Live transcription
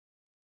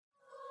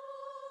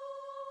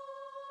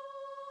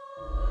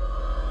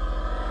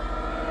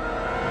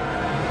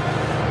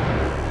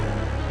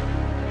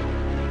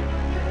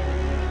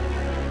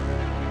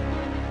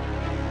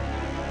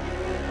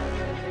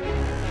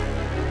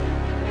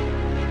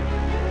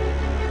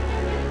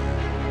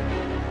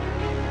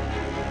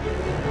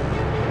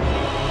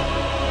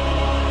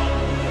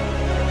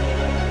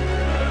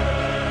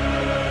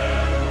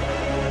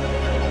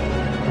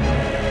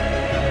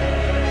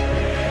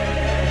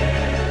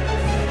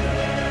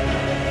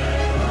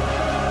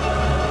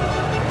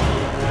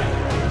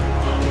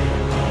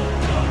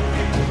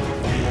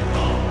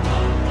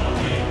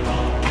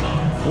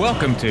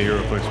Welcome to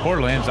HeroClix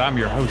Borderlands. I'm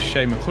your host,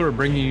 Shay McClure,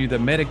 bringing you the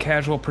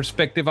meta-casual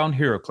perspective on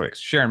HeroClix,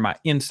 sharing my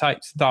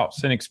insights,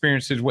 thoughts, and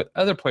experiences with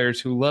other players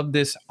who love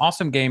this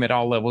awesome game at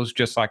all levels,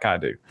 just like I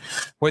do.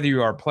 Whether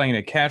you are playing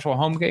a casual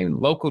home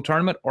game, local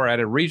tournament, or at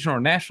a regional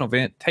or national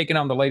event, taking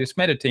on the latest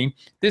meta team,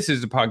 this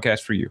is the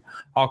podcast for you.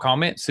 All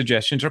comments,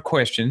 suggestions, or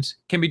questions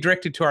can be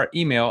directed to our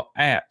email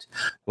at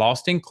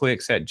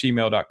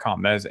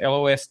lostinclicks@gmail.com. That is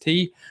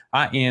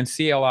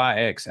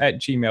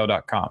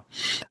LOSTINCLIX@gmail.com.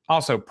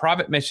 Also,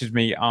 private message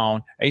me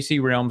on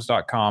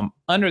acrealms.com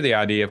under the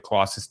ID of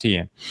Colossus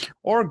 10,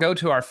 or go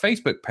to our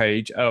Facebook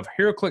page of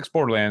HeroClix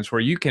Borderlands,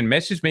 where you can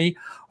message me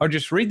or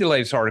just read the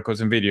latest articles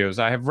and videos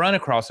I have run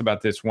across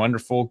about this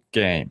wonderful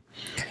game.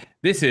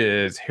 This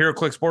is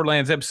HeroClix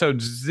Borderlands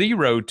episode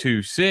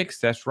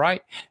 026. That's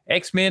right,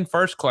 X-Men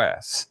First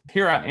Class.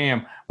 Here I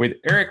am with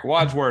Eric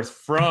Wadsworth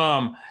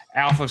from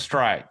Alpha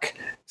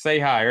Strike. Say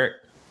hi, Eric.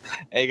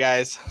 Hey,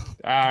 guys.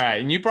 All right.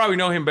 And you probably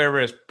know him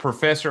better as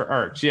Professor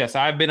Urch. Yes,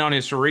 I've been on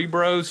his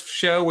Cerebros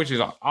show, which is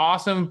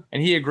awesome.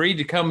 And he agreed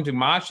to come to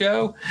my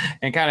show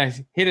and kind of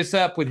hit us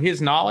up with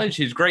his knowledge,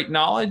 his great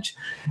knowledge.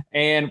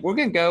 And we're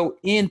going to go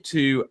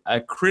into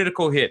a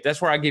critical hit.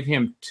 That's where I give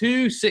him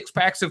 2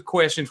 6-packs of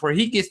questions where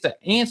he gets to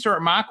answer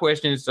my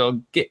questions to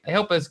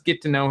help us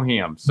get to know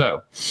him.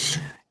 So,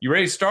 you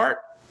ready to start?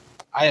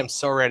 I am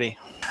so ready.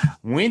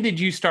 When did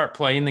you start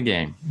playing the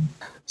game?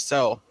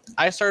 So,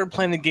 I started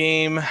playing the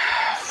game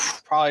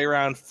probably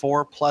around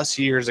 4+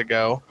 years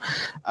ago.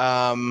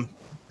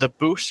 The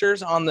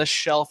boosters on the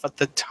shelf at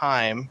the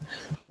time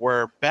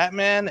were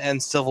Batman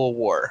and Civil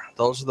War.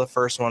 Those are the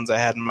first ones I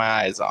had my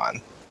eyes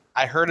on.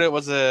 I heard it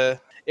was a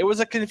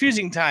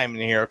confusing time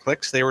in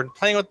HeroClix. They were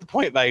playing with the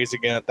point values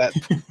again at that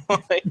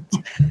point.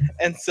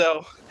 And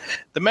so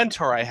the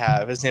mentor I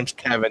have, his name's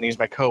Kevin. He's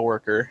my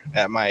coworker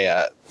at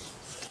my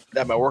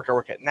work I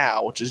work at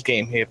now, which is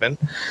Game Haven.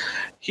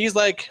 He's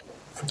like,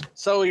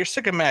 so you're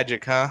sick of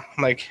Magic, huh?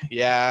 I'm like,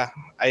 yeah,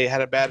 I had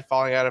a bad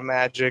falling out of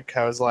Magic.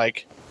 I was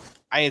like,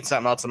 I need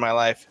something else in my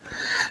life.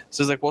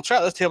 So he's like, well, try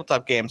out this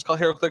tabletop game. It's called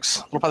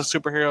HeroClix, Little Pots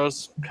of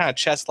Superheroes, kind of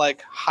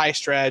chess-like, high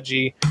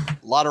strategy, a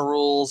lot of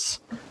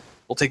rules.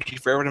 Will take you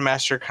forever to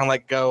master, kind of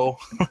like Go.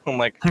 I'm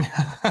like,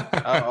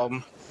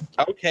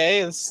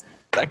 okay,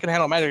 I can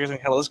handle Magic. I can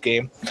handle this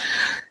game.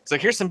 It's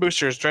like, here's some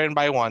boosters. Try and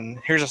buy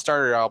one. Here's a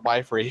starter I'll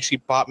buy for you. He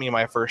bought me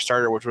my first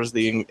starter, which was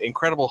the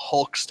Incredible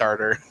Hulk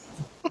starter.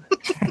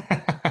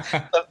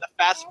 the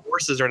Fast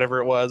Forces or whatever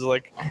it was.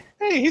 Like,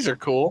 hey, these are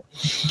cool.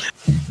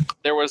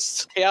 There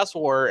was Chaos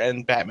War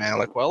and Batman. I'm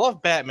like, well, I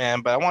love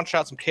Batman, but I want to try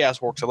out some Chaos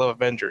War because I love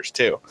Avengers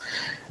too.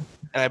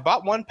 And I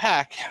bought one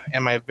pack,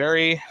 and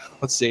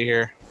let's see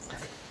here.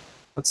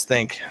 Let's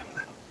think.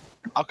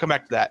 I'll come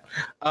back to that.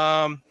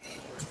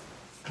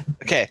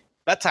 Okay,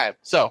 that time.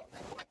 So,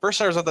 first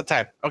starters at that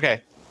time.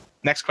 Okay,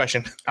 next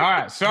question. All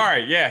right,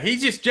 sorry. Yeah,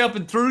 he's just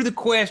jumping through the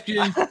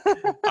question.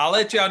 I'll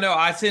let y'all know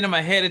I sent him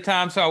ahead of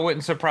time so I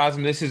wouldn't surprise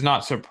him. This is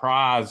not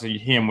surprising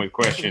him with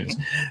questions.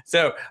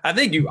 So I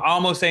think you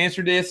almost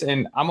answered this,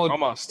 and I'm gonna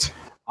almost.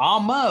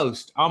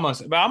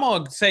 But I'm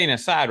gonna say an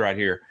aside right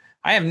here.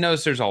 I have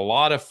noticed there's a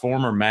lot of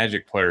former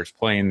Magic players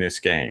playing this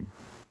game.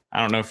 I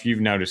don't know if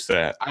you've noticed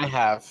that. I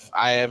have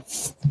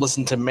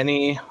listened to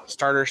many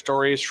starter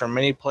stories from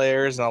many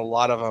players, and a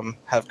lot of them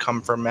have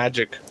come from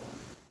Magic.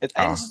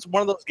 It's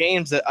one of those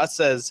games that us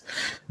as,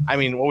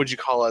 what would you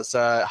call us,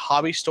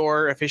 hobby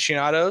store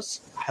aficionados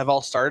have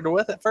all started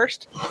with at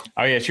first.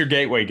 Oh, yeah, it's your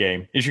gateway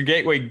game. It's your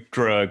gateway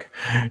drug.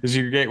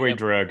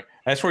 Drug.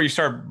 That's where you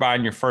start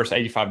buying your first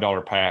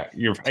 $85 pack,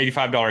 your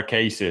 $85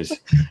 cases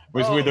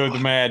with the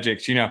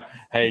Magics. You know,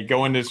 hey,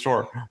 go into the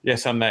store.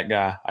 Yes, I'm that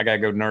guy. I got to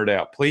go nerd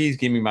out. Please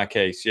give me my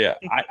case. Yeah,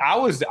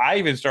 I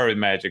even started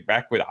Magic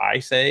back with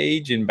Ice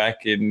Age and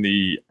back in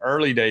the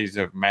early days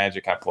of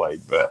Magic I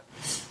played, But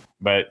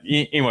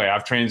anyway,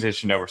 I've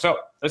transitioned over. So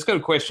let's go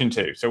to question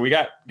 2. So we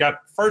got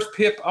first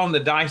pip on the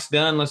dice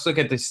done. Let's look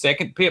at the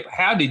second pip.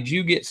 How did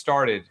you get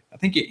started? I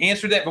think you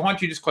answered that, but why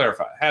don't you just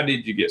clarify? How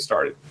did you get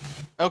started?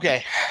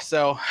 Okay,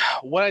 so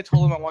when I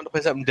told him I wanted to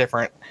play something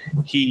different,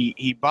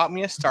 he bought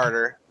me a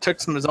starter, took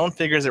some of his own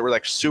figures that were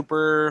like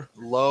super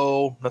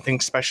low,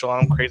 nothing special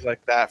on them, crazy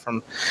like that.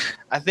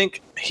 I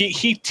think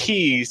he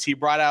teased, he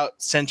brought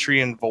out Sentry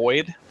and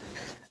Void.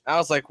 I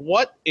was like,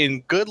 what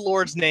in good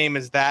Lord's name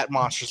is that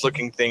monstrous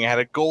looking thing? It had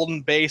a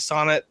golden base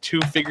on it,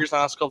 2 figures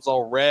on it, sculpts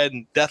all red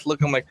and death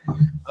looking. I'm like,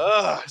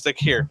 ugh. It's like,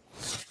 here,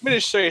 let me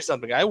just show you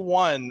something. I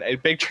won a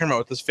big tournament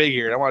with this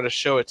figure, and I wanted to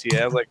show it to you.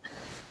 I was like,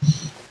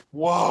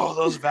 whoa,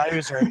 those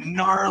values are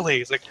gnarly.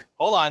 He's like,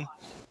 hold on.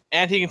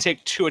 And he can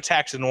take 2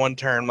 attacks in one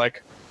turn. I'm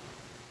like,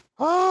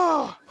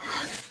 oh,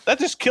 that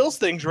just kills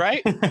things,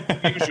 right?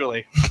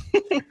 Usually.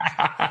 We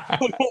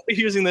won't be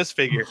using this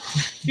figure.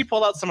 He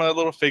pulled out some other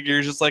little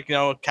figures, just like,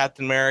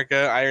 Captain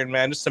America, Iron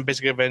Man, just some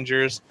basic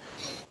Avengers.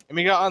 And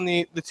we got on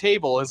the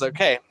table. He's like,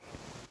 okay,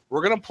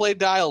 we're going to play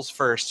dials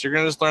first. You're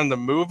going to just learn the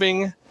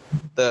moving,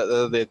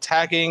 the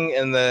attacking,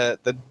 and the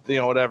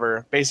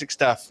whatever, basic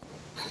stuff.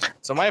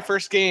 So my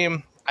first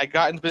game, I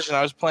got into position.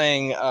 I was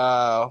playing,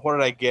 what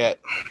did I get?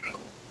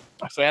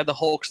 So I had the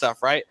Hulk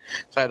stuff, right?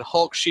 So I had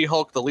Hulk,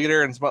 She-Hulk, the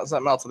leader, and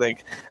something else. I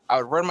think I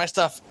would run my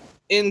stuff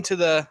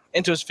into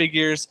his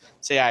figures,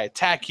 say I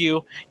attack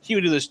you. He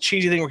would do this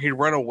cheesy thing where he'd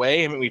run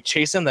away and make me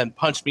chase him, then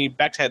punch me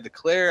back to head to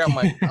clear. I'm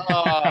like,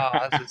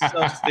 oh, this is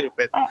so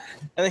stupid. And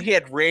then he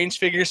had range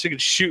figures so he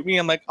could shoot me.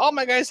 I'm like, all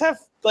my guys have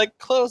like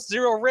close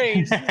zero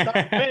range. This is not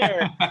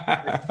fair.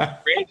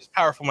 Range is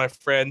powerful, my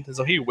friend. And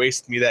so he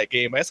wasted me that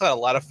game. I just had a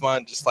lot of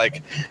fun. Just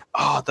like,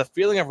 the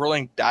feeling of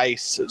rolling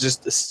dice,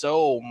 just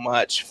so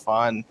much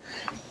fun.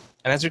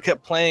 And as we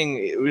kept playing,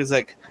 it was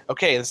like,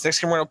 okay, this next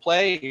game we're going to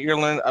play, you're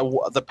going to learn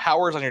the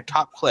powers on your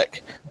top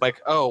click.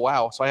 Like, oh,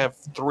 wow. So I have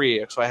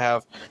 3. So I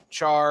have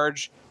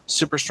Charge,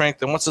 Super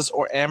Strength, and what's this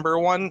Amber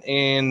one?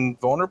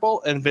 Invulnerable?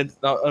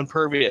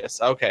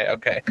 Impervious.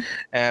 Okay.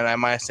 And I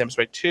minus damage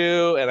by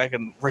 2, and I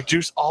can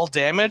reduce all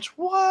damage?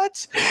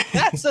 What?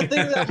 That's the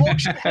thing that Hulk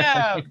should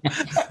have.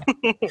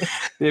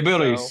 The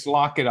ability to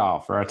lock it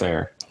off right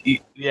there.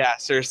 Yeah,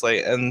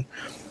 seriously. And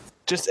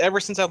just ever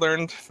since I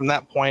learned from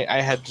that point,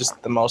 I had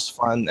just the most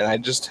fun, and I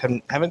just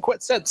haven't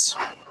quit since.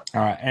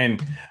 All right,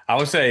 and I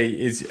would say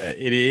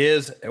it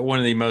is one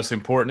of the most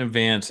important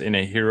events in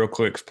a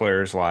HeroClix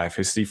player's life.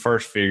 It's the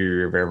first figure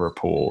you've ever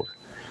pulled.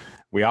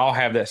 We all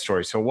have that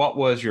story. So, what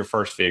was your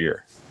first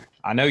figure?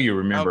 I know you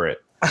remember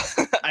it.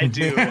 I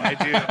do,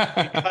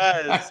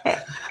 because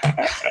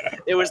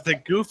it was the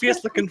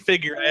goofiest looking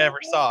figure I ever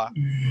saw.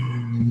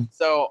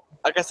 So,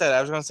 like I said,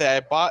 I was going to say I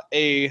bought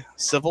a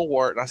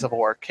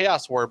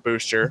Chaos War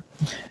booster,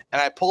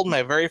 and I pulled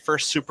my very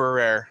first super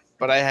rare,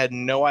 but I had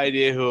no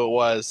idea who it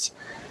was.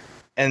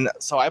 And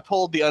so I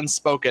pulled the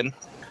Unspoken.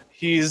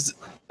 He's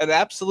an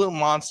absolute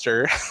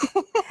monster.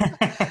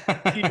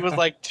 He was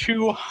like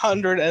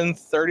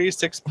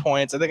 236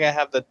 points. I think I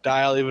have the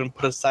dial even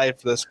put aside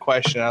for this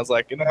question. I was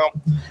like, I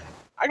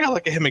got to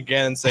look at him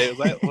again and say,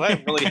 was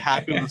I really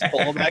happy with this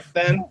pull back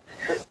then?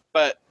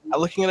 But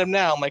looking at him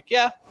now, I'm like,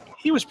 yeah,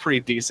 he was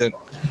pretty decent.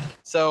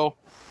 So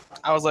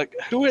I was like,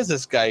 who is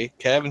this guy,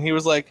 Kev? And he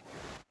was like,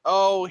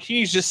 oh,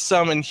 he's just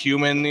some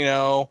inhuman,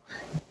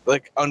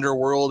 like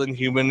underworld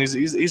inhuman.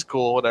 He's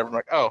cool, whatever. I'm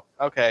like, oh,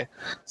 okay.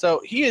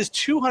 So he is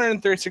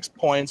 236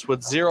 points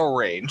with 0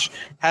 range,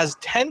 has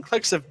 10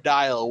 clicks of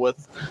dial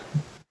with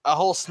a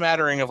whole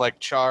smattering of like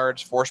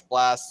charge, force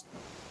blast,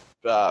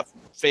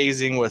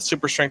 phasing with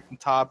super strength on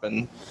top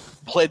and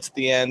plates at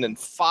the end, and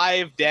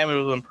 5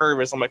 damage with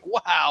impervious. I'm like,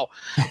 wow,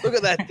 look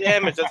at that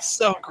damage. That's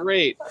so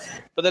great.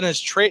 But then his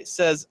trait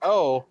says,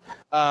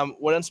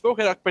 when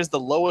Unspoken occupies the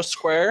lowest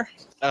square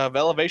of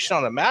elevation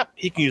on the map,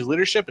 he can use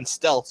leadership and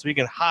stealth so he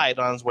can hide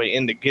on his way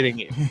into getting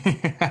you.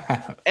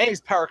 And he's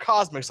power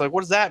cosmic. So like,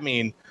 what does that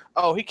mean?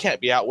 Oh, he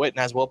can't be outwit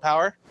and has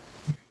willpower.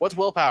 What's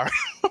willpower?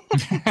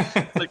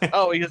 It's like,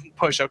 oh, he doesn't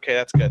push. Okay,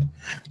 that's good.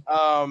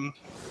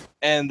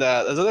 And the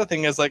other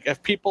thing is, like,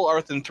 if people are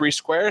within 3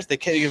 squares, they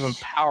can't give them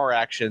power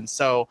actions.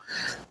 So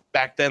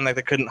back then, like,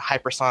 they couldn't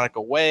hypersonic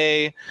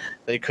away.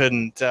 They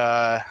couldn't,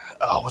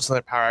 what's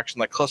another power action?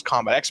 Like, close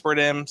combat expert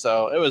him.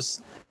 So it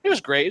was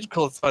great. It was a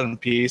cool, fun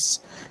piece.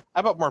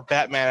 I bought more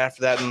Batman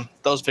after that, and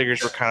those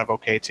figures were kind of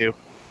okay, too.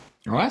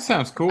 Well, that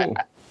sounds cool.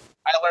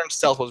 I learned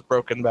stealth was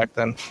broken back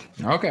then.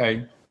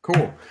 Okay,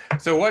 cool.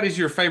 So what is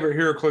your favorite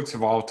HeroClix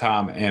of all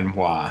time, and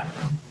why?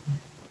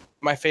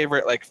 My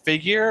favorite, like,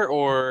 figure,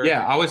 or?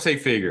 Yeah, I would say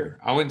figure.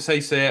 I wouldn't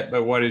say set,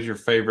 but what is your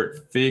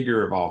favorite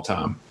figure of all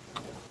time?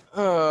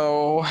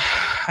 Oh,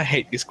 I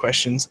hate these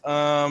questions.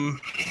 I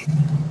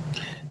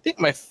think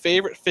my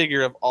favorite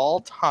figure of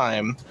all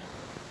time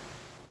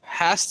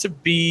has to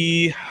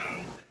be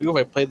who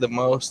I played the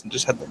most and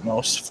just had the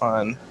most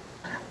fun.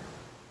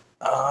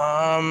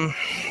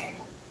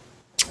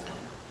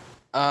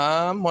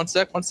 One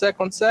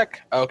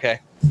sec. Okay.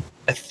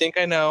 I think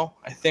I know.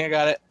 I think I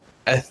got it.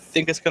 I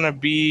think it's going to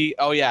be,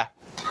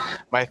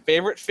 my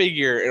favorite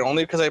figure, and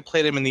only because I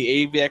played him in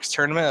the AVX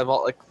tournament of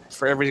all, like,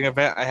 for every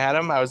event I had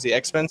him, I was the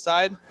X-Men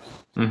side.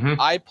 Mm-hmm.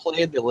 I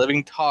played the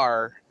Living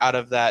Tar out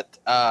of that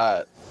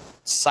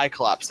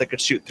Cyclops that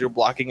could shoot through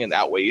blocking and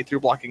outweigh you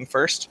through blocking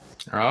first.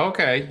 Oh,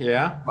 okay,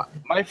 yeah.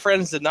 My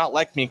friends did not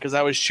like me because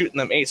I was shooting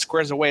them 8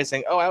 squares away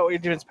saying, oh, outweigh your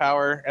defense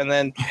power, and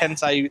then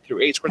tensai you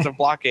through 8 squares of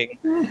blocking.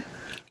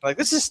 Like,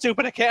 this is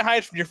stupid. I can't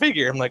hide from your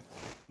figure. I'm like,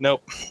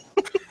 nope.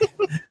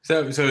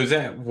 So is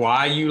that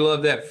why you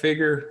love that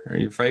figure? Or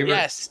your favorite?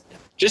 Yes.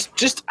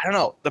 Just I don't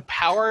know, the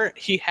power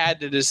he had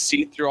to just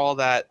see through all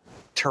that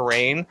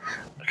terrain.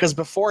 Because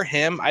before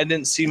him, I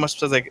didn't see much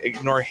besides like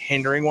ignore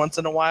hindering once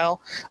in a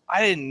while.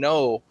 I didn't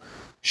know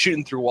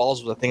shooting through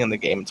walls was a thing in the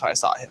game until I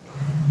saw him.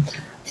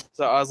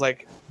 So I was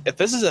like, if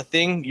this is a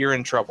thing, you're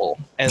in trouble.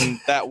 And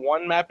that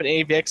one map in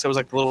AVX, there was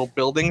like little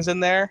buildings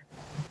in there.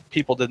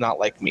 People did not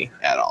like me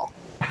at all.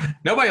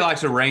 Nobody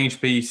likes a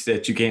range piece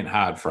that you can't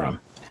hide from.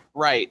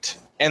 Right.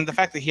 And the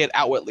fact that he had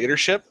outwit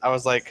leadership, I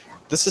was like,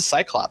 this is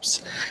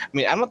Cyclops. I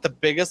mean, I'm not the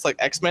biggest like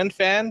X-Men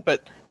fan,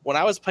 but when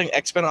I was playing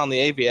X-Men on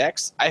the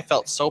AVX, I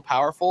felt so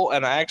powerful,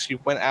 and I actually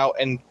went out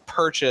and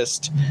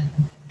purchased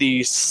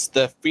the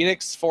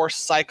Phoenix Force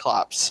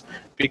Cyclops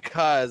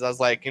because I was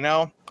like,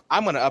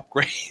 I'm going to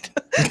upgrade.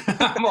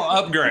 I'm gonna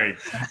upgrade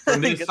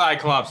from this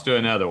Cyclops to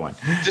another one.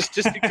 just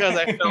because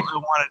I felt I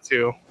wanted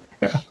to.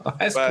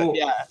 That's But cool.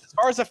 yeah, as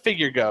far as a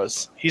figure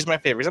goes, he's my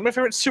favorite. He's not my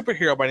favorite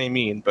superhero by any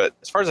means, but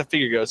as far as a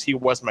figure goes, he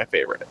was my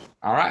favorite.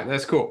 All right,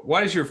 that's cool.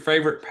 What is your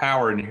favorite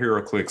power in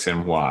HeroClix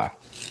and why?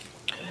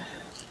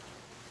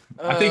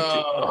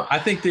 I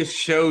think this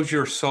shows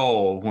your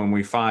soul when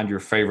we find your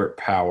favorite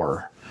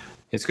power.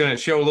 It's going to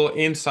show a little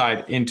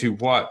insight into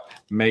what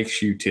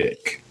makes you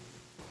tick.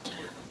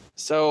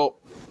 So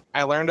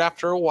I learned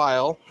after a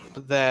while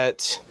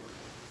that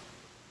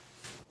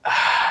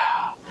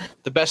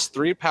the best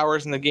 3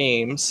 powers in the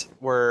games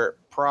were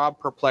Prob,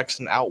 Perplex,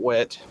 and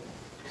Outwit.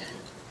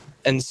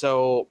 And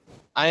so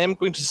I am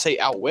going to say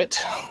Outwit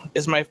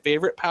is my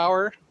favorite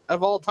power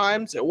of all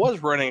times. It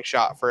was Running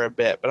Shot for a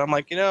bit, but I'm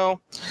like,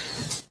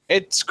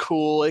 it's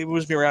cool. It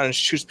moves me around and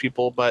shoots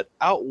people, but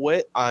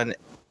Outwit on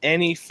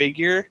any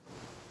figure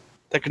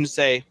that can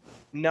say,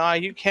 nah,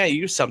 you can't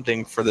use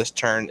something for this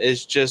turn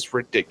is just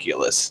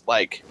ridiculous.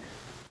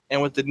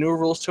 And with the new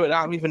rules to it,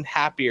 now I'm even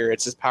happier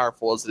it's as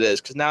powerful as it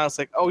is. Because now it's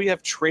like, oh, you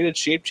have traded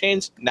shape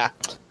change? Nah,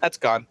 that's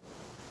gone.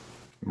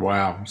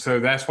 Wow. So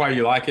that's why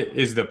you like it,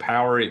 is the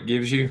power it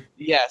gives you?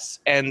 Yes.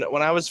 And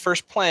when I was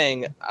first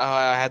playing,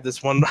 I had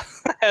this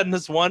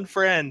one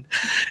friend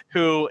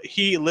who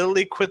he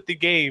literally quit the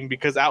game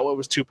because Outwit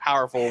was too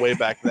powerful way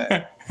back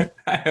then.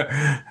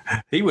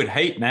 He would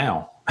hate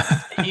now.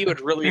 He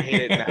would really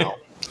hate it now.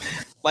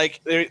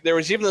 There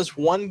was even this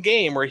one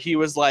game where he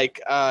was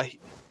like,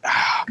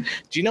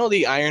 do you know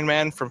the Iron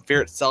Man from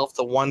Fear Itself,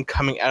 the one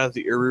coming out of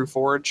the Uru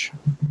Forge?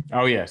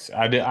 Oh, yes.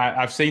 I did.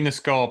 I've seen the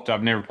sculpt.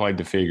 I've never played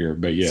the figure,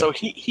 but yeah. So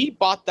he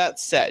bought that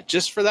set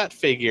just for that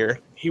figure.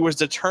 He was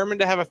determined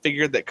to have a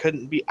figure that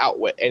couldn't be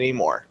Outwit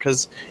anymore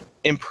because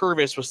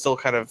Impervious was still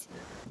kind of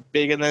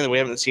big, and then we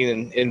haven't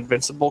seen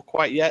Invincible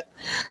quite yet.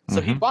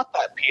 So he bought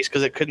that piece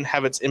because it couldn't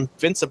have its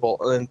Invincible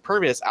and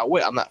Impervious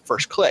Outwit on that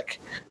first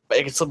click. But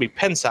it can still be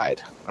pen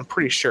side, I'm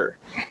pretty sure.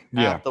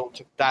 Yeah. I have to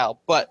check the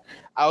dial. But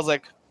I was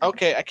like,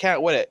 okay, I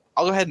can't win it.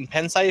 I'll go ahead and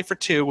pen side you for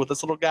 2 with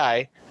this little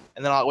guy,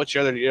 and then I'll what's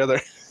your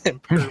other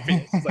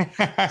Impervious. He's like,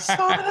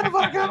 son of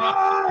a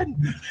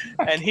gun!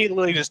 And he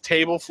literally just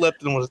table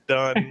flipped and was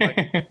done.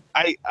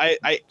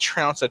 I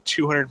trounced a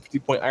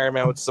 250-point Iron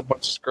Man with just a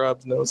bunch of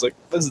scrubs, and I was like,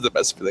 this is the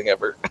best feeling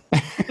ever.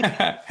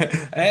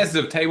 As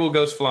the table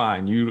goes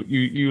flying,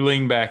 you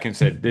lean back and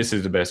said, this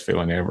is the best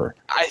feeling ever.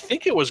 I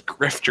think it was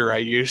Grifter I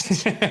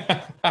used.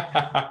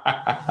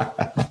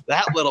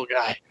 That little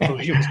guy. Oh,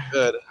 he was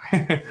good.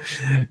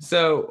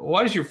 So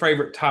what is your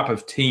favorite type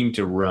of team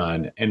to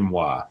run and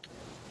why?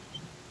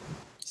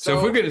 So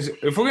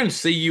if we're gonna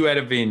see you at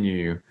a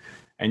venue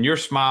and you're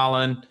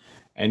smiling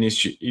and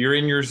you're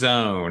in your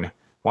zone,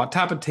 what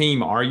type of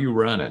team are you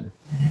running?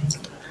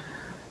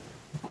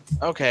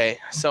 Okay,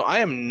 so I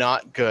am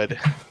not good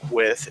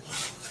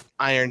with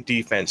iron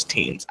defense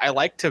teams. I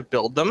like to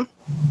build them,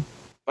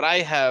 but I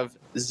have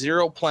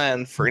zero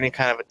plan for any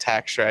kind of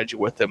attack strategy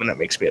with them, and it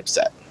makes me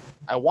upset.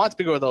 I want to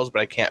be good with those, but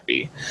I can't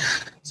be.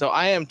 So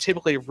I am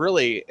typically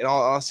really, in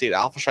all honesty, an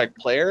Alpha Strike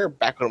player.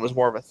 Back when it was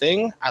more of a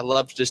thing, I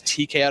love to just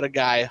TK out a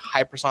guy,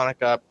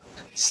 hypersonic up,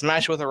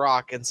 smash with a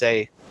rock, and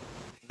say,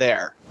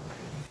 there.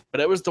 But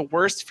it was the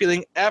worst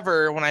feeling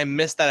ever when I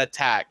missed that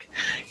attack.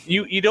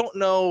 You don't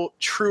know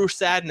true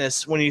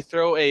sadness when you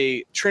throw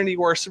a Trinity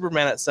War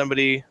Superman at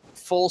somebody,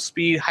 full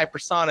speed,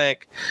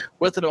 hypersonic,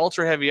 with an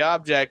ultra heavy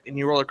object, and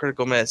you roll a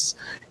critical miss.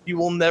 You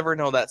will never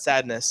know that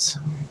sadness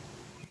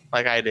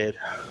like I did.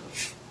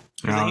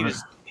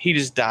 He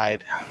just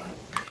died.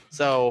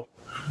 So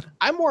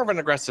I'm more of an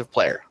aggressive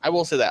player. I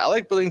will say that. I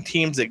like building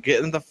teams that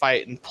get in the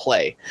fight and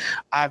play.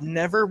 I've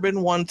never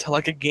been one to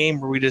like a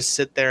game where we just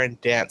sit there and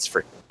dance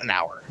for an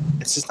hour.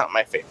 It's just not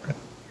my favorite.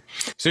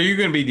 So you're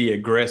going to be the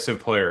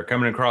aggressive player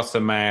coming across the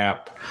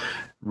map,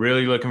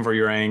 really looking for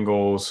your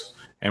angles,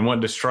 and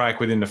wanting to strike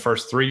within the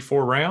first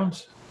 3-4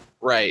 rounds?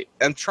 Right.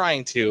 I'm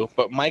trying to,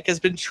 but Mike has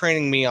been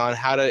training me on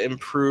how to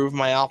improve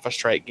my Alpha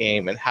Strike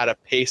game and how to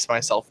pace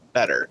myself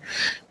better.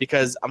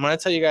 Because I'm going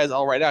to tell you guys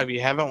all right now, if you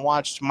haven't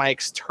watched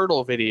Mike's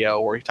turtle video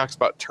where he talks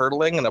about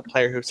turtling and a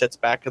player who sits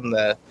back in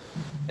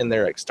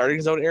their like starting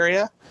zone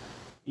area,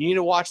 you need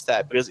to watch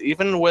that, because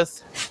even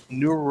with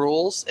new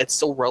rules, it's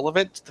still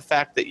relevant to the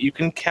fact that you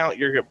can count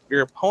your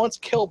opponent's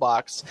kill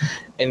box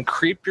and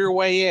creep your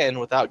way in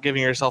without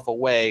giving yourself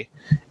away.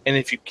 And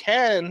if you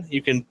can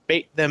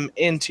bait them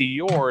into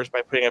yours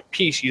by putting a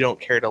piece you don't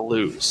care to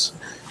lose.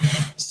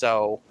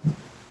 So,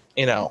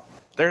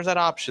 there's that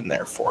option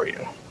there for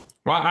you.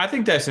 Well, I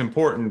think that's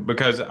important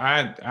because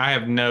I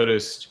have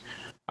noticed,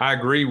 I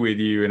agree with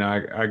you, and I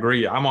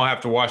agree. I'm going to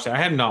have to watch that.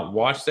 I have not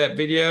watched that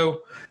video,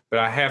 but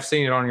I have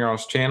seen it on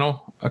y'all's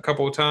channel a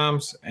couple of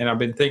times, and I've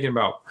been thinking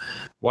about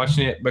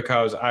watching it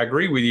because I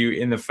agree with you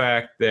in the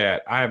fact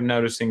that I have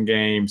noticed in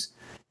games,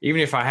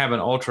 even if I have an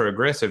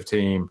ultra-aggressive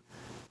team,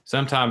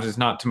 sometimes it's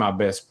not to my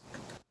best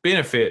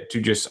benefit to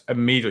just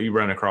immediately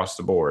run across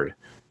the board.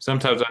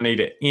 Sometimes I need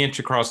to inch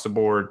across the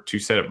board to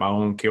set up my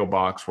own kill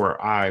box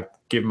where I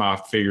give my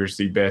figures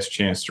the best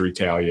chance to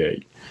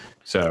retaliate.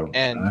 So,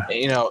 And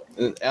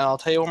and I'll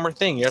tell you one more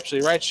thing. You're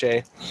absolutely right,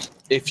 Shay.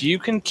 If you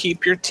can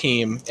keep your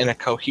team in a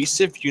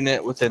cohesive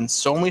unit within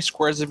so many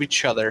squares of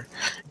each other,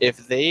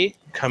 if they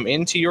come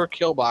into your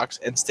kill box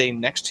and stay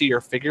next to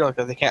your figure, like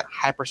if they can't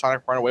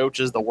hypersonic run away, which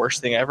is the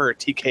worst thing ever, or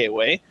TK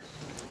away,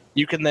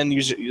 you can then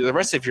use the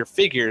rest of your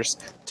figures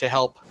to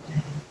help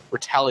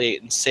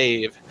retaliate and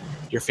save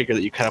your figure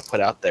that you kind of put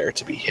out there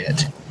to be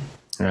hit.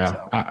 Yeah,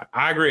 so.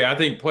 I agree. I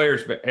think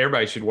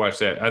everybody should watch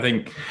that. I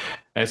think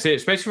that's it,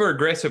 especially for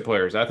aggressive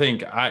players. I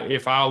think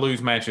if I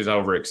lose matches,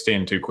 I'll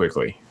overextend too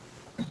quickly.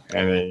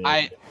 And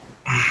then,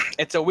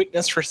 it's a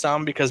weakness for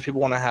some because people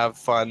want to have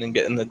fun and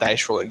get in the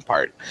dice rolling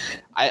part.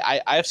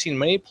 I've seen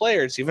many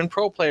players, even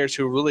pro players,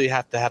 who really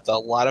have to have a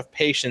lot of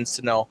patience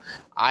to know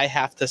I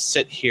have to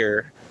sit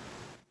here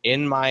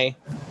in my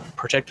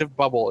protective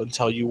bubble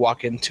until you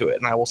walk into it,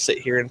 and I will sit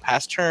here and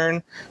pass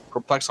turn,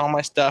 perplex all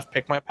my stuff,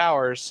 pick my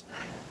powers,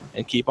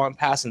 and keep on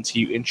passing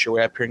until you inch your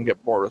way up here and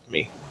get bored with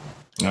me.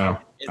 No,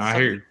 I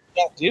hear you.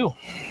 Can't do.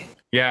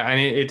 Yeah, and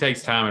it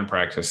takes time and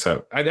practice.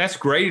 So that's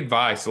great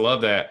advice. I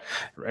love that.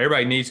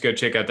 Everybody needs to go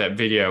check out that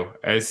video.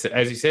 As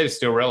he said, it's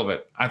still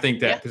relevant. I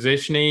think that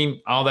positioning,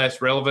 all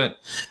that's relevant.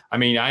 I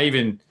mean, I'm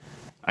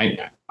going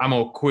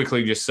to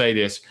quickly just say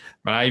this,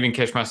 but I even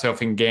catch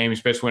myself in games,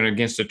 especially when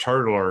against a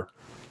turtler,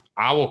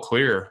 I will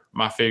clear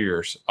my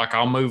figures. Like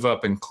I'll move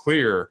up and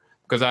clear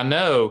because I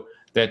know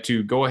that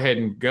to go ahead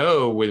and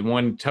go with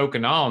one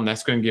token on,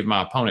 that's going to give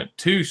my opponent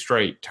 2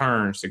 straight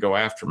turns to go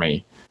after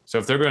me. So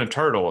if they're going to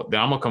turtle,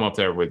 then I'm going to come up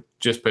there with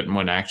just putting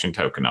 1 action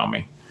token on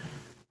me.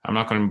 I'm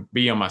not going to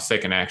be on my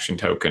 2nd action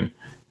token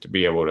to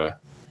be able to,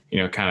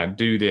 kind of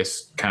do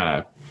this kind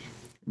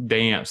of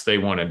dance they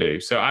want to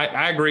do. So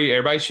I agree.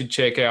 Everybody should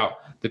check out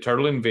the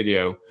Turtling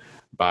video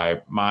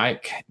by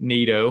Mike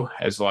Nito,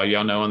 as a lot of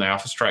y'all know on the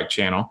Alpha Strike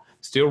channel.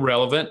 Still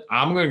relevant.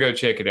 I'm going to go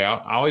check it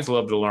out. I always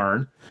love to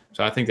learn.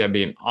 So I think that'd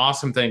be an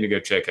awesome thing to go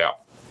check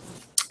out.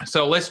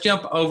 So let's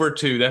jump over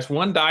to, that's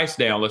 1 dice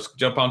down. Let's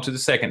jump on to the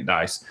 2nd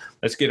dice.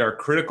 Let's get our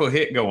critical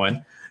hit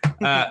going.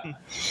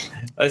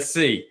 Let's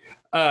see.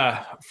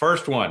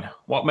 First one,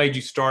 what made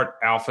you start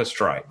Alpha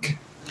Strike?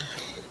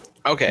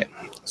 Okay,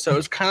 so it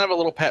was kind of a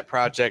little pet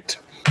project.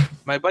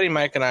 My buddy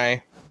Mike and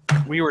I,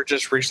 we were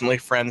just recently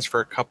friends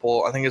for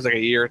I think it was like a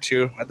year or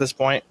 2 at this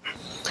point.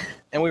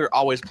 And we were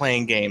always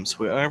playing games.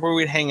 Whenever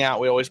we'd hang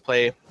out, we always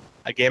play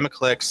a game of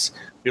Clicks.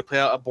 We'd play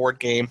a board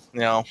game,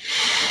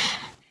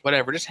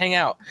 whatever, just hang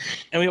out.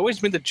 And we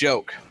always made the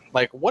joke,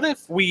 like, what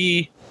if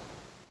we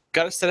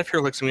got a set of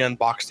HeroClix and we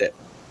unboxed it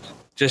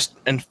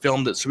and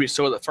filmed it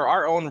so that for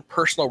our own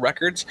personal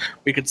records,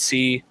 we could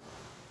see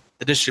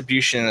the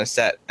distribution in a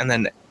set and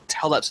then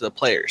tell that to the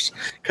players.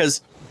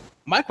 Because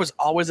Mike was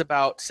always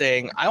about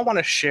saying, I want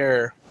to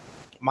share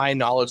my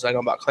knowledge that I know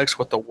about Clicks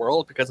with the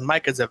world, because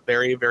Mike is a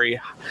very,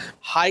 very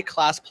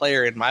high-class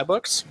player in my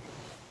books.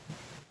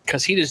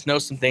 Because he just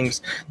knows some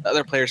things that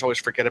other players always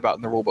forget about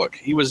in the rule book.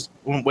 He was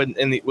with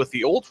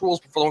the old rules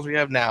before the ones we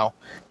have now.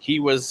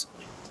 He was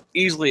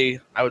easily,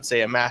 I would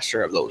say, a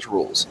master of those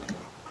rules.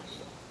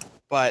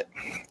 But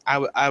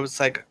I was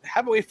like,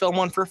 how about we film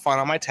one for fun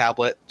on my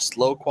tablet, just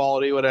low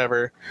quality,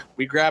 whatever.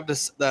 We grabbed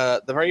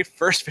the very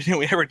first video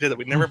we ever did that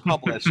we never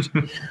published.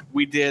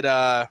 We did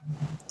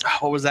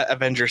what was that?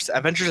 Avengers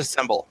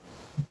Assemble.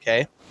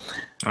 Okay,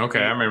 I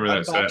remember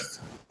that set.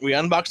 We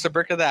unboxed a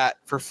brick of that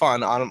for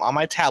fun on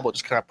my tablet,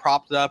 just kind of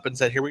propped it up and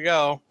said, here we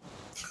go.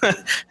 And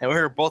we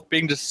were both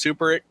being just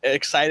super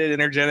excited,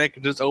 energetic,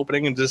 and just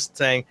opening and just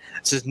saying,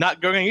 this is not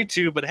going on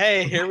YouTube, but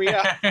hey, here we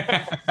are.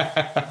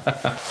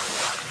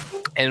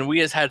 And we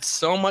has had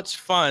so much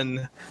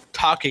fun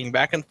talking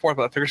back and forth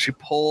about the figures we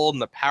pulled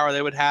and the power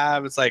they would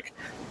have. It was like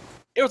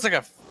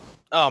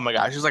oh my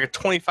gosh, it was like a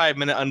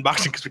 25-minute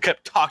unboxing because we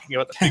kept talking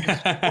about the figures.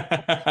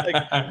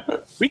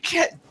 Like, we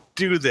can't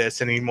do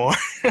this anymore.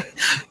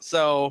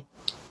 So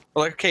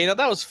we're like, okay,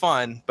 that was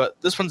fun, but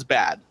this one's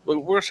bad.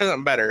 We're trying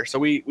something better. So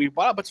we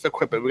bought a bunch of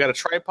equipment. We got a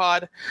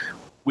tripod.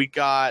 We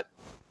got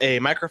a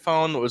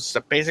microphone. It was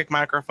a basic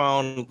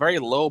microphone, very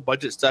low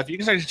budget stuff. You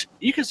can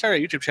start a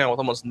YouTube channel with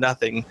almost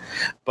nothing,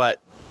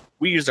 but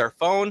we used our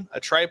phone, a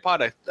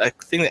tripod, a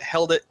thing that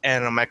held it,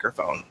 and a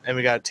microphone. And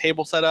we got a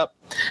table set up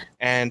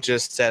and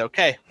just said,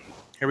 okay,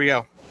 here we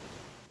go.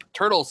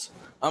 Turtles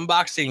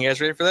unboxing. You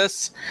guys ready for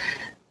this?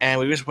 And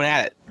we just went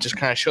at it, just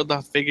kind of showed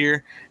the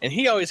figure. And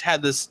he always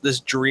had this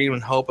dream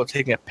and hope of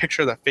taking a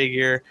picture of the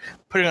figure,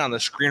 putting it on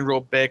the screen real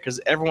big, because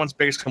everyone's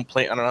biggest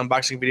complaint on our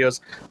unboxing videos,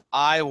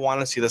 I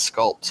want to see the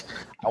sculpt.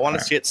 I want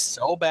to see it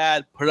so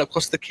bad, put it up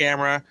close to the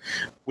camera.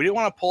 We didn't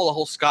want to pull the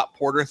whole Scott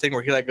Porter thing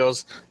where he like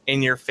goes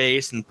in your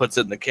face and puts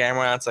it in the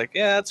camera. It's like,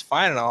 yeah, that's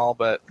fine and all,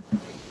 but,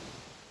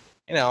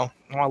 I want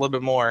a little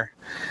bit more.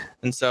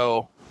 And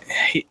so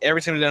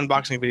every time we did an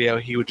unboxing video,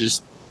 he would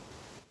just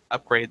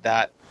upgrade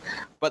that.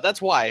 But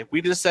that's why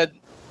we just said,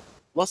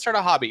 let's start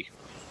a hobby.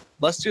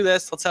 Let's do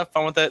this. Let's have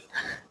fun with it.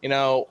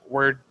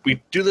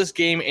 We do this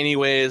game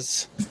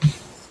anyways.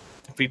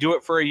 If we do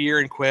it for a year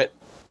and quit,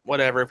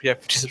 whatever. If you have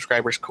 50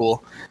 subscribers,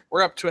 cool.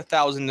 We're up to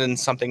 1,000 and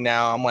something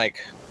now. I'm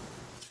like,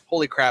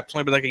 holy crap. It's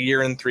only been like a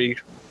year and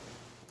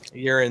a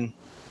year and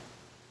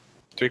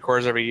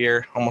 3/4 of a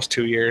year, almost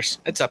 2 years.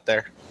 It's up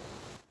there.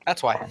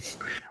 That's why.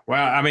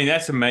 Well, I mean,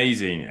 that's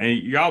amazing.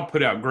 And y'all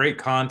put out great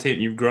content.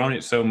 You've grown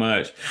it so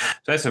much. So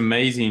that's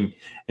amazing.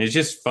 And it's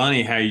just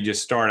funny how you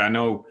just start. I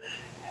know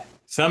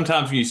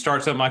sometimes when you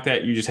start something like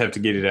that, you just have to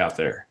get it out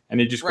there.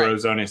 And it just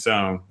grows on its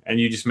own. And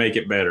you just make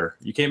it better.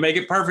 You can't make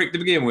it perfect to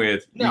begin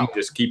with. No. You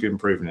just keep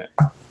improving it.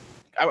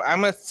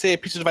 I'm going to say a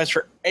piece of advice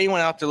for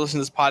anyone out there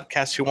listening to this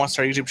podcast who wants to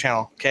start a YouTube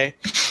channel, okay?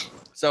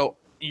 So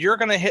you're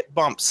going to hit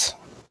bumps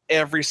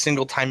every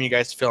single time you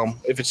guys film.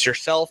 If it's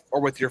yourself or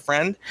with your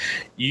friend,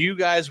 you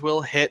guys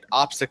will hit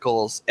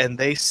obstacles, and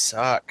they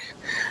suck.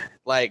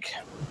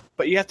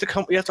 But you have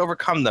to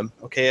overcome them,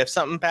 okay? If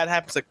something bad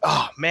happens, like,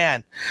 oh,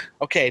 man,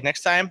 okay,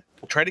 next time,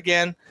 we'll try it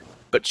again.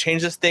 But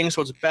change this thing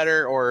so it's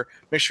better, or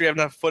make sure you have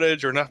enough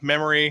footage or enough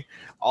memory.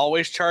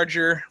 Always charge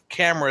your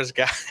cameras,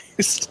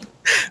 guys.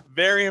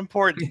 Very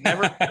important.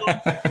 Never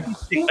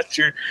feel that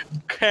your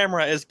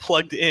camera is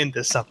plugged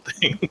into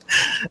something.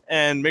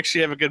 And make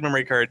sure you have a good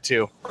memory card,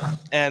 too.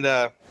 And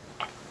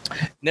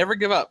never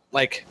give up.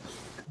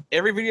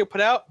 Every video put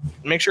out,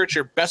 make sure it's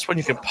your best one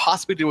you can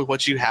possibly do with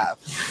what you have.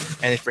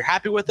 And if you're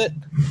happy with it,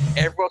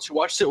 everyone else who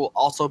watches it will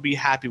also be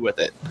happy with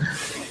it.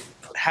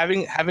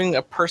 Having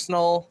a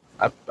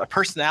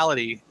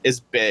personality is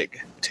big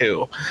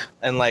too,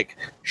 and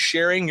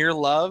sharing your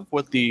love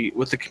with the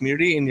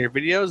community in your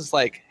videos is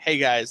hey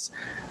guys,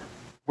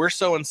 we're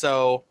so and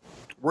so,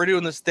 we're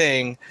doing this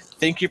thing,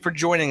 thank you for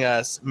joining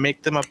us,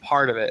 make them a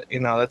part of it.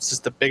 That's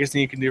just the biggest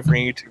thing you can do for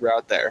any YouTuber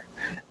out there.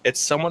 It's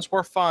so much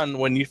more fun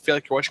when you feel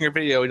like you're watching your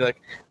video and you're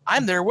like,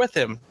 I'm there with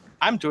him,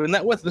 I'm doing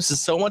that with him, this is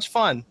so much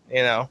fun.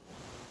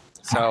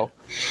 So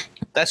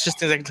that's just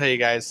things I can tell you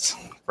guys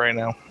right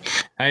now.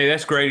 Hey,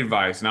 that's great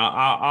advice. And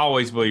I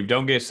always believe,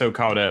 don't get so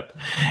caught up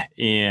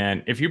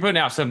in, if you're putting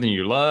out something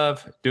you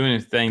love, doing a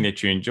thing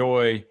that you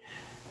enjoy,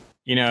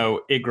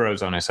 it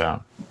grows on its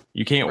own.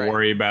 You can't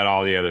worry about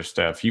all the other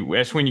stuff.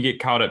 That's when you get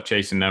caught up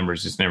chasing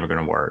numbers. It's never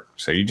going to work.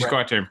 So you just go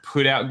out there and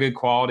put out good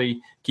quality,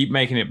 keep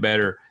making it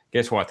better.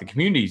 Guess what? The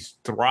community's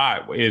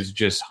thrive is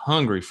just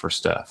hungry for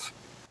stuff.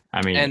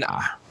 I mean, and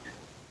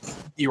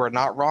you are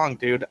not wrong,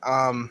 dude.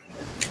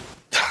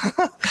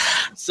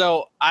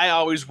 So I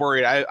always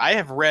worried. I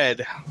have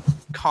read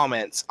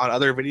comments on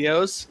other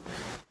videos,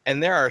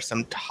 and there are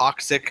some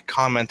toxic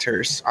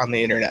commenters on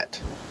the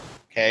internet.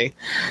 Okay.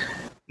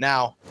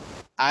 Now,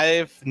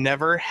 I've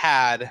never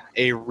had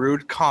a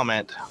rude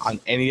comment on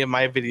any of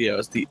my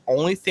videos. The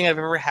only thing I've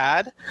ever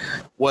had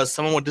was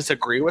someone would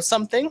disagree with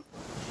something,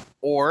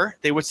 or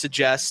they would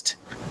suggest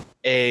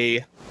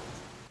a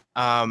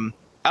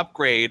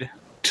upgrade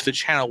to the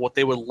channel, what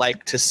they would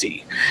like to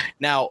see.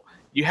 Now,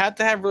 you have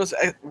to have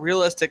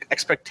realistic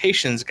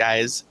expectations,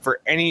 guys,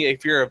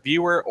 if you're a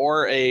viewer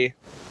or a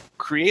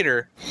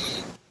creator.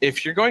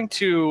 If you're going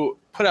to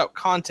put out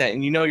content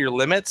and you know your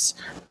limits,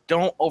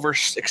 don't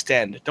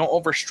overextend, don't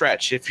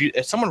overstretch.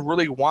 If someone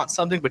really wants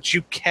something but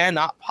you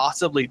cannot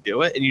possibly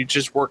do it, and you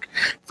just work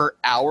for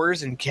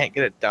hours and can't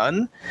get it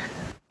done,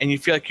 and you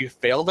feel like you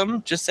failed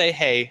them, just say,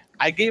 hey,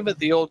 I gave it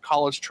the old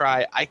college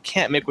try. I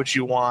can't make what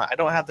you want. I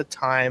don't have the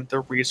time, the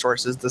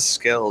resources, the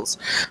skills,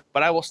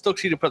 but I will still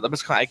continue to put the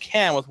best I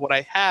can with what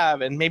I have,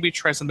 and maybe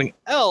try something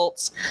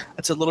else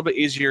that's a little bit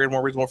easier and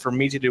more reasonable for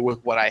me to do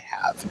with what I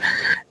have.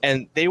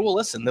 And they will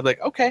listen. They'll be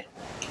like, okay,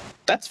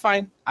 that's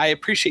fine. I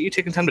appreciate you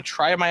taking time to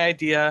try my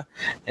idea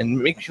and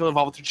make me feel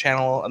involved with your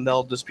channel, and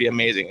they'll just be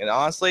amazing. And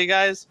honestly,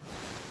 guys,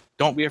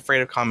 don't be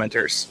afraid of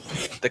commenters.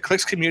 The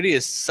Clicks community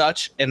is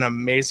such an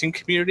amazing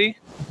community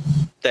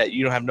that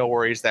you don't have no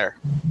worries there,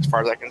 as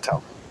far as I can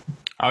tell.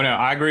 Oh, no,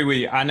 I agree with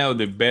you. I know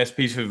the best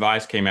piece of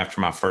advice came after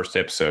my first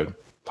episode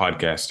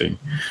podcasting.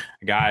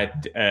 A guy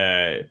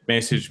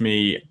messaged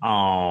me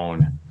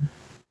on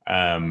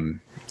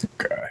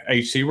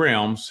HC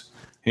Realms,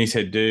 and he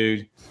said,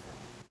 dude,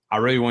 I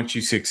really want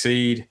you to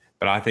succeed,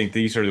 but I think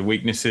these are the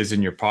weaknesses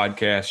in your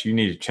podcast. You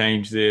need to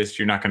change this.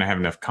 You're not going to have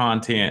enough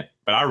content,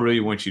 but I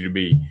really want you to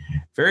be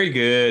very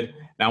good,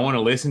 and I want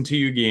to listen to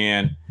you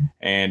again.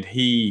 And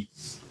he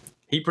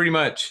pretty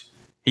much,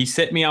 he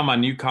set me on my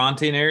new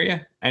content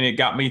area, and it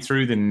got me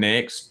through the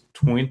next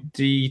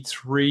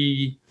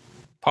 23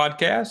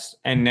 podcasts.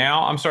 And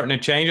now I'm starting to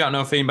change. I don't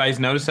know if anybody's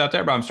noticed out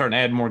there, but I'm starting to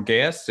add more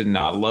guests, and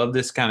I love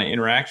this kind of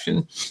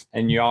interaction,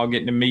 and y'all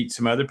getting to meet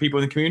some other people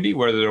in the community,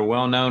 whether they're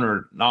well-known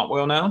or not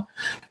well-known.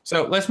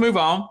 So let's move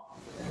on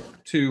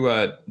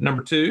to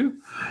number 2.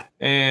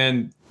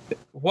 And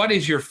what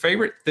is your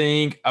favorite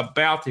thing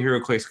about the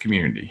HeroClix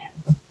community?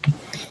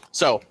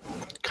 So,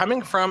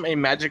 coming from a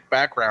Magic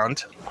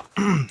background,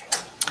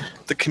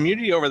 the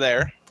community over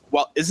there,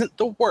 while isn't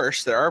the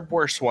worst, there are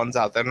worse ones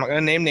out there. I'm not going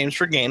to name names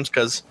for games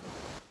because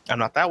I'm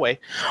not that way.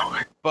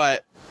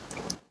 But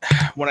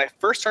when I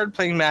first started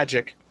playing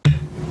Magic,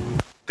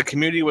 the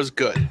community was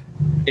good.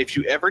 If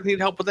you ever need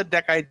help with a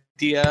deck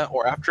idea,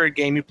 or after a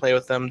game you play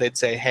with them, they'd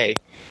say, hey,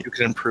 you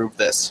can improve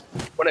this.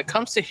 When it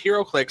comes to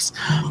HeroClix,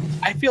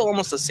 I feel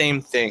almost the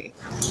same thing.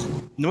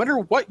 No matter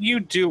what you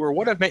do or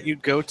what event you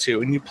go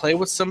to and you play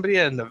with somebody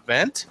at an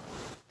event,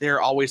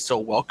 they're always so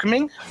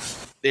welcoming.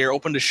 They are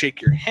open to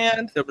shake your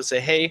hand. They'll say,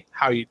 "Hey,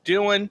 how you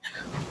doing?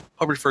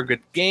 Hoping for a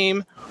good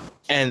game."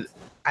 And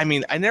I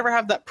mean, I never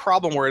have that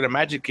problem where in a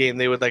Magic game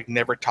they would like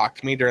never talk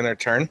to me during their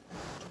turn,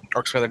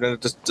 or they're gonna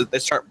they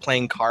start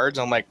playing cards.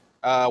 I'm like,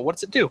 what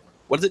does it do?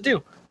 What does it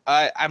do?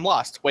 I'm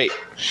lost. Wait,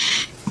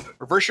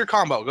 reverse your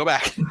combo. Go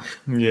back.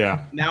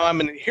 Yeah. Now I'm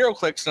in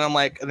HeroClix, and I'm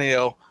like, and they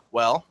go,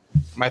 well,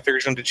 my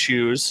figure's going to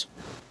choose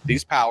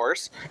these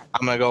powers.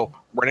 I'm going to go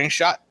running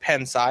shot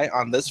Pensai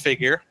on this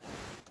figure,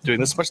 doing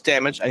this much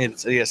damage. I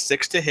need a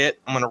 6 to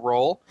hit. I'm going to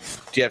roll.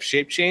 Do you have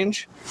shape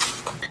change?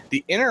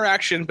 The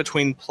interaction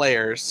between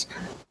players,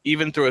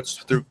 even through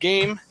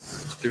game,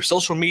 through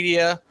social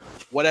media,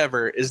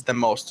 whatever, is the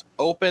most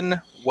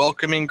open,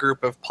 welcoming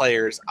group of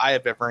players I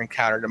have ever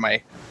encountered in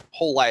my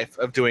whole life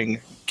of doing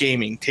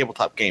gaming,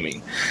 tabletop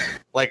gaming.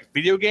 Like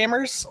video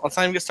gamers, let's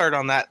not even get started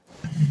on that.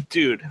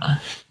 Dude,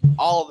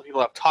 all of the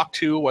people I've talked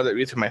to, whether it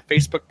be through my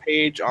Facebook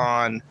page,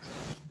 on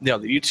the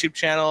YouTube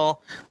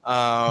channel,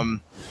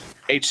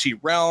 HC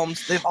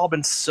Realms, they've all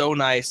been so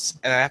nice.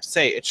 And I have to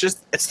say,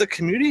 it's the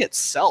community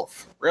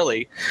itself,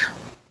 really.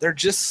 They're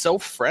just so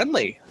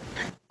friendly.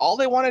 All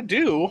they want to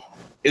do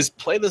is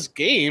play this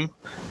game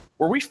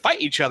where we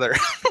fight each other.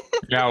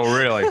 No,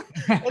 really.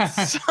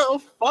 It's so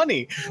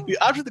funny. The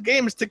object of the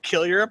game is to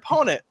kill your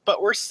opponent,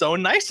 but we're so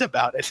nice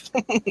about it.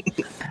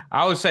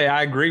 I would say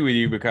I agree with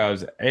you,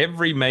 because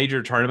every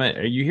major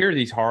tournament, you hear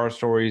these horror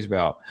stories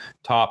about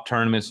top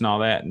tournaments and all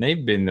that, and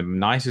they've been the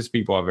nicest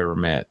people I've ever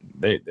met.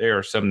 They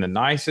are some of the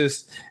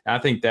nicest. I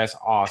think that's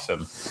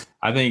awesome.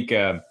 I think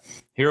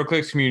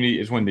HeroClix community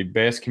is one of the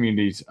best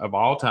communities of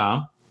all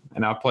time,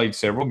 and I've played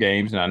several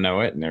games, and I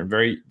know it, and they're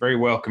very, very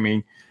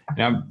welcoming.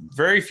 Now,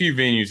 very few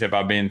venues have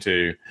I been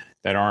to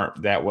that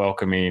aren't that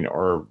welcoming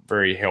or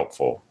very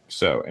helpful.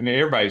 So, and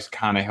everybody's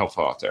kind of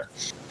helpful out there.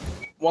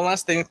 One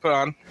last thing to put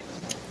on.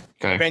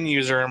 Okay.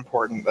 Venues are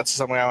important. That's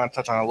something I want to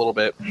touch on a little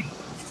bit.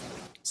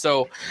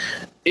 So,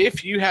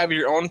 if you have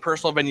your own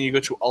personal venue you go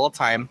to all the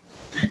time,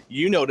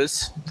 you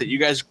notice that you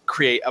guys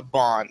create a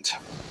bond.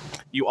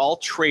 You all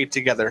trade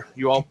together.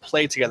 You all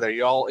play together.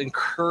 You all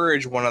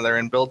encourage one another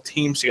and build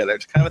teams together.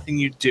 It's kind of a thing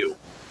you do.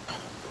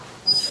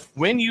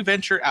 When you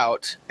venture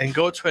out and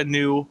go to a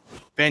new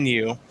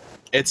venue,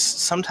 it's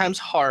sometimes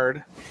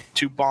hard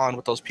to bond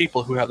with those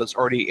people who have this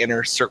already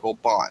inner circle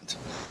bond.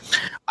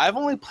 I've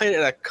only played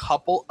at a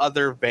couple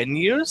other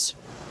venues,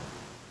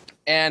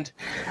 and,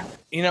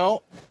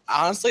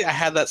 honestly, I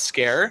had that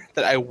scare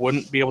that I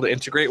wouldn't be able to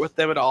integrate with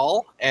them at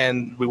all,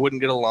 and we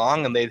wouldn't get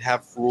along, and they'd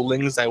have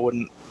rulings I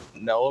wouldn't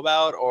know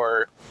about,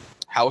 or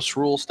house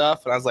rule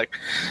stuff, and I was like,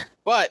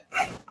 but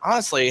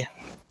honestly,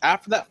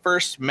 after that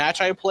first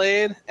match I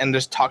played and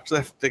just talked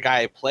to the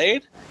guy I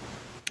played,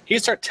 he'd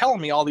start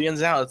telling me all the ins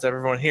and outs of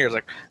everyone here. It's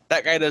like,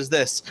 that guy does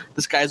this.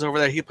 This guy's over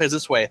there. He plays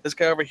this way. This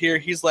guy over here,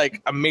 he's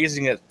like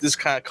amazing at this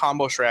kind of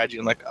combo strategy.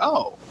 I'm like,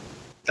 oh,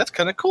 that's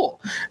kind of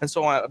cool. And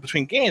so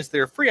between games, they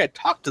were free. I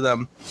talked to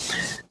them,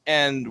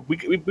 and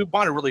we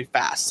bonded really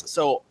fast.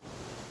 So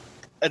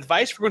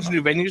advice for going to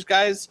new venues,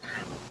 guys,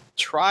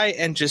 try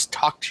and just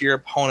talk to your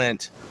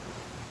opponent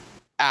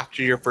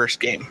after your first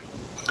game.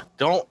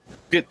 Don't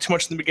get too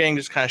much in the beginning.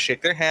 Just kind of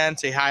shake their hand,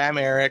 say, hi, I'm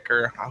Eric,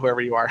 or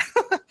whoever you are.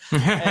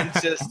 And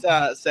just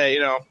say,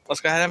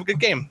 let's go ahead and have a good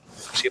game.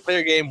 So you play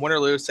your game, win or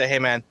lose, say, hey,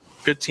 man,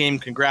 good team,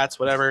 congrats,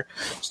 whatever.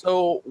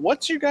 So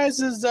what's your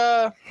guys'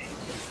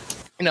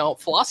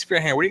 philosophy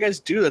around here? What do you guys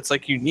do that's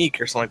like unique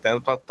or something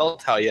like that? But they'll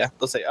tell you.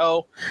 They'll say,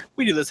 oh,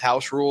 we do this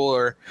house rule,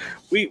 or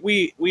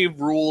we've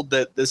ruled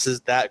that this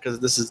is that because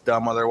this is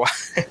dumb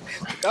otherwise.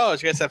 Oh, you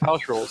guys have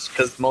house rules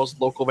because most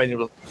local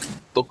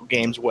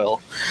games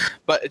will.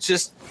 But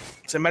it's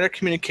a matter of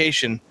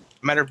communication,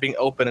 a matter of being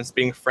open, it's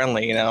being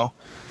friendly, Now,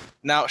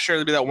 sure,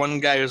 there'll be that one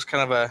guy who's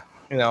kind of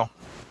a,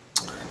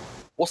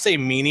 we'll say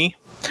meanie,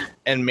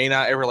 and may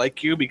not ever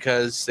like you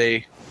because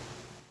they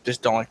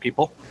just don't like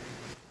people.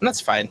 And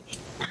that's fine.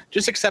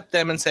 Just accept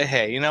them and say,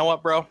 hey, you know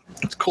what, bro?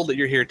 It's cool that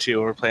you're here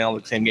too. We're playing all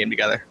the same game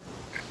together.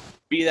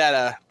 Be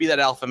that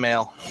alpha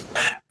male.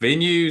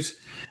 Venues,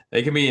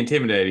 they can be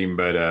intimidating,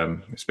 but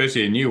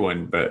especially a new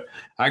one. But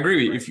I agree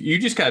with you. If you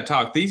just got to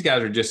talk, these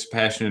guys are just as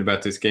passionate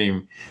about this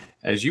game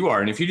as you are.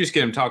 And if you just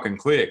get them talking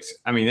clicks,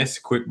 I mean, that's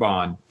a quick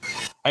bond.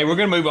 Hey, we're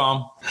going to move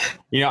on.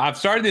 I've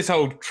started this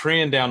whole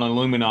trend down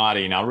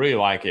Illuminati, and I really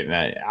like it.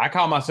 And I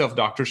call myself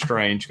Dr.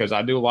 Strange because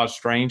I do a lot of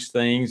strange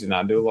things, and I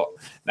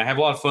have a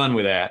lot of fun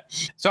with that.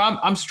 So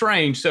I'm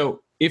strange.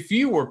 So if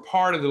you were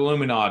part of the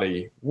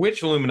Illuminati,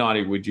 which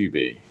Illuminati would you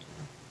be?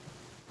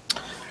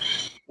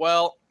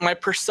 Well, my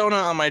persona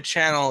on my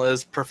channel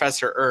is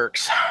Professor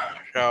Irks.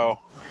 So,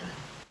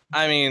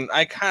 I mean,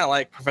 I kind of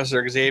like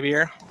Professor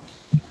Xavier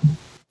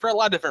for a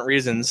lot of different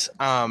reasons.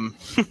 I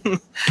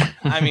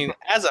mean,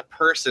 as a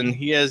person,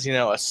 he is,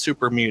 a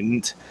super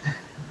mutant.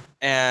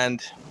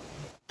 And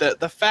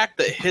the fact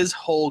that his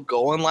whole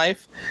goal in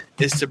life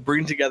is to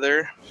bring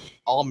together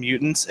all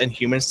mutants and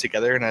humans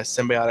together in a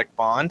symbiotic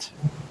bond,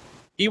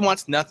 he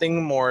wants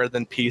nothing more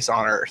than peace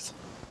on Earth.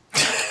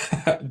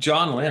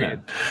 John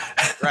Lennon.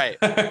 Right.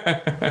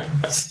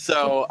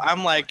 So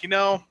I'm like,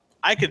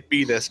 I could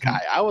be this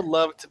guy. I would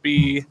love to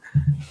be,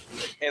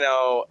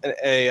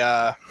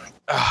 I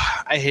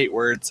hate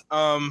words.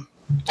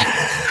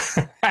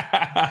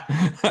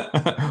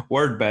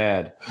 Word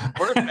bad.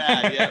 Word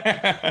bad,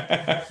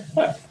 yeah.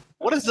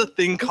 What is the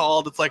thing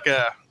called? It's like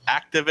a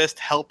activist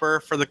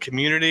helper for the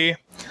community.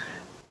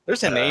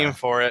 There's a name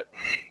for it.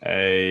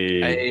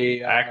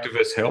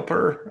 Activist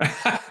helper?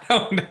 I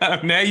don't know.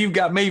 Now you've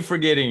got me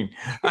forgetting.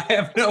 I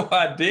have no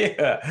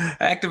idea.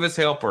 Activist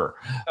helper.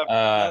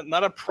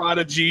 Not a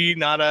prodigy.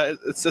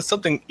 It's just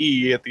something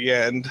E at the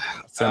end.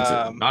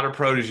 Not a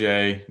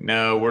protege.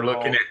 No, we're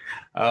looking at.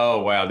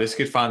 Oh wow, this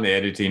could find the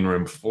editing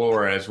room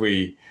floor as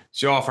we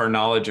show off our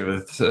knowledge of a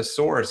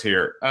thesaurus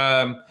here.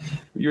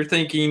 You're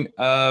thinking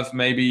of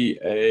maybe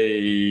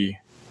a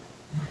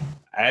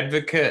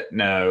advocate?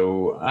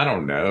 No, I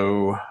don't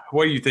know.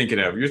 What are you thinking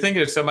of? You're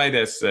thinking of somebody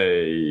that's I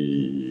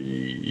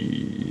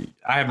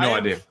have no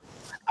idea.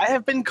 I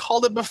have been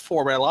called it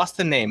before, but I lost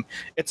the name.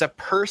 It's a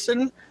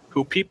person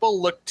who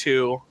people look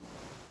to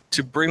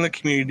bring the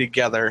community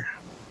together,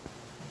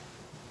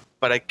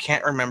 but I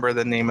can't remember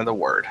the name of the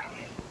word.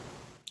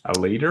 A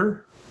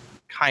leader?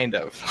 Kind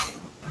of.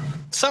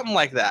 Something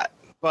like that.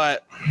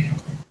 But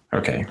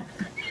okay.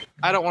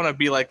 I don't want to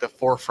be like the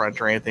forefront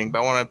or anything,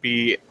 but I want to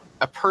be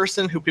a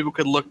person who people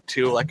could look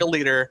to, like a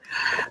leader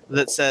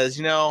that says,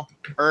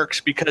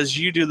 Erks, because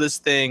you do this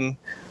thing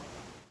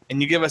and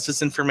you give us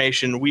this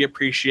information, we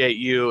appreciate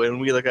you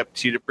and we look up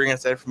to you to bring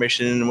us that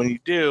information. And when you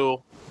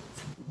do,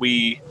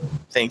 we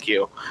thank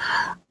you.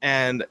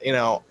 And,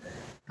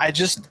 I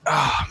just,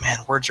 oh man,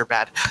 words are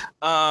bad.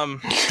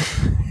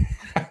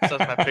 So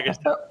that's my biggest.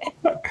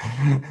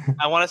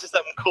 I want to say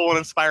something cool and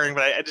inspiring,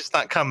 but I just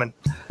not coming.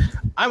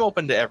 I'm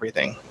open to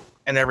everything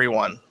and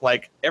everyone.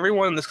 Like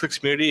everyone in this Clicks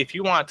community, if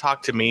you want to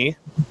talk to me,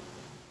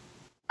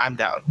 I'm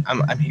down.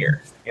 I'm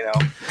here,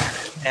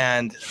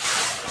 And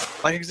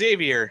like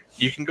Xavier,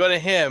 you can go to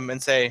him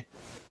and say,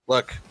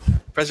 "Look,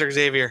 Professor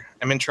Xavier,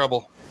 I'm in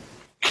trouble.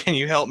 Can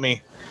you help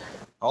me?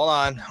 Hold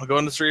on, I'll go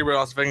into Cerebro.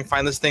 I'll see if I can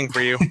find this thing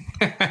for you."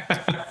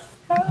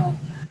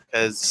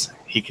 Because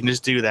he can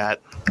just do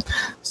that.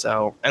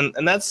 So,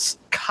 and that's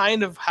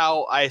kind of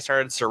how I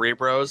started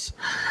Cerebros.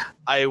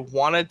 I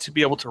wanted to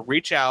be able to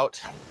reach out.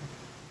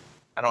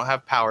 I don't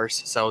have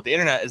powers, so the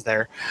internet is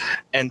there,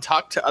 and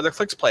talk to other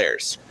Clicks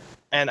players.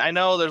 And I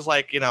know there's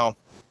my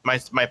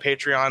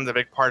Patreon is a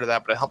big part of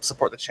that, but it helps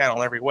support the channel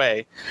in every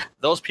way.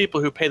 Those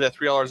people who pay the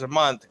 $3 a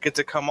month get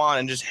to come on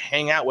and just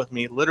hang out with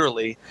me,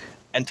 literally,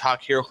 and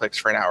talk HeroClix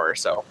for an hour or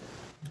so.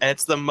 And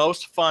it's the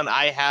most fun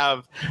I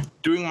have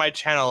doing my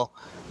channel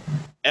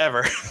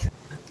ever.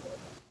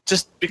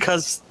 Just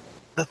because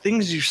the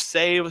things you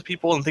say with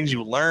people and things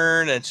you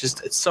learn,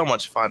 it's so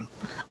much fun.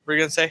 What were you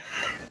going to say?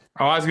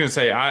 Oh, I was going to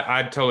say,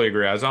 I totally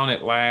agree. I was on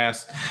it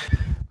last.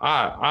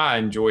 I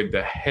enjoyed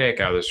the heck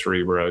out of the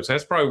Cerebros.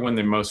 That's probably one of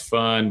the most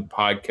fun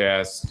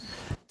podcast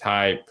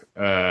type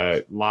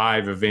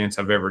live events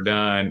I've ever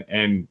done.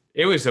 And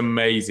it was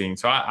amazing.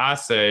 So I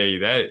say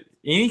that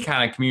any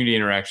kind of community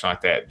interaction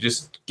like that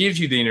just gives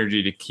you the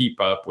energy to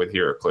keep up with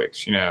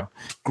HeroClix.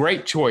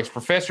 Great choice.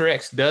 Professor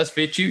X does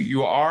fit you.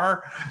 You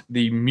are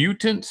the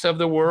mutants of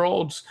the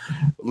world's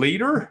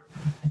leader.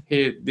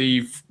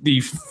 The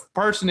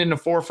person in the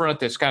forefront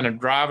that's kind of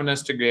driving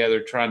us together,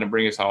 trying to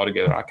bring us all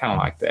together. I kind of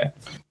like that.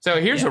 So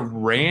here's a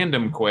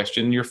random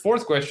question. Your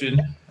fourth question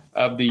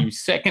of the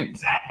second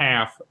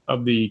half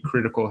of the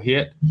critical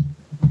hit.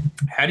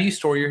 How do you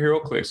store your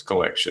HeroClix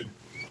collection?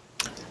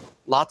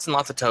 Lots and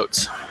lots of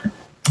totes.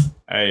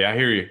 Hey, I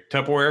hear you.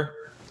 Tupperware?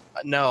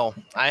 No,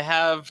 I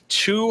have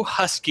 2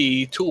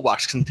 Husky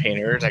toolbox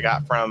containers I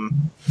got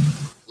from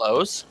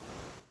Lowe's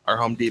or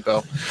Home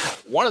Depot.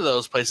 One of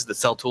those places that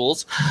sell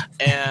tools.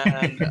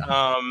 And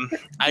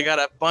I got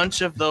a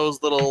bunch of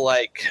those little,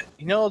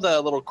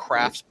 the little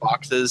crafts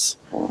boxes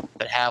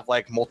that have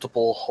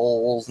multiple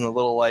holes and the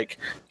little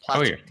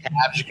plastic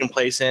tabs you can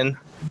place in.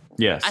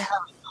 Yes. I have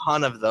a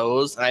ton of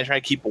those, and I try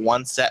to keep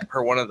one set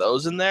per one of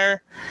those in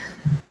there.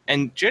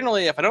 And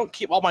generally, if I don't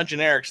keep all my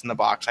generics in the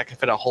box, I can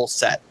fit a whole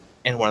set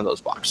in one of those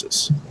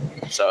boxes.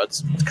 So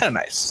it's kind of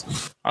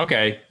nice.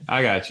 Okay,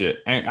 I got you.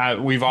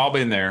 And we've all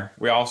been there.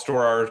 We all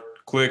store our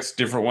clicks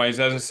different ways.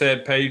 As I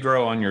said,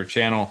 Pedro on your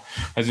channel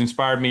has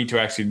inspired me to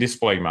actually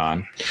display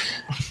mine.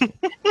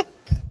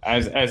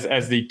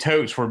 as the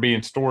totes were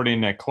being stored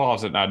in a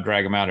closet, and I'd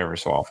drag them out every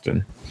so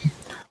often.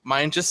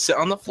 Mine just sit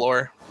on the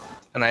floor,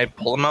 and I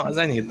pull them out as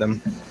I need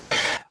them.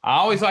 I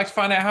always like to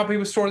find out how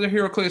people store their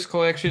HeroClix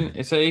collection.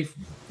 It's a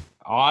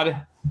odd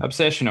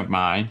obsession of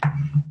mine.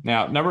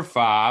 Now, number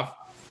 5,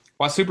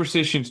 what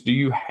superstitions do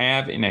you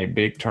have in a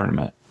big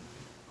tournament?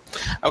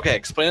 Okay,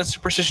 explain a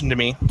superstition to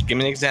me. Give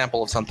me an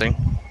example of something.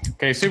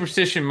 Okay,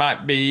 superstition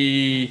might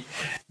be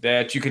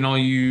that you can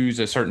only use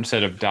a certain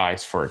set of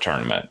dice for a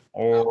tournament,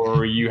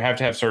 or you have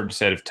to have a certain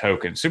set of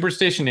tokens.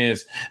 Superstition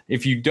is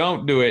if you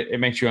don't do it, it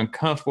makes you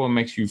uncomfortable and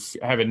makes you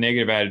have a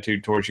negative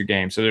attitude towards your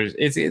game. So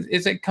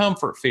it's a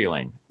comfort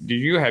feeling. Do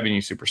you have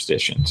any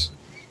superstitions?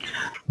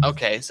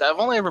 Okay, so I've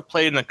only ever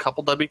played in a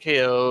couple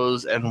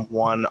WKOs and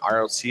one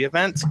ROC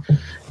event.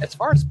 As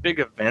far as big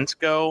events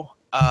go,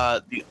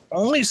 The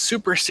only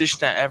superstition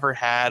I ever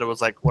had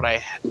was like, would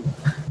I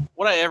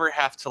ever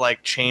have to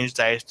like change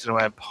dice to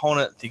my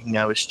opponent thinking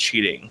I was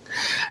cheating?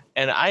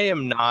 And I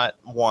am not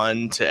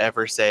one to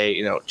ever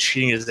say,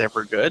 cheating is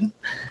ever good.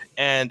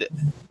 And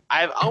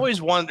I've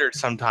always wondered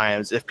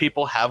sometimes if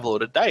people have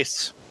loaded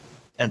dice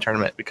in a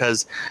tournament,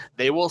 because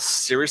they will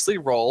seriously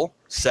roll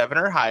 7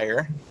 or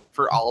higher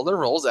for all their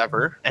rolls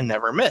ever and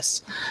never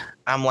miss.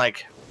 I'm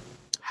like,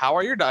 how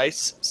are your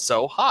dice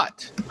so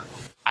hot?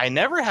 I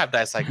never have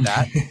dice like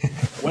that.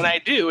 When I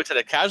do, it's at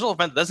a casual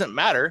event that doesn't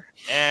matter.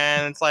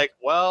 And it's like,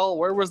 well,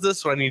 where was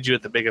this when I need you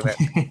at the big event?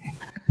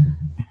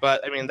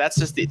 But, I mean, that's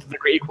just the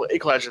great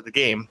equalizer of the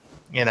game,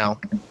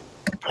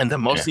 And the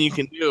most thing you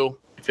can do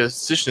if you're a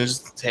physician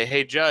is say,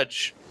 hey,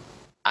 judge,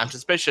 I'm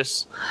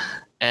suspicious.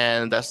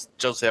 And that's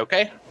just say,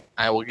 okay,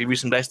 I will give you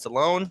some dice to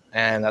loan.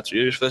 And that's what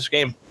you use for this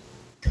game.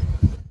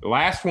 The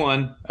last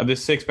one of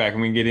this 6-pack,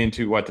 and we can get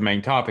into what the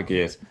main topic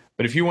is.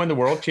 But if you win the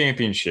World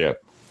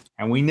Championship,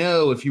 and we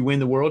know if you win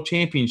the World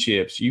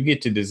Championships, you get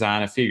to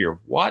design a figure.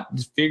 What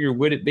figure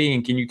would it be,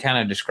 and can you kind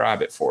of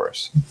describe it for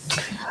us?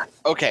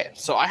 Okay,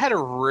 so I had a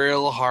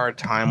real hard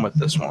time with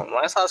this one.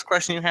 When I saw this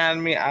question you had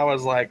me, I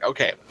was like,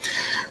 okay.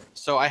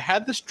 So I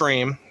had this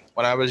dream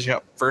when I was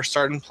first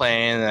starting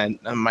playing,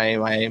 and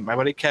my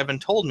buddy Kevin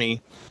told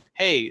me,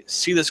 hey,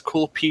 see this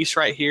cool piece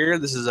right here?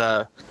 This is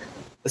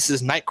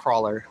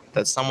Nightcrawler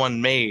that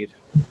someone made.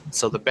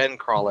 So the Ben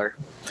Crawler.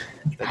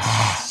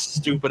 That's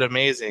stupid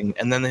amazing.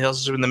 And then he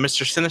also doing the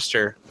Mr.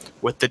 Sinister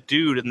with the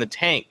dude in the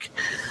tank.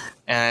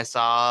 And I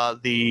saw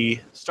the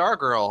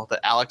Stargirl that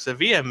Alex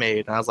Avia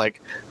made. And I was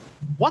like,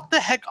 what the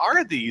heck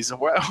are these?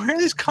 Where are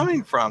these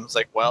coming from? It's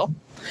like, well,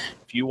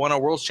 if you won a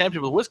world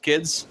championship with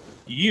WizKids,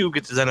 you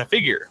get to design a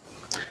figure.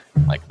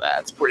 Like,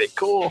 that's pretty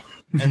cool.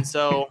 And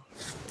so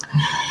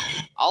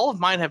all of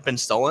mine have been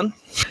stolen.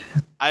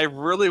 I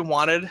really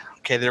wanted,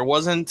 there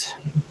wasn't...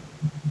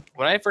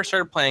 When I first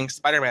started playing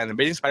Spider-Man, the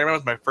Amazing Spider-Man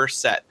was my first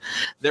set.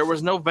 There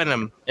was no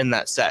Venom in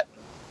that set.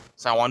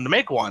 So I wanted to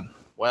make one.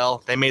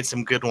 Well, they made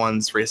some good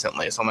ones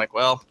recently. So I'm like,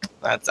 well,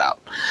 that's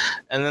out.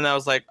 And then I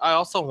was like, I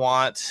also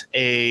want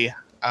a,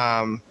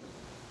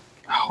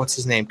 what's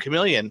his name?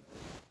 Chameleon.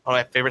 One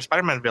of my favorite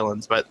Spider-Man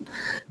villains, but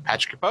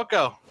Patrick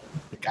Capocco.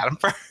 Got him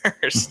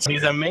first.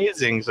 He's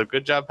amazing. So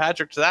good job,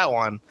 Patrick, to that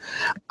one.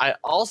 I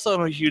also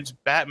am a huge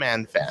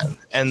Batman fan.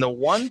 And the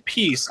one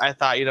piece I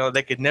thought,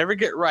 they could never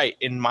get right,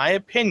 in my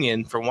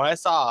opinion, from what I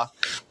saw,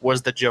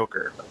 was the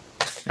Joker.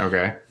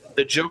 Okay.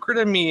 The Joker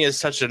to me is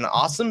such an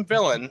awesome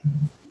villain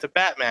to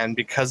Batman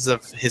because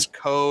of his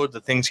code,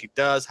 the things he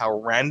does, how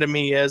random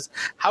he is.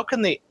 How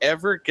can they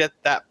ever get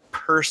that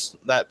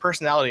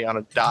personality on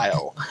a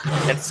dial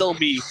and still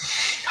be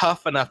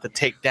tough enough to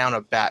take down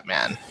a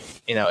Batman?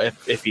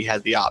 If he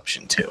had the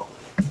option to.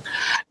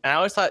 And I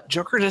always thought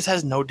Joker just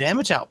has no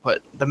damage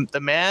output. The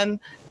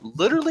man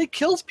literally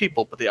kills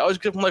people, but they always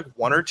give him like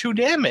 1 or 2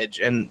 damage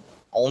and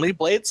only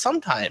blades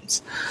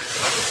sometimes.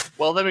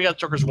 Well, then we got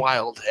Joker's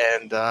Wild,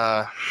 and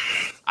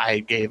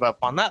I gave up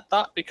on that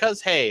thought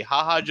because, hey,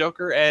 haha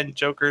Joker and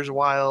Joker's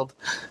Wild,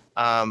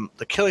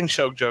 the Killing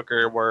Joke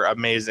Joker were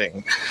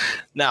amazing.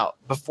 Now,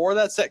 before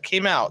that set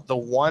came out, the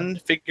one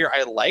figure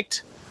I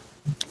liked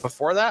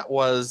before that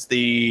was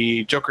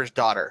the Joker's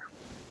daughter.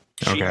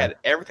 She had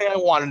everything I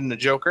wanted in the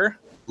Joker.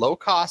 Low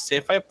cost,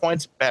 save 5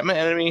 points, Batman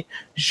enemy,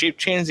 shape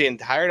change the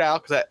entire dial,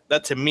 because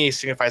that to me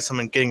signifies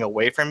someone getting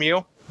away from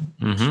you,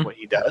 which is what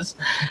he does.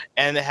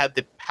 And it had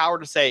the power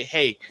to say,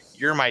 hey,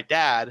 you're my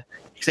dad.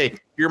 You say,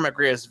 you're my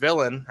greatest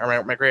villain,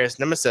 or my greatest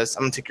nemesis.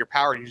 I'm going to take your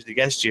power and use it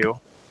against you.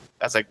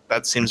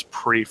 That seems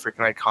pretty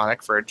freaking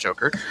iconic for a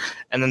Joker.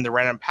 And then the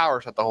random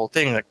powers at the whole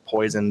thing, like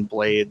poison,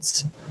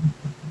 blades,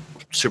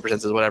 super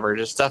senses, whatever,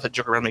 just stuff that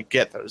Joker randomly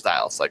get those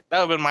dials. Like, that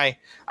would have been my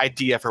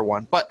idea for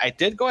one. But I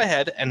did go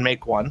ahead and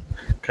make one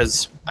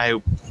because I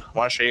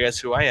want to show you guys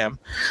who I am.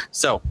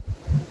 So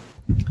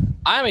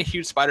I'm a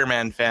huge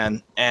Spider-Man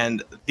fan,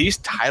 and these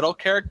title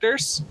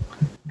characters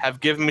have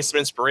given me some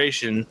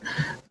inspiration.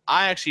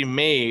 I actually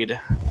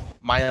made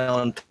my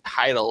own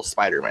title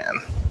Spider-Man.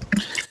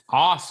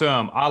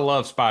 Awesome. I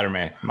love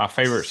Spider-Man. My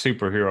favorite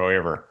superhero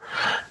ever.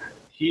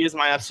 He is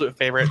my absolute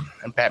favorite,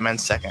 and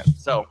Batman's second.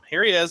 So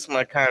here he is. I'm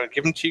going to kind of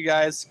give him to you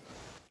guys.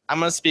 I'm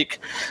going to speak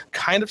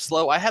kind of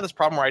slow. I have this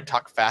problem where I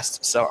talk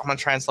fast, so I'm going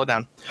to try and slow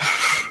down.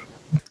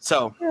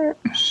 So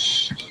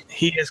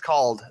he is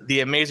called the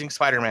Amazing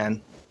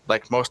Spider-Man.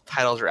 Like most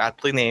titles are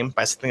aptly named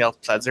by something else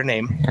besides their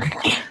name.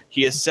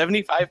 He has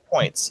 75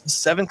 points,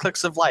 7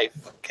 clicks of life.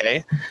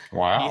 Okay.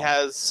 Wow.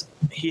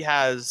 He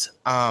has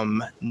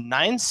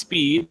 9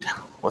 speed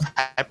with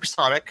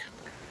hypersonic,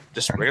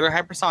 just regular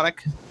hypersonic.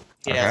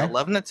 He has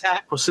 11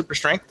 attack with super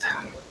strength.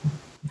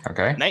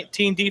 Okay.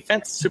 19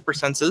 defense, super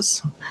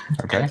senses.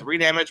 Okay. And 3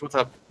 damage with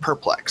a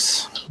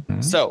perplex.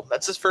 Mm-hmm. So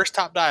that's his first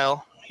top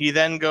dial. He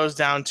then goes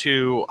down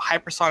to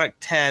hypersonic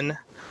 10,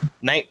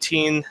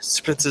 19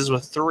 senses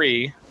with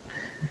 3.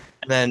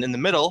 And then in the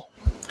middle,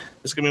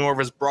 this is going to be more of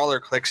his brawler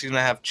clicks. He's going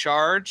to have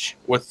charge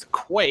with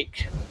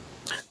quake,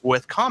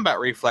 with combat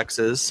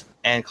reflexes,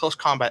 and close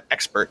combat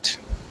expert.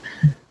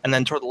 And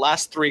then toward the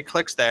last 3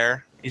 clicks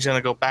there, he's going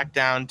to go back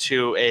down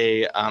to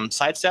a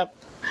sidestep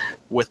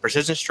with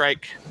precision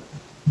strike.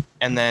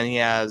 And then he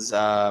has,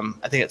 I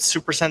think it's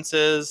super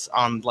senses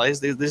on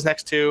these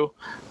next 2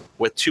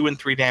 with 2 and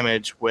 3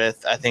 damage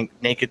with, I think,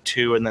 naked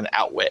 2 and then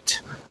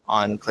outwit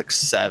on click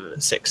 6. And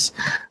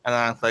then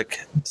on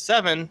click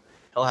 7,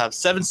 he'll have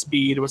 7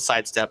 speed with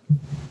sidestep,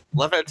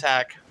 11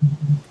 attack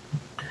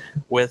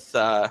with,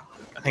 I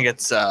think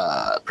it's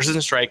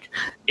precision strike,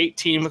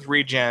 18 with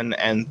regen,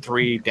 and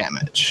 3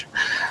 damage.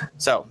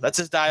 So that's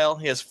his dial.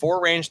 He has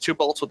 4 range, 2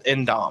 bolts with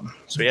Indom.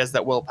 So he has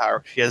that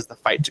willpower. He has the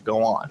fight to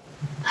go on.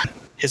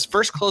 His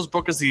first closed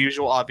book is the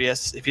usual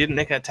obvious. If you didn't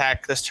make an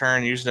attack this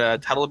turn, use a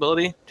title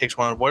ability, takes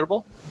 1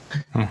 avoidable.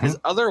 Mm-hmm. His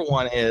other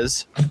one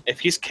is, if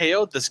he's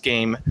KO'd this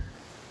game,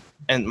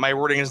 and my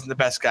wording isn't the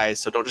best, guys,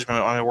 so don't just be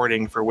on my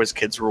wording for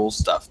WizKids rules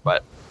stuff,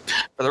 but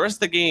for the rest of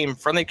the game,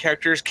 friendly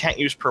characters can't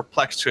use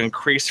Perplex to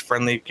increase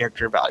friendly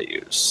character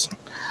values.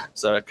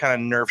 So it kind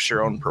of nerfs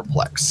your own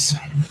Perplex.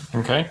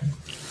 Okay.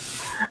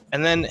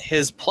 And then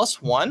his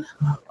 +1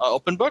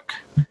 open book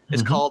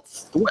is called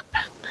Thwip.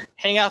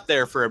 Hang out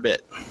there for a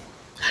bit.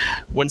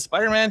 When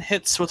Spider-Man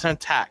hits with an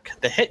attack,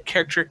 the hit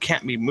character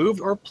can't be moved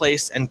or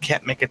placed and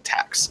can't make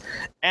attacks.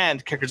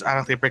 And characters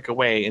automatically break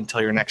away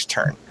until your next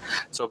turn.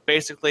 So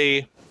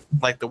basically,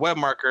 like the web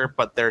marker,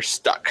 but they're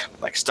stuck.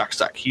 Like stuck.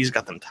 He's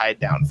got them tied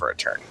down for a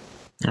turn.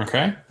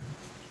 Okay.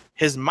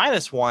 His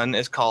 -1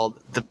 is called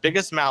The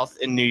Biggest Mouth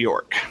in New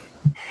York.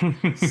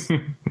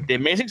 The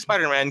Amazing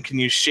Spider-Man can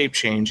use shape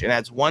change and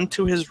adds 1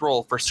 to his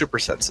roll for super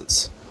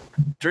senses.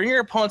 During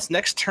your opponent's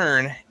next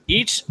turn,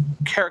 each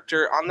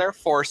character on their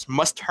force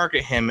must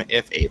target him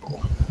if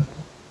able.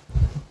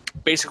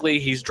 Basically,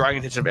 he's drawing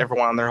attention of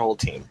everyone on their whole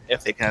team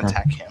if they can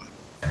attack him.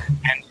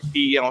 And if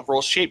he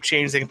rolls shape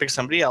change, they can pick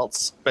somebody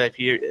else. But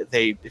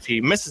if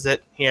he misses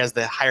it, he has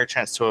the higher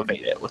chance to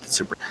evade it with the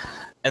super.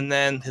 And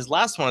then his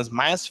last one is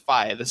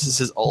 -5. This is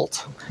his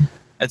ult.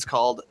 It's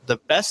called The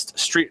Best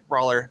Street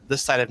Brawler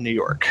This Side of New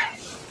York.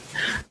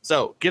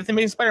 So, give the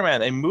Amazing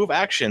Spider-Man a move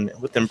action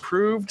with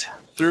improved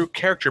through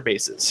character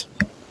bases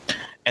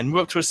and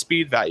move up to a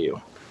speed value.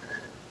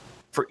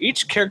 For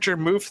each character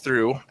moved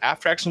through,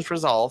 after actions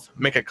resolve,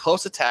 make a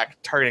close attack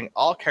targeting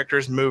all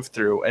characters moved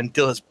through and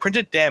deal his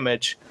printed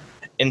damage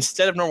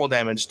instead of normal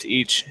damage to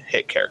each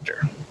hit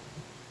character.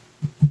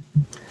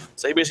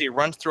 So he basically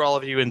runs through all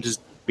of you and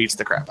just beats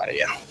the crap out of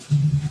you.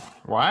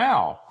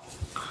 Wow.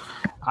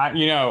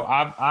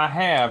 I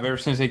have ever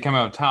since they come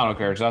out with title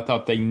characters. I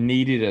thought they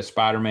needed a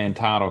Spider-Man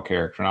title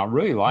character, and I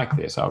really like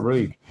this.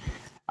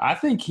 I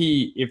think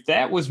if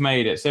that was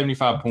made at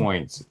 75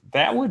 points,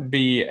 that would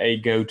be a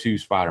go-to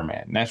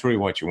Spider-Man. And that's really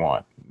what you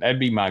want. That'd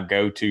be my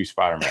go-to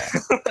Spider-Man.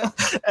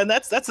 And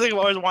that's the thing I've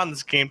always wanted in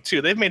this game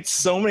too. They've made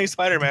so many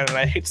Spider-Man, and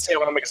I hate to say I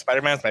want to make a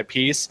Spider-Man as my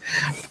piece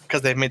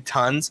because they've made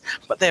tons,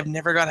 but they have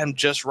never got him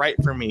just right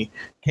for me.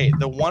 Okay,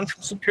 the one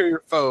from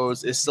Superior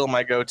Foes is still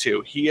my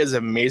go-to. He is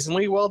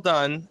amazingly well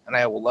done, and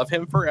I will love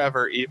him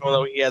forever, even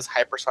though he has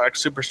hypersonic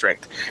super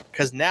strength.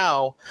 Because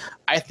now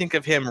I think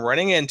of him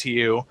running into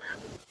you,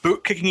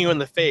 boot kicking you in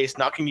the face,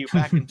 knocking you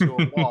back into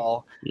a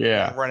wall,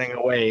 and running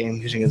away and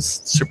using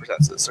his super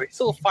senses. So he's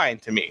still fine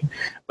to me.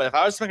 But if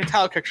I was to make a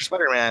title character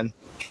Spider-Man,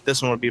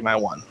 this one would be my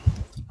one.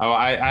 Oh,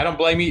 I don't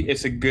blame you.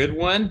 It's a good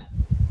one.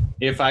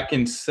 If I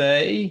can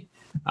say,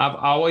 I've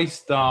always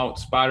thought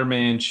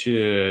Spider-Man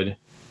should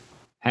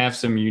have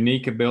some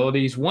unique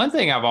abilities. One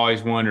thing I've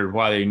always wondered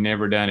why they've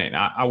never done it, and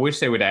I wish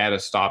they would add a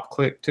stop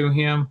click to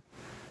him,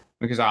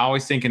 because I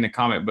always think in the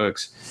comic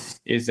books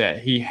is that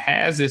he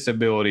has this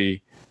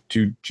ability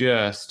to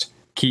just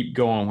keep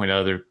going when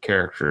other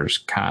characters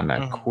kind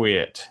of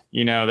quit.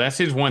 That's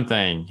his one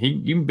thing.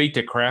 You can beat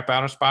the crap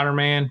out of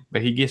Spider-Man,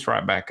 but he gets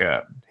right back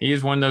up. He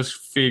is one of those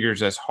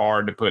figures that's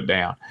hard to put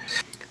down.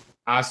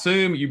 I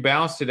assume you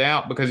balanced it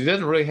out because he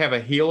doesn't really have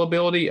a heal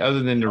ability other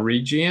than the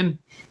regen,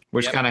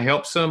 which kind of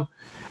helps him.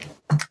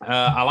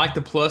 I like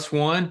the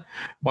 +1.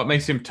 What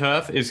makes him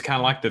tough is kind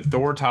of like the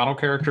Thor title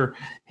character.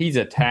 He's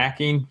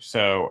attacking,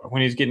 so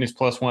when he's getting his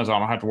 +1s, I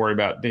don't have to worry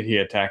about did he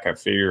attack a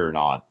figure or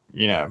not.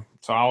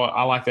 So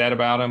I like that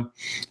about him.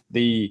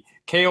 The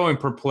KO and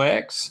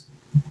Perplex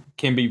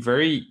can be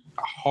very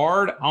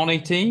hard on a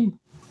team.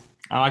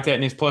 I like that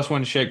in his +1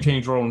 to shape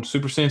change roll and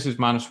super senses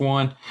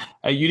 -1.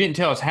 You didn't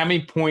tell us how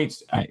many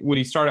points would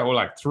he start out with,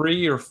 like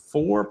 3 or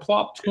 4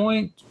 plot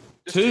points?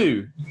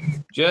 2.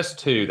 Just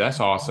 2. That's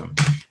awesome.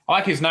 I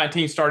like his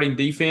 19 starting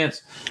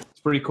defense. It's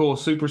pretty cool.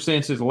 Super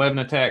senses, 11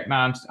 attack,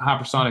 9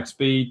 hypersonic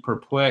speed,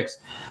 perplex.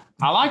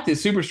 I like the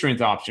super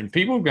strength option.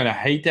 People are going to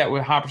hate that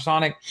with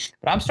hypersonic,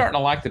 but I'm starting to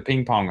like the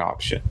ping pong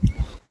option.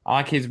 I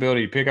like his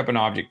ability to pick up an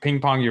object, ping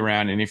pong you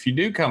around, and if you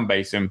do come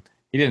base him,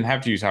 he doesn't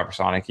have to use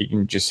hypersonic. He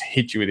can just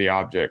hit you with the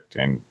object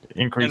and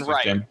increase his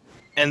damage.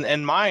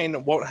 And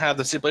mine won't have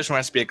the stipulation where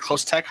it has to be a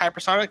close tech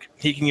hypersonic.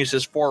 He can use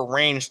his 4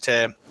 range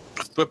to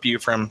flip you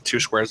from 2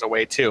 squares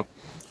away too.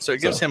 So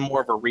it gives him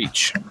more of a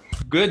reach.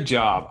 Good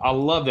job. I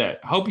love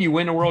that. Hope you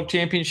win the world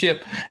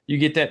championship. You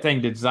get that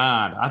thing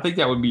designed. I think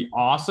that would be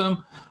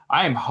awesome.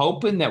 I am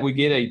hoping that we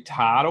get a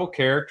title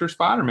character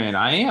Spider-Man.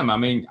 I am. I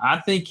mean, I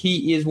think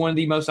he is one of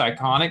the most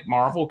iconic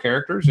Marvel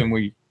characters, and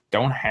we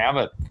don't have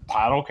a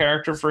title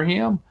character for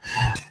him.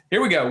 Here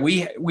we go.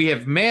 We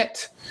have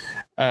met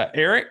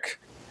Eric.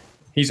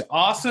 He's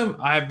awesome.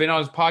 I've been on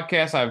his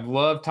podcast. I've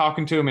loved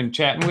talking to him and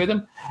chatting with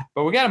him.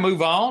 But we got to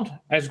move on.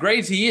 As great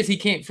as he is, he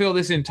can't fill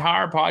this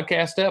entire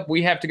podcast up.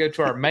 We have to go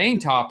to our main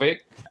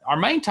topic. Our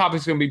main topic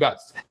is going to be about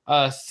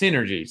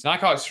synergies. And I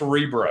call it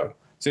Cerebro,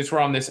 since we're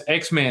on this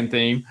X-Men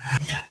theme.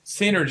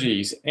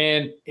 Synergies.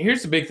 And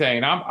here's the big thing.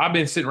 And I've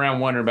been sitting around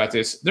wondering about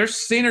this. There's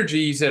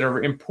synergies that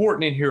are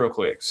important in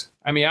HeroClix.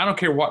 I mean, I don't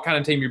care what kind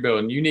of team you're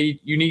building. You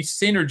need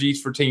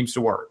synergies for teams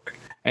to work.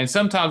 And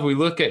sometimes we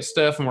look at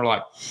stuff and we're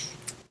like,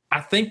 I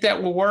think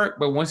that will work,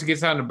 but once it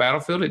gets out on the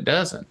battlefield, it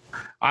doesn't.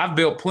 I've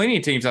built plenty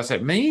of teams. I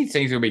said, man, these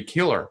things are going to be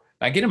killer.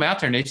 I get them out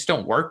there and they just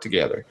don't work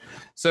together.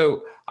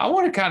 So I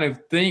want to kind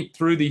of think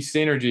through these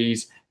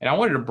synergies, and I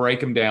wanted to break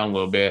them down a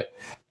little bit.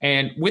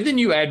 And with the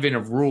new advent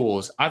of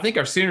rules, I think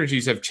our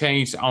synergies have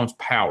changed on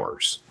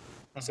powers.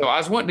 So I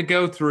was wanting to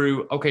go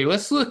through, okay,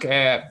 let's look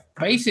at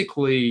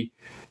basically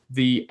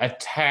the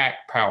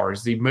attack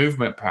powers, the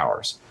movement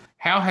powers.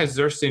 How has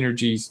their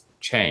synergies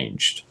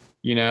changed,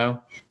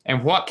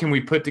 and what can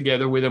we put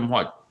together with them,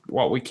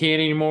 what we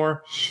can't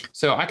anymore.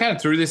 So I kind of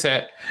threw this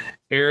at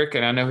Eric,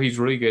 and I know he's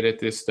really good at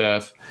this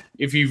stuff.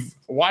 If you've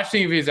watched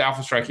any of his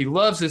Alpha Strike, he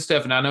loves this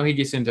stuff, and I know he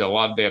gets into a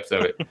lot of depth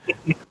of it.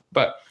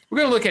 But we're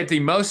going to look at the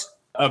most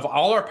of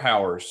all our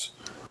powers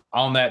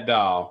on that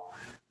dial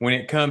when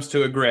it comes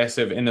to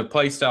aggressive, and the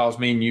play styles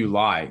you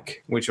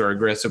like, which are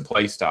aggressive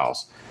play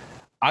styles.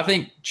 I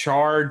think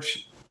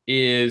Charge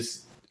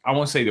is, I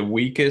won't say the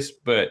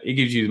weakest, but it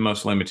gives you the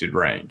most limited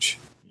range.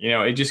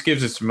 It just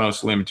gives us the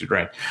most limited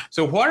range.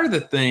 So what are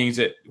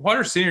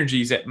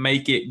synergies that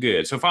make it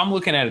good? So if I'm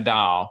looking at a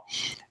dial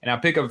and I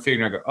pick up a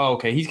figure and I go, oh,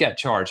 okay, he's got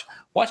Charge.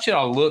 What should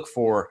I look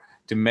for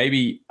to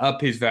maybe up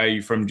his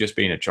value from just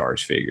being a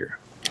Charge figure?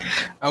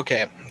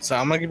 Okay, so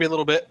I'm going to give you a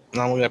little bit, and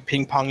I'm going to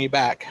ping pong you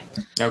back.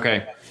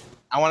 Okay.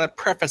 I want to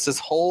preface this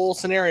whole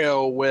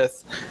scenario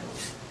with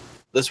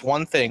this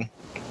one thing.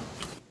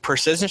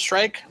 Precision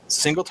Strike,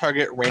 single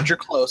target, Ranger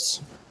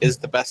close is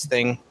the best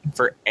thing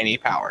for any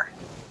power.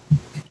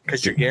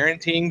 Because you're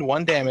guaranteeing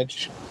 1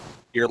 damage,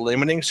 you're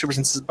limiting super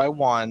senses by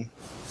 1,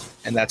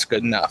 and that's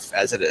good enough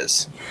as it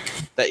is.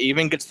 That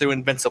even gets through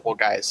invincible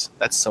guys.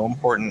 That's so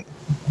important.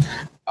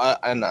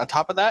 And on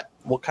top of that,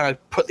 we'll kind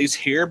of put these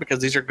here because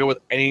these are good with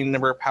any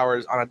number of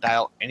powers on a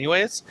dial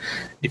anyways.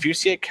 If you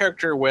see a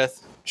character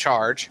with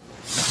Charge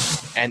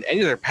and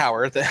any other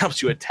power that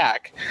helps you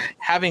attack,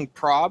 having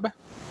Prob,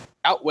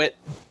 Outwit,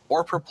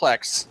 or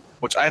Perplex,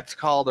 which I have to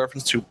call the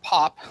reference to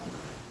Pop,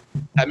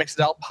 that makes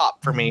it all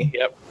pop for me,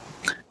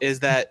 is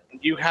that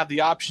you have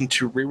the option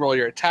to reroll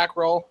your attack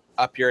roll,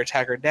 up your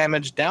attacker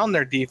damage, down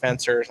their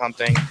defense or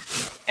something,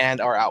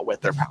 and/or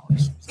outwit their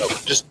powers. So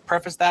just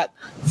preface that.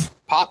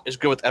 Pop is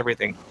good with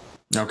everything.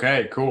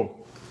 Okay,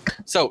 cool.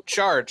 So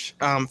Charge.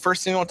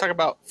 First thing I want to talk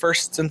about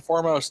first and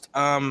foremost,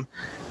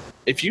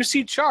 if you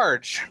see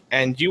Charge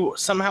and you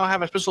somehow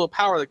have a special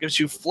power that gives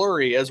you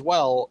Flurry as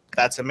well,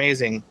 that's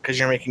amazing because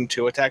you're making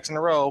 2 attacks in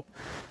a row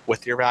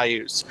with your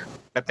values.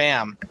 But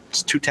bam,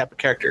 it's 2-tap a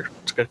character.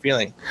 It's a good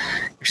feeling.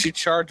 You see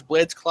Charge,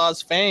 Blades,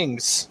 Claws,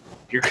 Fangs,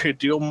 you're going to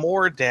deal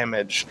more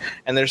damage.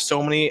 And there's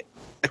so many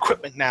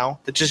equipment now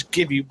that just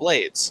give you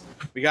blades.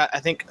 We got, I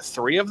think,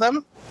 3 of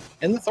them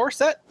in the Thor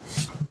set.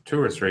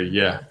 2 or 3,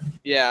 yeah.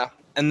 Yeah.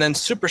 And then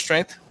Super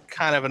Strength,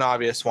 kind of an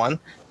obvious one.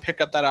 Pick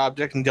up that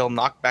object and deal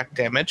knockback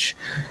damage,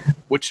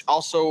 which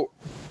also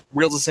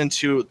reels us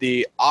into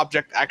the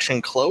object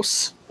action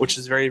close, which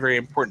is very, very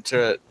important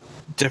to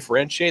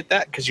differentiate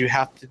that because you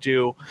have to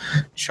do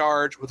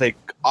Charge with a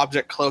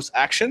object close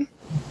action,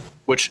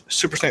 which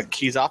Super Strength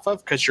keys off of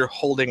because you're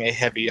holding a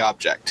heavy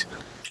object.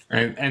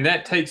 And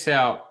that takes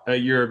out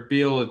your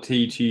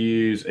ability to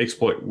use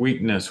exploit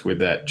weakness with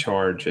that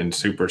Charge and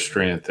Super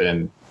Strength,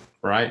 and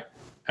right?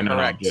 And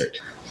correct.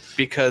 Object.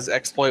 Because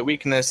exploit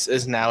weakness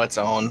is now its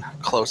own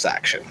close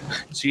action.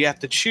 So you have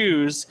to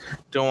choose,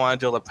 don't want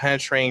to deal the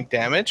penetrating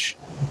damage,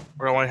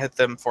 or don't want to hit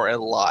them for a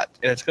lot.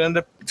 And it's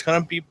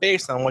gonna be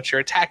based on what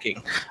you're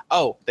attacking.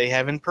 Oh, they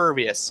have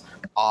impervious.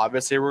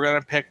 Obviously we're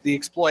gonna pick the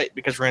exploit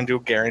because we're gonna do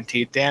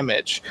guaranteed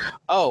damage.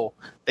 Oh,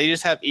 they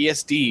just have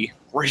ESD.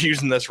 We're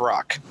using this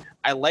rock.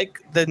 I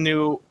like the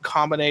new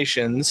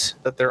combinations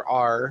that there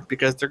are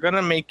because they're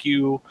gonna make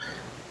you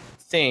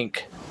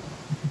think,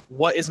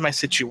 what is my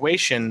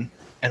situation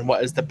and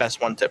what is the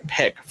best one to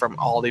pick from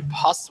all the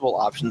possible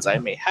options I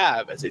may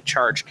have as a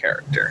Charge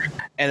character.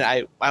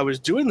 And I was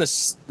doing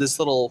this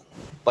little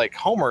like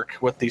homework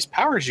with these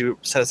powers you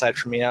set aside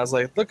for me. And I was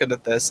like looking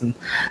at this, and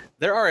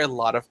there are a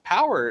lot of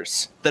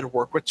powers that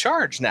work with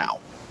Charge now.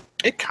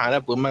 It kind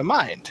of blew my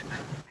mind.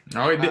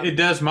 Oh, it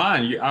does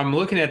mine. I'm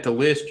looking at the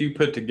list you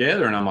put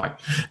together, and I'm like,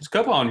 there's a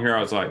couple on here.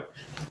 I was like,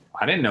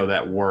 I didn't know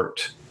that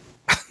worked.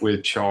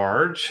 with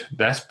charge.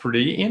 That's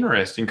pretty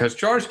interesting because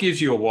charge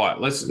gives you a what?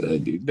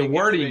 The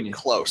wording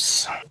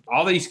close.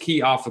 All these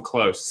key off of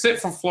close.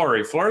 Except for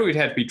flurry. Flurry would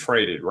have to be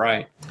traded,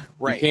 right?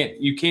 Right.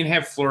 You can't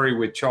have flurry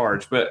with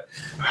charge. But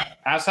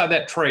outside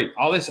that trait,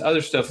 all this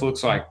other stuff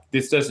looks like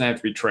this doesn't have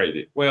to be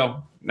traded.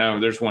 Well, no,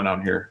 there's one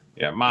on here.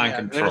 Yeah, mind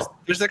control.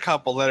 There's a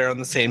couple that are on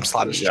the same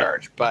slot as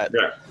charge, but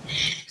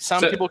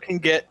some people can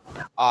get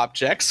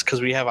objects because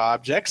we have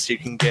objects. You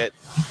can get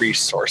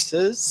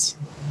resources.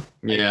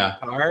 Yeah.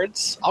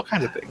 Cards, all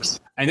kinds of things.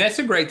 And that's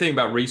the great thing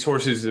about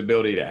resources is the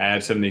ability to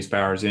add some of these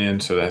powers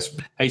in. So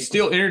hey,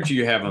 Steel Energy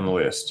you have on the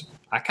list.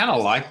 I kind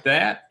of like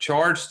that.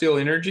 Charge Steel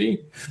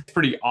Energy. It's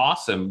pretty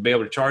awesome. Be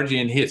able to charge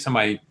in, hit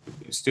somebody,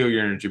 steal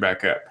your energy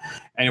back up.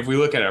 And if we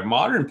look at a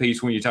modern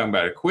piece, when you're talking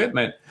about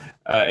equipment,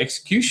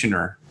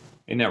 Executioner,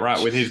 isn't that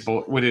right? With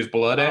his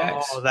blood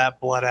axe. Oh, that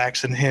blood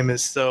axe in him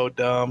is so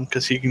dumb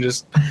because he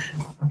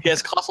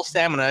has colossal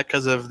stamina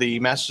because of the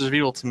Masters of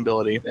Evil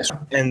ability,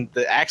 and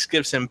the axe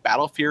gives him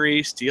battle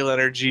fury, steel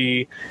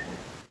energy,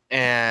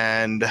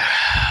 and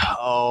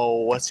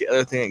what's the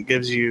other thing it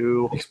gives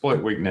you?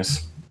 Exploit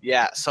weakness.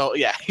 Yeah, so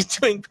he's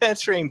doing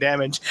penetrating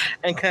damage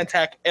and can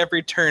attack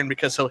every turn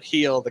because he'll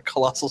heal the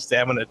colossal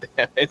stamina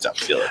damage of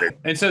Steel Energy.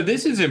 And so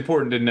this is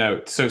important to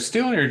note. So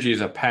Steel Energy is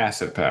a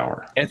passive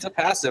power. It's a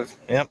passive.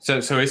 Yep.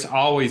 So it's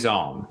always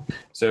on.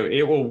 So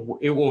it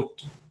will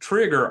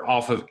trigger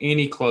off of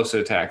any close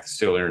attack.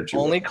 Steel Energy.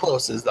 Only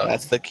closes though.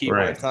 That's the key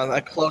word. It's not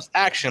a close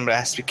action, but it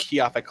has to be key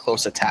off a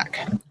close attack.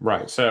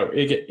 Right. So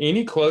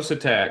any close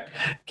attack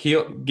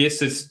gets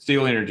this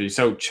Steel Energy.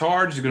 So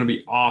charge is going to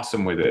be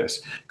awesome with this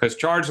because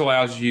charge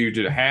allows you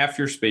to half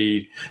your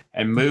speed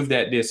and move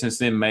that distance,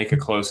 then make a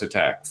close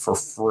attack for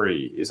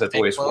free. Is that the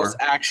way it's working? Close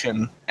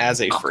action as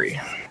a free.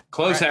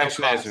 Close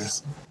action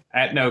as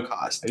at no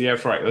cost. Yeah,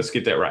 that's right. Let's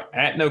get that right.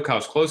 At no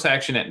cost. Close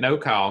action at no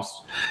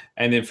cost.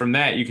 And then from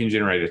that, you can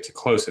generate it to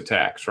close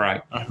attacks,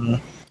 right? Uh-huh.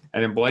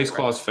 And then Blaze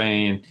Claw's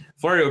Feign.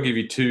 Flurry will give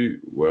you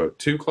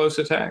two close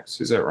attacks.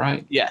 Is that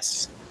right?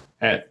 Yes.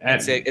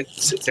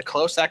 It's a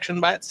close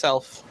action by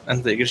itself,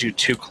 and it gives you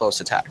two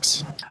close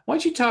attacks. Why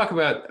don't you talk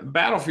about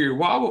Battle Fury?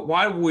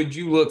 Why would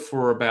you look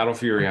for a Battle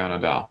Fury on a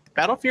doll?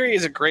 Battle Fury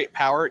is a great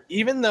power,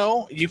 even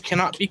though you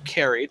cannot be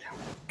carried,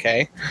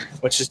 okay,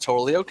 which is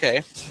totally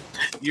okay.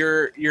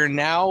 You're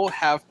now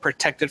have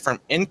protected from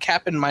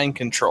in-cap and mind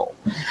control.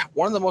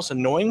 One of the most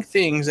annoying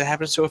things that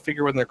happens to a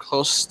figure when they're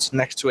close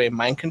next to a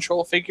mind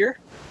control figure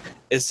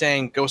is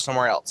saying go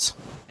somewhere else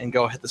and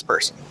go hit this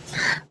person.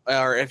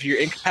 Or if you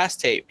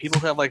incapacitate, people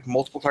who have like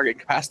multiple target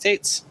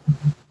incapacitates,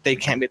 they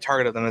can't be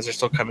targeted them as they're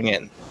still coming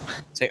in.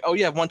 Say, oh,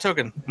 you have one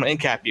token. I'm going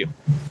to incap you.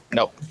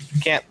 Nope,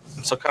 can't.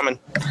 I'm still coming.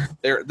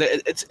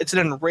 It's an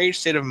enraged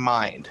state of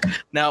mind.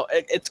 Now,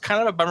 it's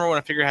kind of a bummer when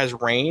a figure has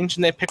range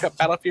and they pick up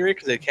Battle Fury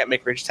because they can't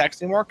make range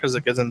attacks anymore because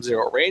it gives them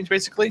 0 range,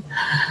 basically.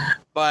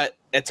 But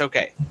it's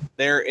okay.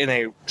 They're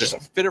in just a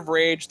fit of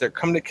rage. They're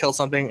coming to kill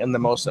something, and the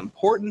most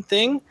important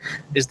thing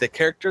is the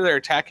character they're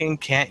attacking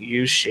can't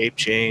use shape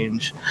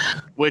change,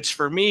 which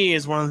for me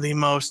is one of the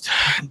most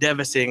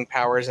devastating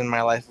powers in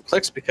my life of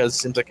Clicks because it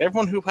seems like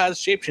everyone who has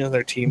shape change on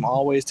their team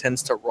always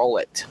tends to roll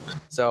it.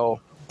 So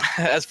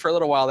as for a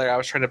little while there, I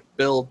was trying to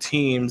build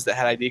teams that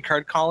had ID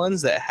card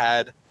Collins that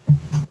had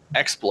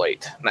Battle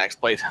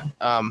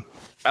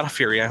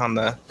Fury on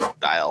the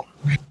dial.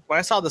 When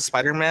I saw the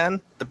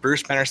Spider-Man, the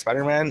Bruce Banner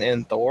Spider-Man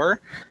in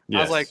Thor, yes.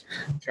 I was like,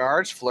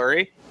 charge,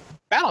 flurry,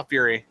 Battle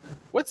Fury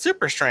with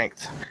super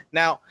strength.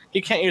 Now,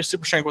 he can't use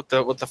super strength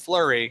with the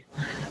flurry,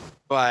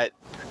 but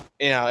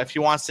if he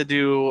wants to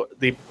do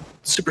the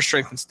super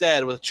strength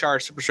instead with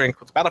charge super strength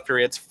with Battle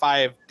Fury, it's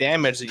 5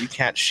 damage that you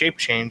can't shape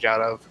change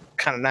out of.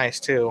 Kind of nice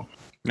too.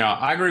 No,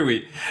 I agree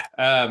with you.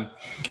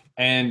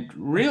 And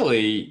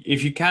really,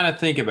 if you kind of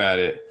think about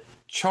it,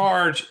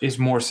 charge is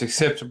more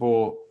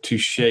susceptible to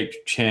shape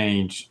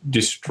change,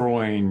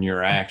 destroying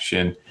your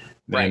action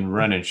than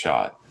running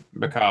shot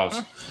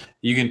because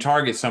you can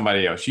target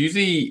somebody else.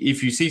 Usually,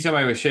 if you see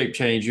somebody with shape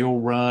change, you'll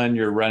run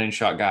your running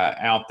shot guy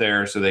out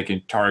there so they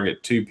can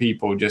target 2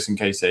 people just in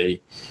case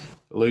they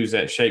lose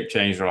that shape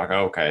change. They're like,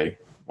 okay,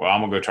 well,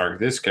 I'm going to go target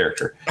this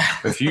character.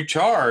 If you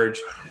charge,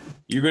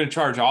 you're going to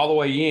charge all the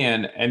way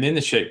in, and then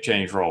the shape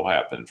change roll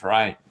happens,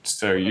 right?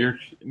 So you're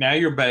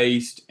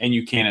based, and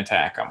you can't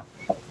attack them.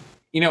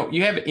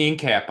 You have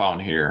in-cap on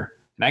here,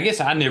 and I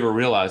guess I never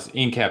realized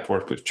in-cap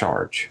worked with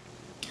charge.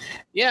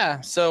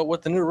 Yeah, so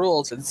with the new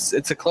rules,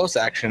 it's a close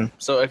action.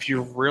 So if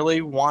you really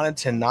wanted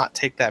to not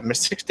take that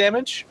Mystics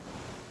damage,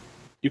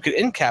 you could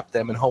in-cap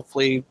them and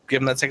hopefully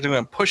give them that second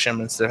and push them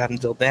instead of having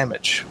to deal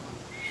damage.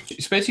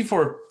 Especially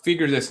for a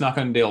figure that's not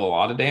going to deal a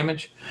lot of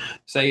damage.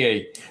 Say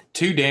a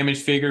 2 damage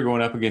figure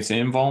going up against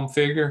an invuln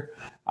figure.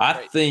 I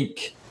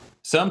think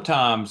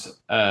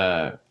sometimes,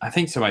 I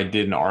think somebody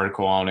did an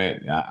article on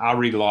it. I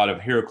read a lot of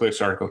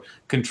HeroClix articles.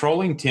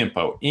 Controlling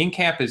tempo.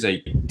 In-cap is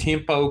a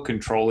tempo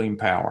controlling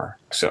power.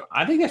 So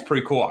I think that's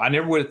pretty cool. I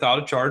never would have thought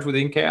of charge with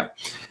in-cap.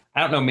 I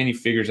don't know many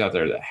figures out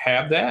there that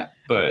have that,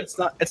 but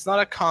It's not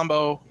a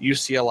combo you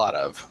see a lot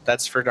of.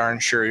 That's for darn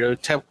sure. You'll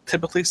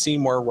typically see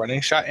more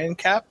running shot end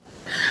cap,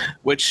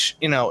 which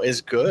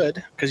is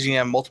good because you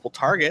have multiple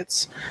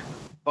targets.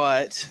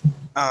 But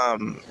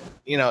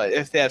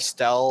if they have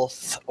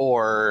stealth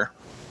or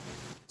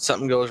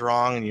something goes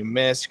wrong and you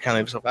miss, you kind of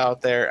leave yourself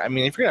out there. I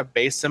mean, if you're gonna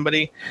base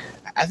somebody,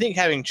 I think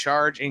having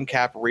charge, in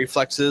cap,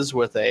 reflexes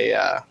with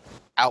a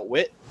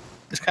outwit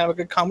is kind of a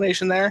good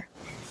combination there.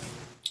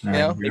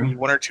 Maybe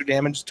 1 or 2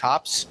 damage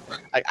tops.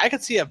 I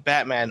could see a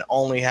Batman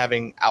only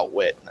having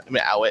outwit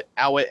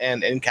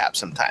and in cap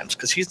sometimes,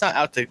 because he's not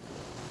out to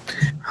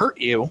hurt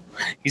you,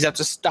 he's out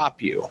to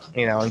stop you,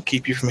 and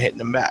keep you from hitting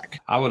him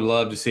back. I would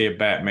love to see a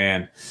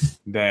Batman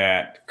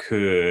that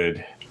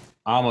could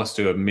almost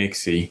do a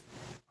mixie.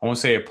 I won't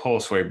say a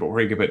pulse wave, but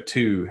where he could put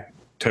 2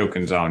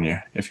 tokens on you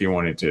if he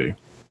wanted to.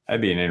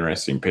 That'd be an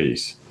interesting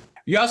piece.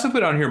 You also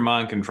put on here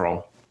mind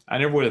control. I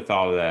never would have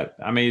thought of that.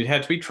 I mean, it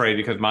had to be traded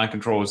because mind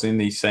control is in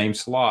the same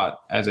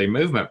slot as a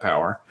movement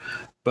power,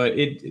 but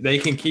they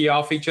can key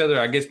off each other.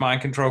 I guess mind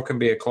control can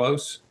be a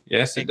close.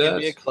 Yes, it does. It can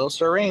be a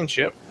closer range.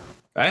 Yep.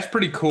 That's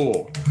pretty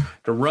cool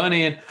to run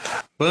in,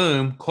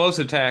 boom, close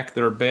attack,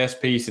 their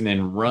best piece, and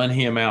then run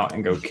him out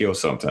and go kill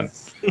something.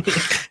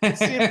 It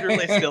seems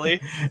really silly.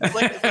 It's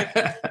like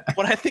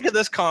when I think of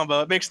this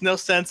combo, it makes no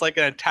sense like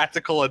in a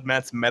tactical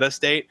advanced meta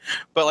state.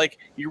 But like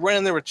you run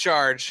in there with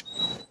charge,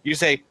 you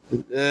say,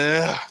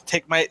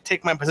 take my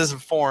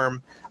possessive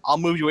form. I'll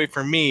move you away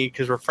from me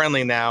because we're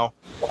friendly now,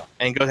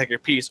 and go take your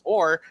piece.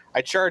 Or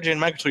I charge in,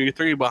 mind control, you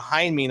throw you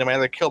behind me into my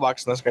other kill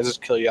box, and those guys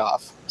just kill you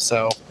off.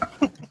 So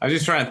I was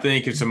just trying to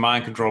think of some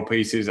mind control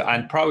pieces.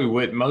 I probably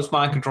would. Most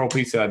mind control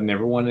pieces, I'd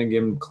never want to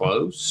give them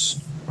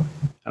close.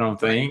 I don't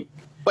think.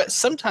 But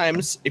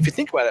sometimes, if you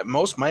think about it,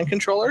 most mind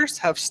controllers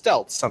have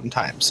stealth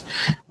sometimes.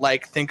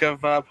 Like, think of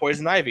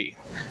Poison Ivy.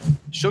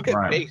 She'll get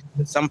based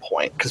at some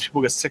point because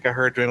people get sick of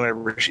her doing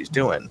whatever she's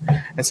doing.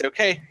 And say,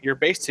 okay, you're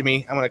based to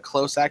me. I'm going to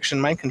close action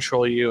mind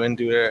control you and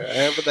do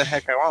whatever the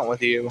heck I want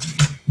with you.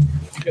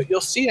 You'll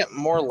see it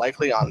more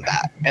likely on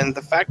that. And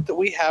the fact that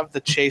we have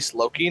the Chase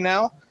Loki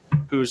now,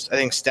 whose, I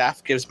think,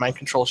 staff gives mind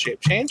control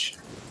shape change,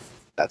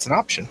 that's an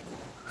option.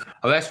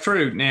 Oh, that's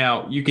true.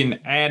 Now you can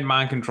add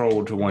mind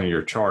control to one of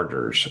your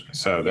chargers,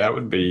 so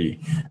that'd be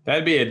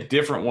a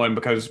different one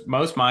because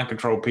most mind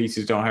control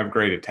pieces don't have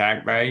great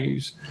attack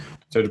values.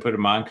 So to put a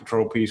mind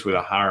control piece with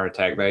a higher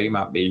attack value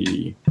might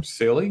be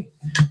silly,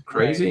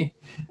 crazy.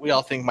 Right. We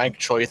all think mind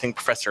control. You think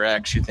Professor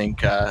X. You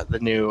think the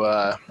new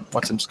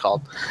what's it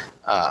called?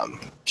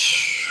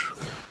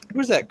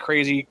 Who's that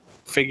crazy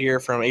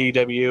figure from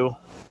AEW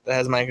that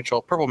has mind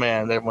control? Purple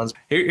Man. That everyone's.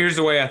 Here's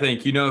the way I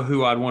think. You know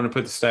who I'd want to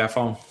put the staff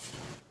on?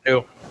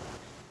 Who?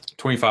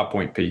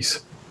 25-point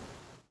piece.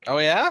 Oh,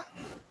 yeah?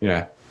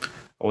 Yeah.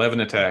 11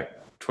 attack,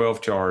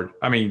 12 charge.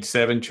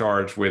 7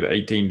 charge with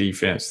 18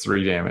 defense,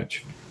 3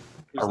 damage.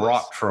 Who's a this?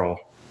 Rock troll.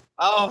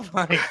 Oh,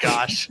 my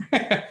gosh.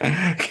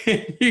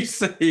 Can you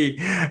see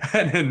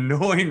an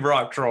annoying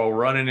rock troll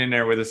running in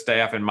there with a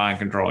staff and mind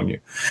controlling you?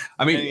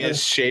 And he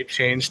has shape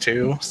change,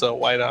 too, so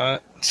why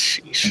not?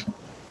 Sheesh.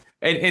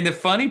 And the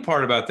funny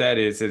part about that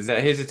is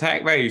that his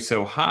attack value is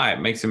so high,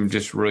 it makes him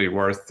just really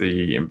worth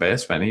the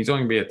investment. He's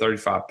only going to be a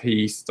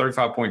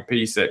 35-point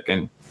piece that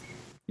can,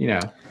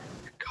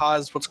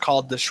 cause what's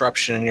called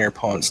disruption in your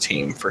opponent's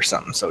team for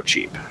something so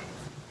cheap.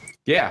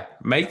 Yeah,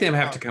 make them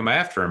have to come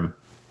after him.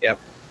 Yep.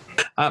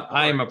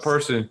 I am a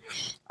person,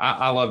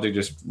 I love to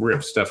just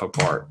rip stuff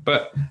apart.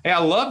 But, hey, I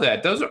love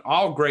that. Those are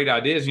all great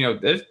ideas.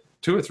 There's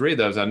 2 or 3 of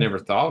those I never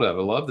thought of.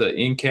 I love the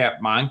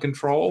in-cap mind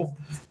control.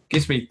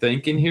 Gets me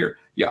thinking here.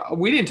 Yeah,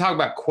 we didn't talk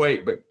about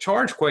Quake, but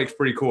Charge Quake's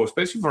pretty cool,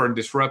 especially for a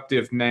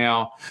disruptive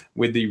now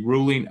with the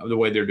ruling of the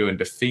way they're doing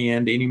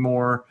Defend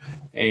anymore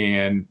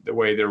and the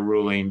way they're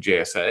ruling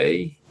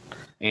JSA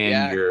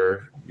and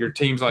your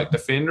teams like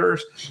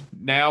Defenders.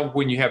 Now,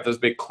 when you have those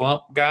big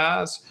clump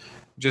guys,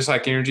 just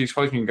like Energy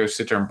Explosion, you can go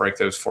sit there and break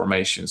those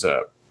formations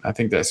up. I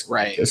think that's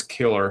right. That's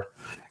killer.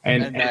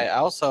 And I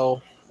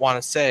also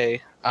want to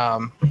say,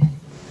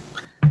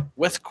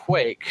 with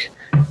Quake,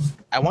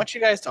 I want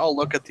you guys to all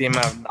look at the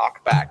amount of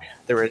knockback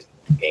there is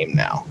in the game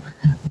now.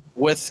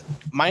 With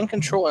mind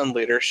control and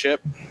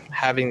leadership,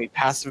 having the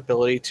passive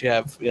ability to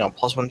have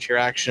 +1 to your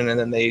action, and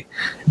then they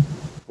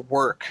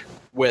work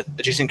with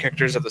adjacent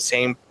characters of the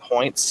same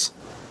points,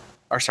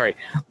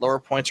 lower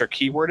points are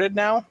keyworded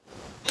now.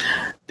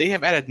 They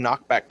have added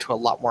knockback to a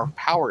lot more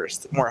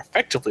powers more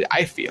effectively,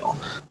 I feel.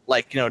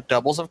 Like,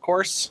 doubles, of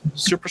course,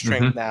 super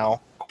strength now,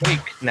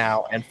 Quake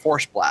now, and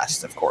Force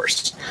Blast, of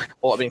course.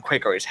 Well,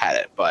 Quake always had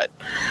it, but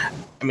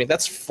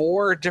that's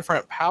 4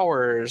 different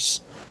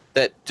powers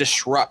that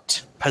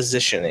disrupt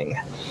positioning,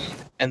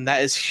 and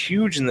that is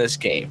huge in this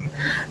game.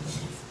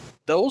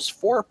 Those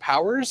 4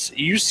 powers,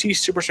 you see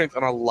super strength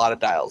on a lot of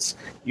dials.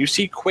 You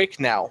see Quake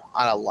now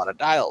on a lot of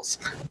dials.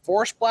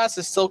 Force Blast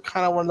is still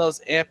kind of one of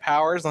those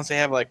powers, unless they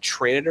have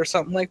traded or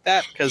something like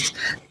that, because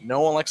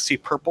no one likes to see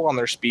purple on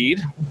their speed.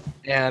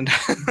 And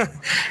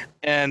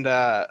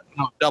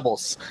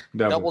doubles.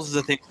 Doubles is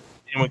a thing.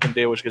 anyone can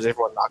do, which gives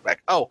everyone knockback.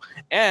 Oh,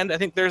 and I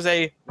think there's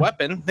a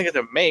weapon, I think it's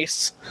a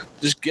mace,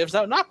 just gives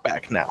out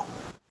knockback now.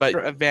 But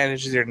your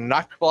advantage is to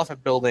knock people off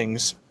of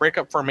buildings, break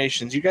up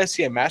formations. You guys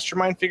see a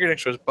mastermind figure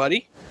next to his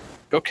buddy?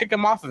 Go kick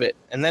him off of it,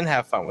 and then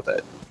have fun with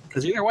it.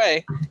 Because either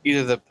way,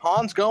 either the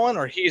pawn's going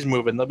or he's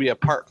moving. They'll be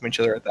apart from each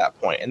other at that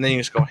point, and then you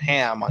just go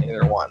ham on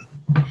either one.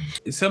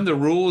 Some of the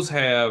rules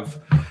have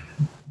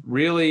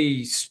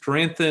really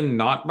strengthened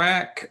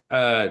knockback,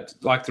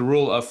 like the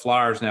rule of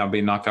flyers now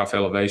being knocked off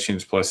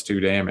elevations plus 2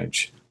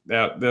 damage.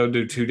 They'll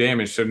do 2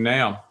 damage. So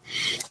now,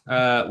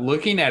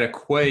 looking at a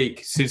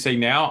quake, since they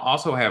now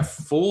also have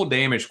full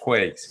damage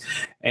quakes,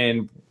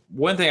 and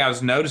one thing I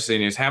was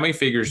noticing is how many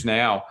figures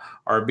now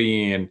are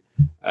being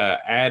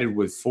added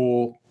with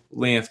full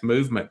length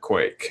movement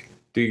quake.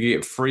 Do you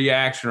get free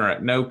action or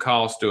at no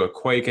cost to a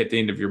quake at the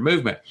end of your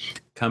movement?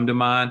 Come to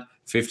mind,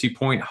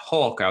 50-point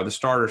Hulk out of the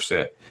starter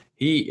set.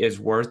 He is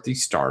worth the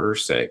starter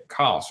set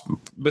cost.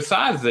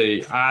 Besides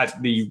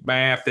the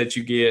map that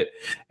you get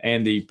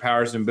and the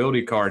powers and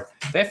ability card,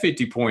 that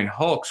 50-point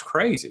Hulk's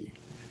crazy.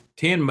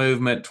 10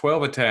 movement,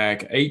 12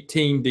 attack,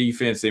 18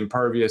 defense,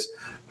 impervious,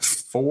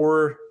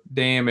 4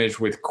 damage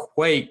with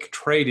quake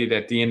traded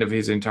at the end of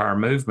his entire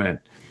movement.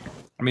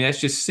 I mean,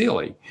 that's just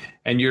silly.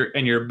 And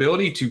your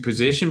ability to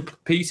position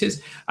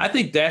pieces, I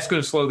think that's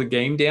going to slow the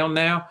game down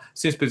now,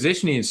 since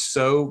positioning is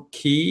so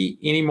key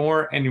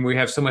anymore, and we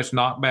have so much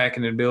knockback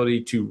and the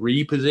ability to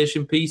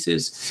reposition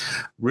pieces.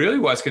 Really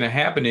what's going to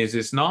happen is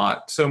it's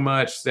not so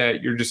much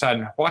that you're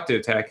deciding what to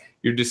attack,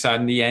 you're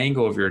deciding the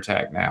angle of your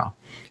attack now.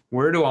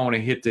 Where do I want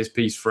to hit this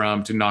piece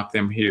from to knock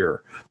them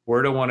here?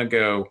 Where do I want to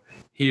go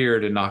here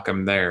to knock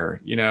them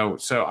there?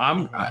 So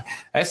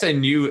that's a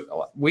new,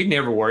 we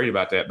never worried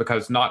about that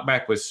because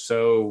knockback was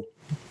so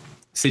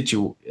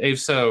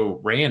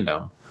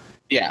random.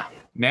 Yeah.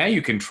 Now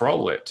you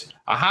control it.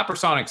 A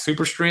hypersonic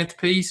super strength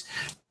piece,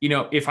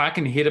 if I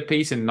can hit a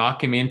piece and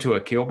knock him into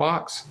a kill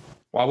box,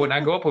 why wouldn't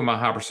I go up with my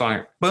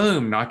hypersonic,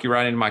 boom, knock you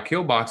right into my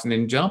kill box and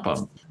then jump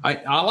them?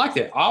 I like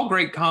that. All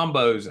great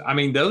combos. I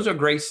mean, those are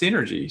great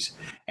synergies.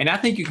 And I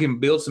think you can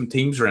build some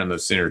teams around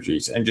those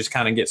synergies and just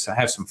kind of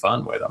have some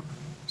fun with them.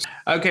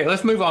 Okay,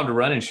 let's move on to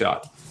running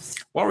shot.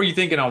 What were you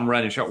thinking on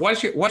running shot?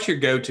 What's your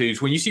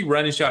go-tos? When you see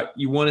running shot,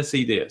 you want to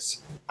see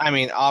this. I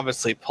mean,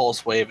 obviously,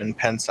 Pulse Wave and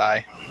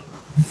Pensai,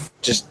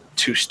 just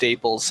 2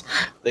 staples.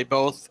 They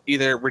both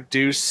either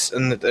reduce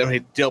and they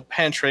deal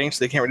penetrating,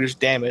 so they can't reduce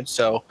damage.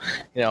 So,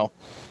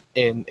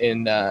 in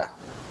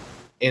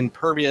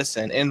impervious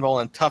and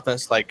invul and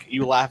toughness, like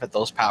you laugh at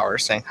those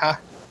powers, saying, "Huh."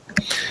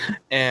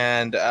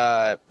 And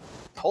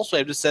Pulse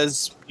Wave just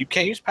says you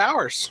can't use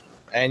powers.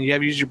 And you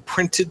have to use your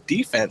printed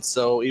defense.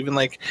 So even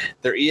like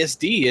their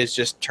ESD is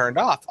just turned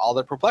off. All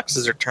their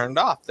perplexes are turned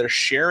off. Their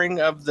sharing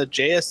of the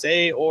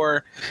JSA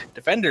or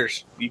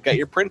defenders, you got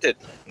your printed,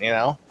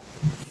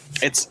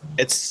 It's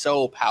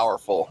so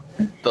powerful,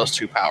 those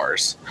 2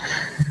 powers.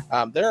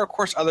 There are, of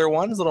course, other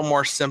ones, a little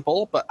more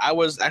simple, but I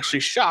was actually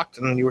shocked,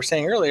 and you were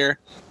saying earlier,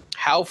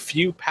 how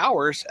few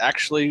powers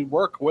actually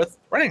work with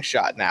running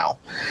shot now.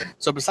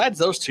 So besides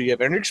those 2, you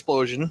have Energy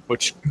Explosion,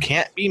 which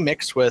can't be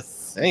mixed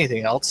with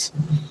anything else.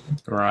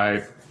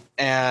 Right.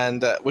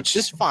 And which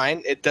is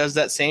fine. It does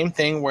that same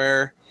thing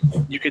where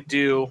you could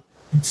do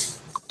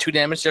 2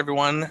 damage to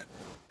everyone,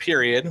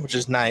 period, which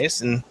is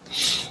nice. And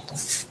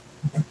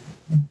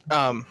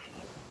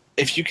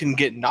if you can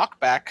get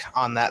knockback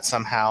on that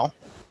somehow,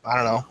 I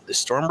don't know. Is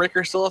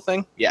Stormbreaker still a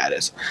thing? Yeah, it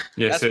is.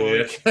 Yes, it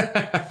is.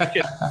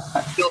 You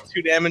can deal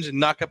 2 damage and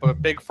knock up a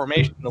big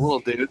formation, the little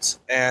dudes,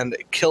 and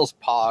it kills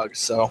Pogs,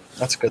 so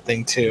that's a good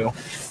thing too.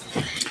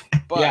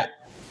 But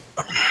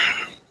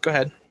Go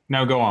ahead.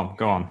 No, go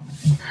on.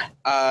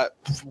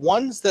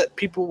 Ones that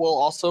people will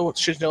also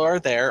should know are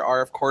there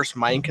are, of course,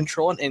 Mind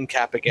Control and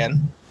Incap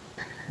again.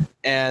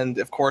 And,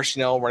 of course,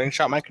 running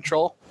shot Mind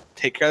Control.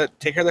 Take care of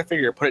their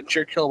figure. Put it into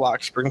your kill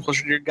box. Bring them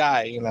closer to your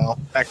guy,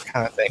 that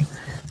kind of thing.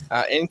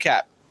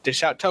 Incap.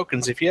 Dish out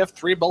tokens. If you have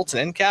 3 bolts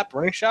in Incap,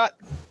 running shot,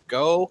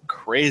 go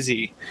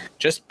crazy.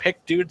 Just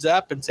pick dudes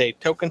up and say,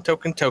 token,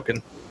 token,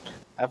 token.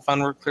 Have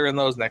fun clearing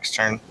those next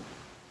turn.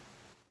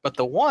 But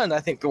the one I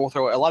think that will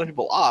throw a lot of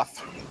people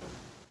off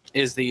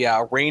is the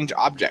range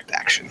object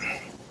action.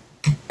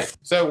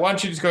 So why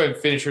don't you just go ahead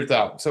and finish your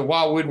thought? So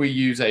why would we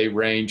use a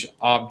range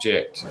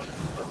object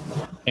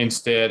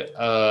instead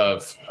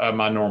of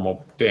my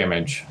normal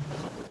damage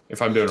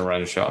if I'm doing a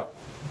running shot?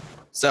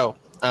 So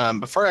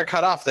before I got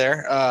cut off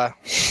there,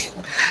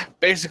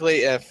 basically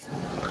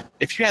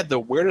if you had the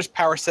weirdest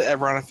power set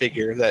ever on a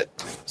figure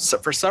that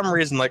for some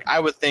reason, like I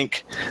would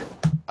think,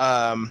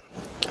 and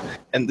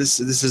this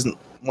isn't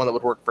one that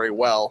would work very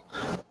well,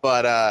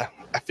 but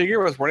a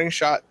figure with running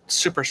shot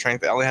super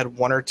strength that only had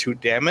 1 or 2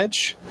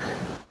 damage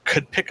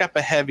could pick up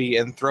a heavy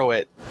and throw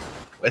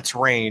its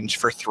range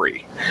for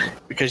 3,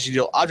 because you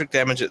deal object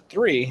damage at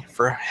 3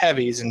 for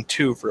heavies and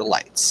 2 for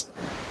lights.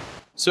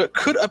 So it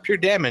could up your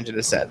damage in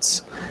a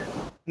sense.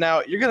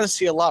 Now you're going to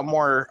see a lot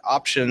more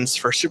options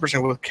for super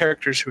strength with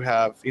characters who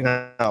have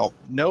no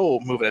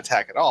move and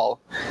attack at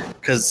all,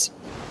 because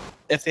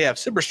if they have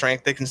super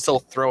strength, they can still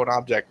throw an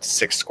object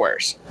 6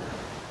 squares.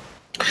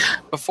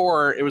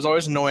 Before, it was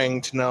always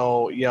annoying to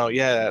know,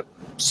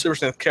 super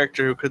strength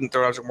character who couldn't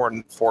throw object more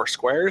than 4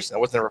 squares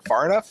and was never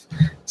far enough.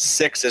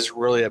 6 is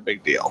really a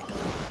big deal.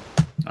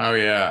 Oh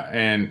yeah,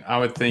 and I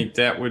would think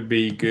that would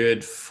be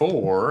good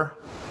for,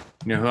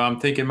 who I'm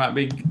thinking might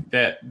be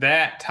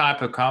that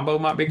type of combo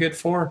might be good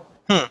for.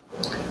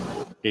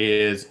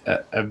 Is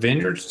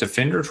Avengers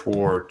Defenders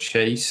War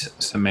Chase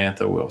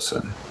Samantha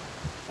Wilson.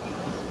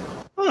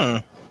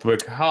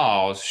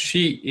 Because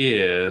she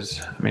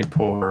is, let me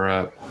pull her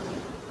up.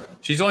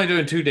 She's only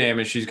doing 2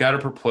 damage. She's got a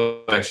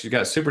perplex. She's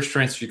got super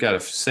strength. She's got a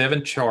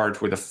 7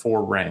 charge with a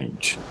 4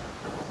 range.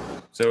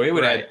 So it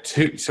would add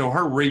 2. So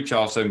her reach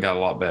also got a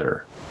lot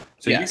better.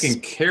 So you can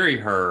carry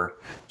her.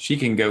 She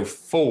can go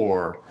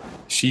 4.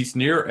 She's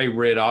near a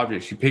red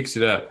object. She picks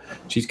it up.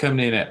 She's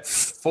coming in at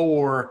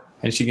 4,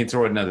 and she can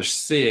throw another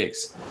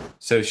 6.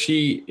 So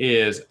she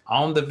is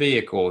on the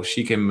vehicle.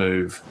 She can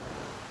move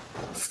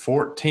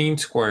 14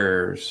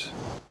 squares.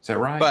 Is that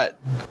right? But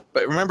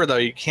remember, though,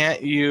 you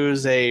can't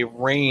use a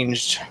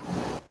ranged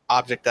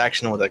object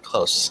action with a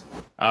close.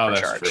 Oh,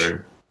 that's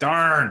true.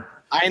 Darn.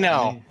 I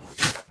know.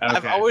 Okay.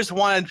 I've always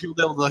wanted people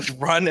to be able to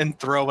run and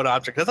throw an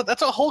object.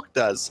 That's what Hulk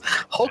does.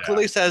 Hulk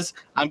literally says,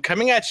 "I'm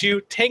coming at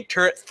you, tank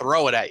turret,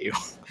 throw it at you."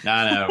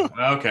 I know.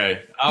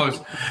 Okay.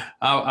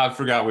 I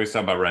forgot we were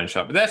talking about running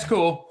shot, but that's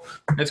cool.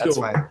 That's cool.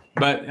 Fine.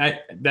 But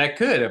that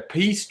could, a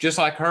piece just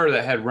like her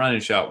that had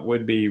running shot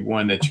would be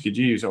one that you could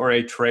use, or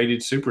a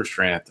traded super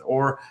strength,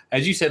 or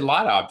as you said,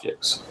 light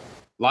objects.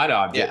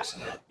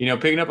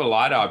 Picking up a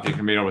light object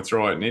and being able to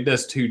throw it, and it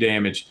does 2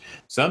 damage.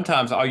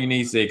 Sometimes all you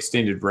need is the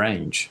extended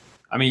range.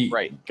 I mean,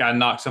 got to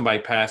knock somebody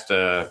past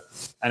an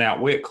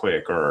outwit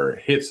click or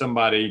hit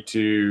somebody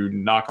to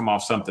knock them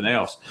off something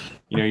else.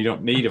 You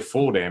don't need a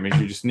full damage.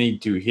 You just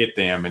need to hit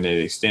them, and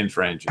it extends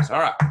ranges. All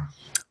right.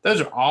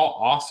 Those are all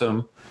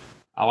awesome.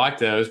 I like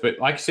those. But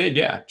like you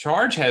said,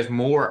 Charge has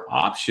more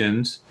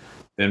options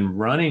than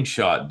Running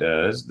Shot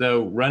does,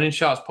 though Running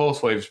Shot's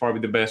Pulse Wave is probably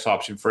the best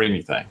option for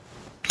anything.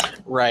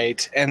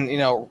 Right. And,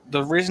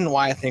 the reason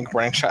why I think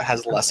Running Shot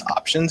has less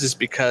options is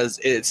because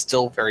it's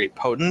still very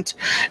potent.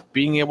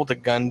 Being able to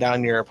gun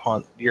down your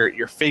opponent, your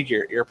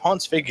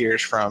opponent's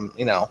figures from,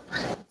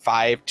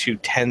 5 to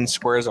 10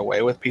 squares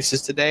away with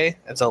pieces today,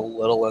 it's a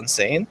little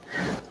insane,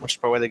 which is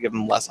probably why they give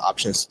them less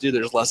options to do.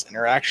 There's less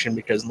interaction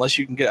because unless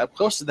you can get up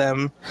close to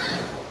them,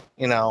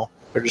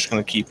 they're just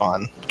going to keep it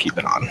on.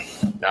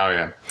 Oh,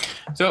 yeah.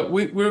 So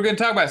we were going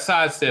to talk about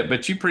sidestep,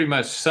 but you pretty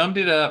much summed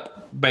it up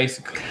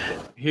basically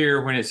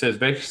here when it says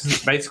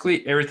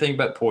basically everything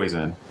but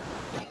poison.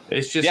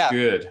 It's just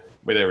good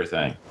with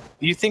everything.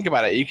 You think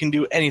about it. You can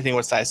do anything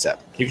with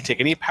sidestep. You can take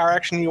any power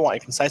action you want.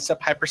 You can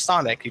sidestep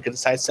hypersonic. You can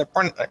sidestep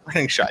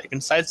running shot. You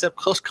can sidestep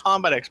close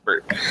combat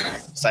expert.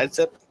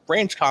 Sidestep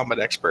range combat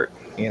expert.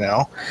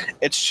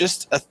 It's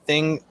just a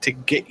thing to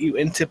get you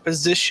into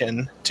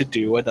position to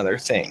do another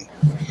thing.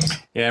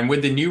 Yeah, and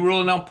with the new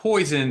ruling on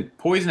poison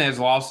has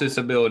lost its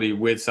ability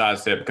with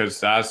sidestep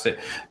because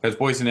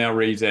poison now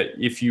reads that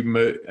if you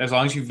move, as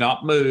long as you've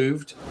not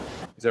moved,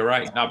 is that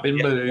right? Not been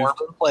moved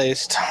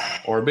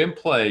or been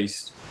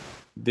placed,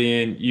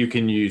 then you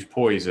can use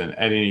poison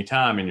at any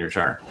time in your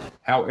turn.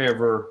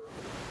 However,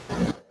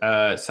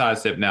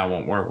 sidestep now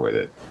won't work with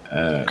it.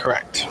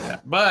 Correct.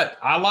 But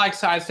I like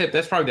sidestep.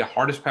 That's probably the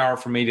hardest power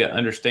for me to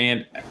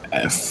understand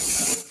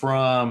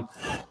from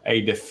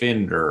a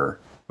defender.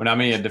 When I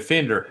mean a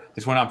defender,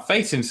 is when I'm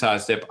facing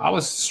sidestep. I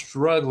was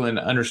struggling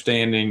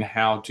understanding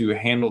how to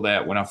handle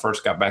that when I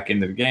first got back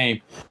into the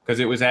game because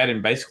it was adding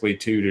basically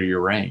 2 to your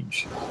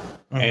range,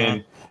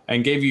 and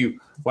gave you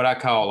what I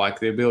call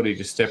like the ability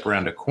to step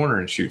around a corner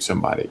and shoot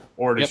somebody,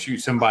 or to shoot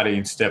somebody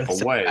and step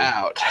away.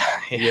 Out.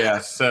 Yeah.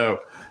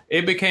 So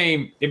it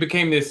became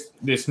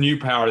this new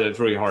power that's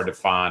really hard to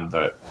find,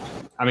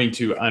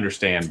 to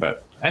understand.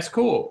 But that's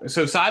cool.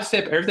 So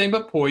sidestep everything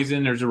but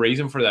poison. There's a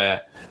reason for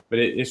that, but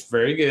it's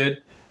very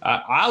good.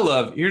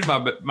 Here's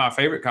my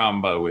favorite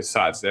combo with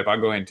sidestep.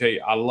 I'll go ahead and tell you.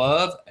 I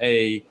love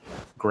a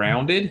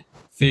grounded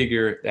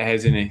figure that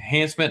has an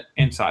enhancement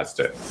and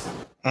sidestep.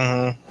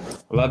 I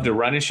love to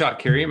run and shot,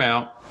 carry him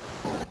out,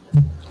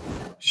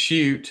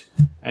 shoot,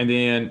 and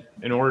then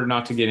in order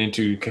not to get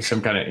into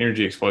some kind of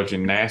energy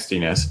explosion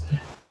nastiness,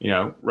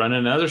 run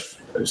another,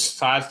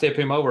 sidestep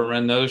him over,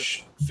 run another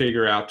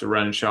figure out to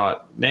run and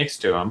shot next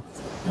to him.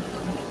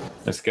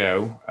 Let's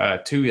go.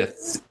 Two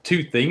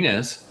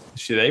Thenas.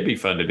 Should they be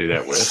fun to do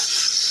that with?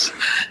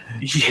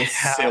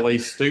 Silly,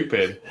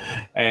 stupid.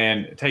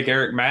 And take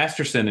Eric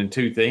Masterson and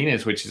 2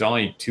 Thenas, which is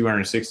only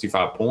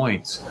 265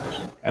 points,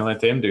 and let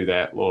them do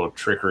that little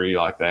trickery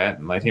like that,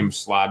 and let him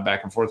slide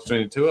back and forth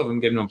between the 2 of them,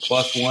 giving them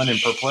 +1 and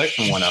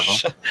perplexing one of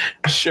them.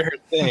 Sure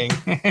thing.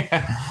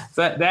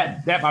 So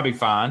that might be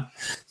fine.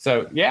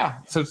 So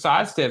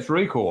sidestep's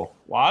really cool.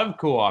 A lot of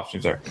cool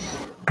options there.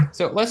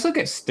 So let's look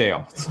at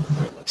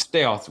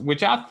stealth,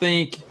 which I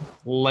think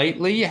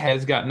lately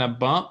has gotten a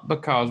bump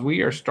because we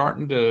are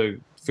starting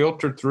to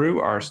filter through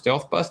our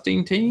stealth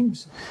busting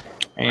teams,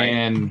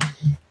 and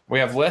we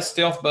have less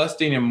stealth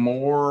busting and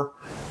more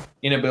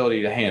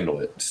inability to handle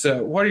it.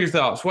 So, what are your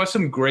thoughts? What's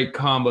some great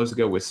combos to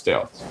go with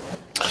stealth?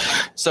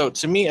 So,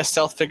 to me, a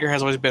stealth figure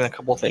has always been a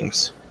couple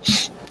things.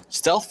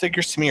 Stealth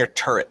figures to me are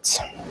turrets.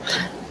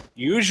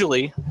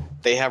 Usually,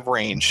 they have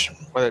range,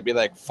 whether it be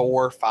like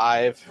 4,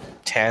 5,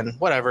 10,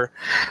 whatever.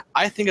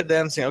 I think of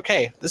them saying,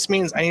 okay, this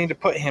means I need to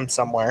put him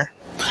somewhere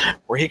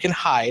where he can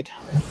hide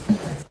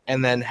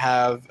and then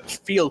have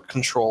field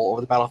control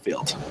over the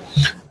battlefield.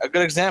 A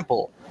good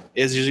example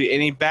is usually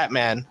any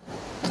Batman.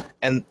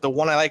 And the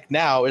one I like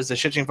now is the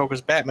shifting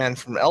focus Batman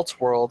from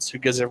Elseworlds, who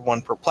gives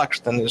everyone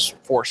perplexed. Then there's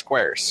 4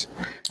 squares.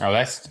 Oh,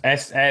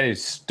 that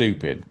is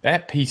stupid.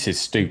 That piece is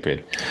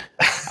stupid.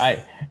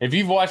 If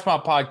you've watched my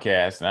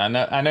podcast, and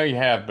I know you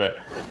have, but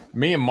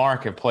me and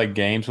Mark have played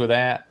games with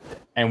that,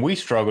 and we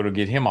struggle to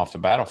get him off the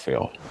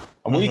battlefield.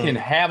 And we can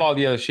have all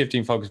the other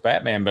shifting focus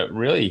Batman, but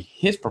really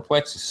his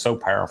perplex is so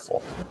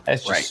powerful.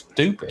 That's just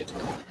stupid.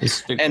 It's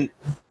stupid.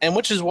 And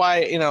which is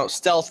why,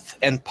 stealth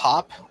and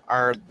pop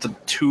are the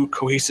 2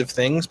 cohesive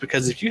things,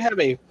 because if you have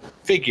a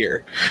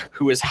figure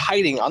who is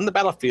hiding on the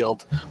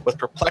battlefield with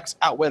perplex,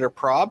 outwit, or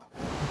prob,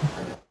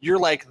 you're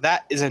like,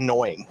 that is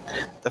annoying.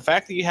 The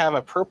fact that you have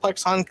a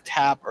perplex on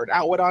tap or an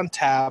outwit on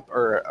tap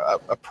or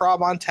a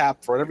prob on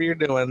tap for whatever you're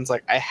doing, it's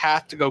like, I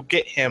have to go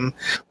get him,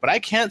 but I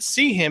can't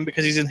see him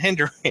because he's in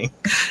hindering.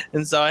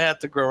 And so I have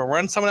to go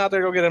run someone out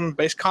there, go get him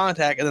base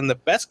contact. And then the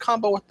best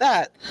combo with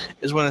that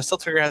is when a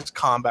stealth figure has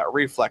combat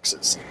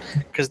reflexes.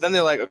 Because then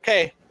they're like,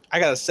 okay,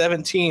 I got a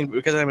 17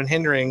 because I'm in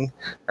hindering,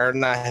 or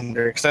not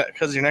hindering,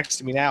 because you're next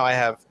to me now, I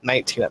have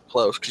 19 up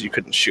close because you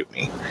couldn't shoot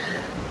me.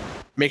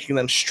 Making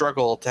them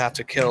struggle to have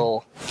to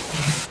kill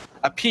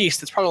a piece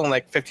that's probably only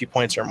like 50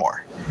 points or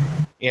more,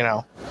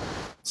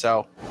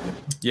 So,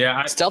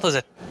 yeah,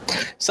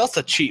 stealth's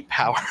a cheap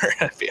power.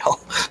 I feel.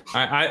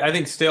 I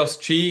think stealth's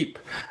cheap.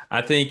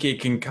 I think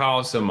it can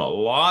cause a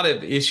lot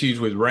of issues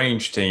with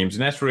range teams,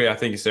 and that's really, I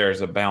think,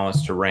 there's a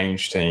balance to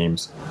range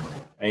teams,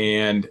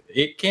 and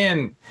it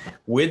can,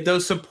 with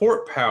those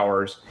support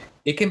powers,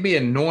 it can be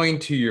annoying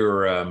to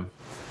your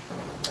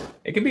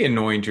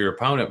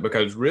opponent,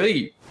 because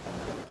really,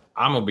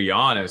 I'm gonna be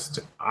honest,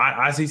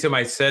 I see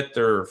somebody set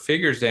their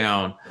figures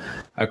down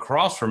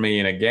across from me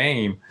in a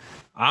game,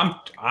 I'm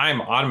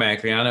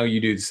automatically, I know you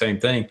do the same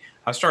thing,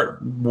 I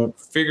start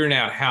figuring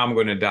out how I'm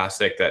going to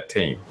dissect that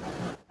team.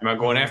 Am I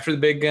going after the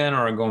big gun,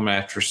 or am I going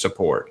after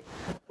support?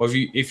 Well,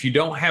 if you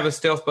don't have a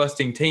stealth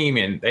busting team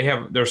and they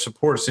have their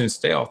supports in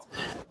stealth,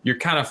 you're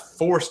kind of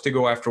forced to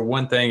go after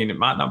one thing, and it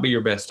might not be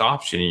your best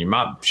option. You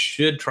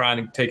should try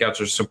to take out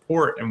their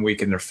support and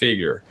weaken their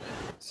figure.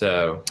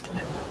 So,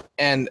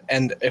 and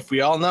if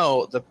we all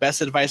know, the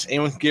best advice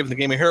anyone can give in the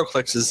game of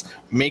HeroClix is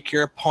make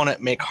your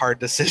opponent make hard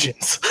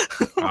decisions.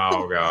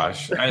 Oh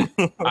gosh,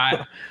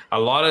 a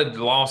lot of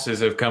losses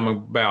have come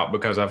about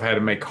because I've had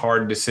to make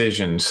hard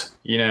decisions.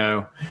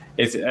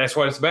 That's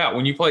what it's about.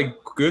 When you play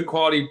good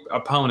quality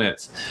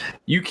opponents,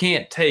 you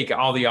can't take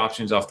all the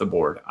options off the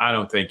board. I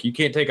don't think you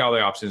can't take all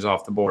the options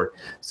off the board.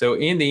 So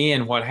in the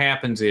end, what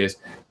happens is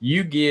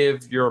you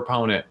give your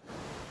opponent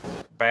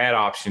bad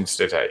options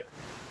to take.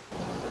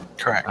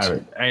 Correct.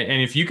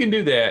 And if you can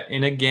do that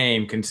in a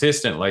game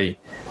consistently,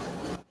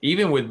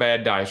 even with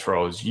bad dice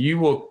rolls, you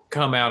will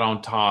come out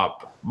on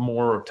top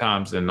more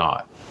times than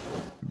not.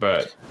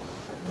 But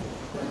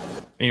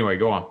anyway,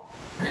 go on.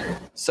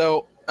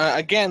 So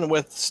again,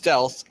 with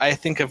stealth, I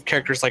think of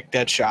characters like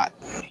Deadshot.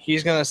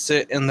 He's going to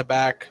sit in the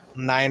back,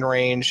 9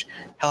 range.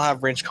 He'll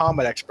have range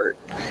combat expert.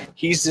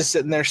 He's just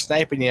sitting there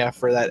sniping you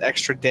for that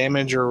extra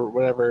damage or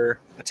whatever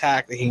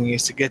attack that he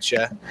needs to get you.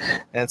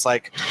 And it's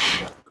like,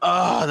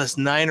 oh, this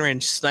 9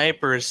 range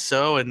sniper is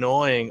so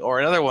annoying.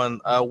 Or another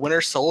one,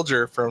 Winter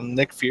Soldier from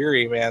Nick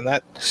Fury, man.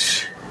 That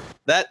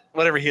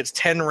whatever, he hits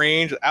 10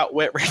 range,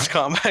 outwit range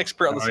combat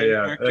expert on the same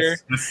character.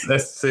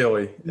 That's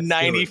silly.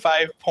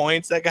 95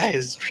 points. That guy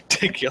is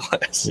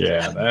ridiculous.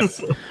 Yeah,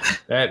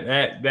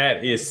 that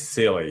is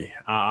silly.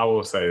 I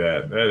will say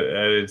that.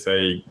 That is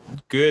a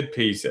good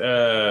piece.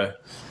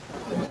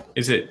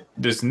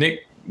 Does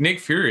Nick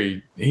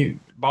Fury,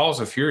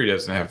 Balls of Fury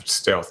doesn't have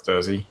stealth,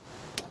 does he?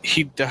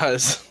 He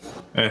does.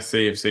 Let's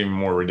see if it's even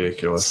more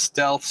ridiculous.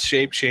 Stealth,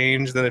 shape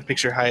change, then it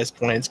picks your highest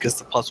points, gets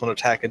the +1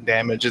 attack and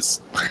damage.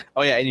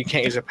 And you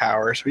can't use a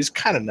power, so he's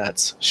kind of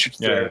nuts. Shoots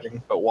through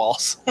everything but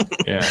walls.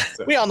 Yeah.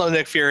 So. We all know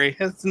Nick Fury.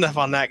 That's enough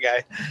on that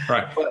guy.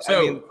 Right. But,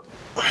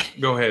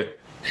 go ahead.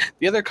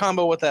 The other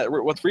combo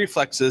with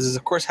reflexes is,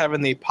 of course,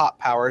 having the pop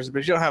powers, but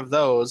if you don't have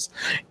those,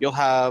 you'll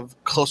have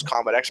close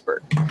combat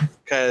expert.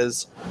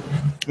 Because,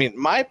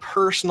 my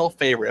personal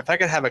favorite, if I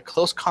could have a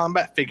close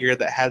combat figure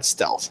that had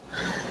stealth,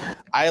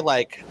 I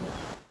like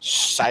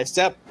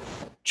sidestep,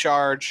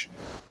 charge,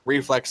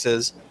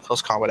 reflexes,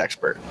 close combat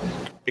expert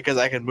because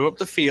I can move up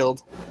the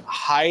field,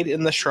 hide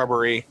in the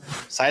shrubbery,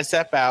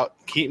 sidestep out,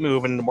 keep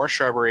moving into more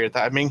shrubbery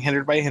without being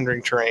hindered by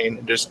hindering terrain,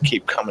 and just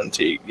keep coming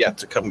to you. You have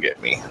to come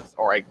get me,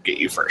 or I get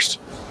you first.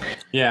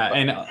 Yeah,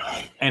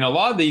 and a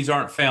lot of these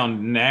aren't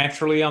found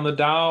naturally on the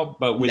dial,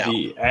 but with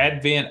the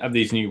advent of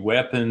these new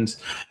weapons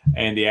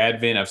and the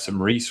advent of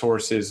some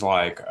resources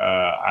like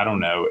I don't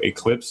know,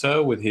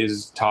 Eclipso with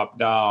his top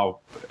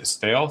dial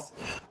stealth,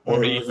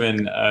 or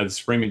even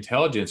Supreme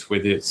Intelligence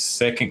with its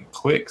second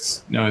click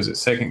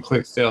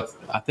stealth?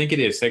 I think it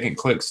is second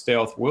click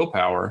stealth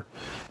willpower.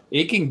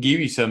 It can give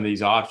you some of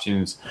these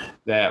options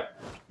that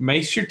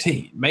makes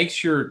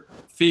your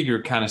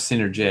figure kind of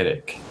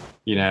synergetic,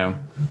 you know,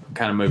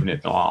 kind of moving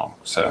it along.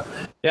 So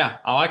yeah,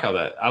 I like all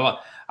that.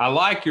 I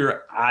like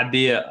your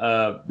idea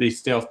of the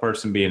stealth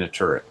person being a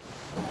turret,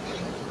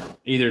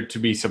 either to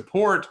be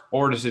support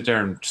or to sit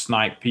there and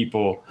snipe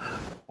people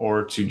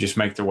or to just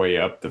make their way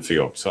up the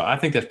field. So I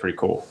think that's pretty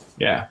cool.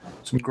 Yeah.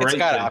 Some great It's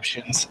got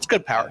options. It's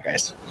good power,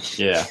 guys.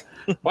 Yeah.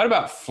 What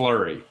about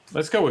Flurry?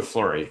 Let's go with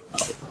Flurry.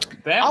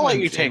 I'll let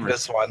you take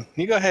this one.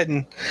 You go ahead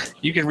and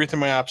you can read through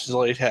my options. I'll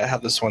let you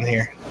have this one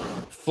here.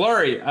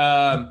 Flurry.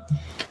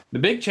 The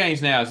big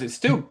change now is it's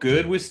still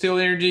good with Steel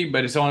Energy,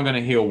 but it's only going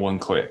to heal one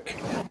click.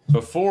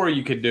 Before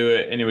you could do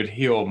it and it would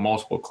heal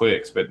multiple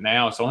clicks, but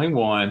now it's only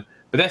one.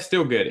 But that's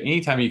still good.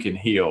 Anytime you can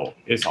heal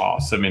is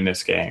awesome in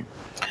this game.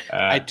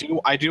 I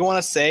do want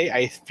to say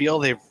I feel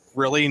they've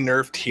really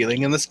nerfed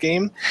healing in this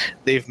game.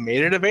 They've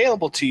made it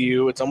available to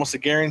you. It's almost a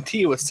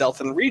guarantee with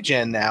stealth and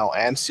regen now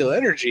and Steel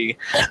Energy,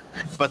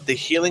 but the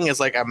healing is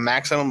like a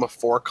maximum of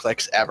 4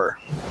 clicks ever.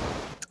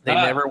 They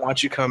never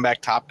want you coming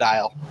back top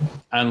dial.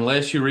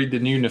 Unless you read the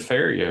new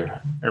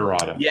Nefaria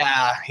errata.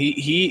 Yeah,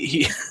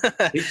 he's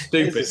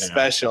stupid now.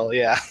 Special,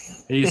 yeah.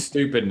 He's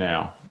stupid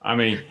now. I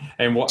mean,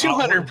 and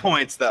 200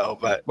 points though,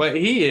 but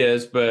he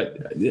is. But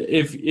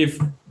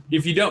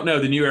if you don't know,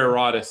 the new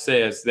errata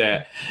says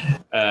that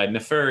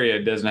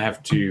Nefaria doesn't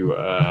have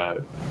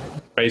to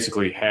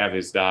basically have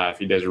his die if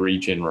he does a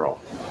regen roll,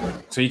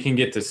 so he can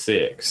get to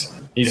 6.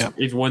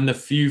 He's one of the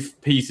few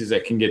pieces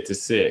that can get to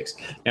 6.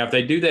 Now, if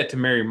they do that to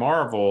Mary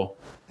Marvel,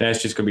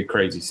 that's just going to be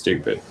crazy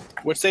stupid.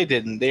 Which they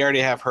didn't. They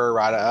already have her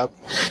errata up.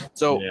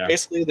 So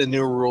basically, the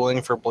new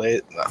ruling for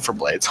blades.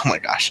 Oh my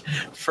gosh,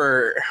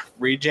 for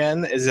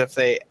regen is if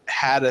they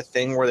had a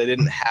thing where they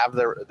didn't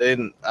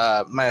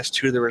 -2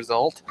 to the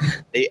result,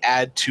 they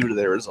add 2 to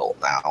their result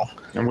now.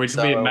 And which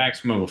would be a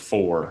maximum of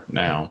 4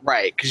 now.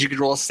 Right, because you could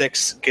roll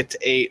 6, get to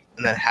 8,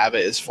 and then have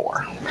it as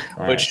 4.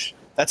 All which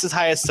that's as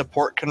high as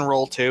support can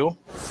roll too,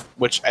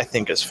 which I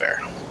think is fair.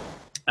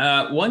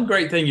 One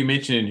great thing you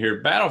mentioned in here,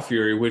 Battle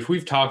Fury, which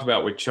we've talked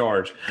about with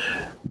Charge.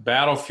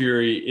 Battle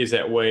Fury is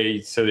that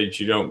way so that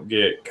you don't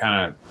get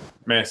kind of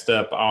messed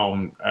up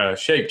on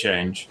shape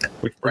change,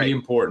 which is pretty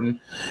important.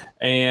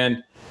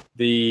 And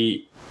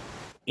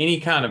any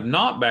kind of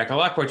knockback, I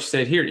like what you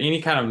said here,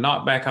 any kind of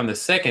knockback on the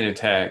second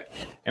attack,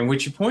 and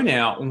which you point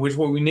out, and which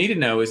what we need to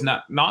know is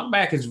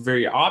knockback is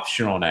very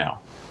optional now.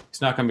 It's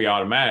not going to be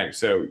automatic,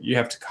 so you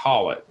have to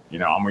call it. You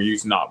know, I'm going to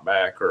use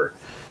knockback or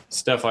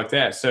stuff like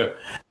that. So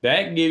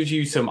that gives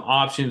you some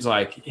options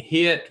like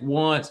hit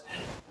once,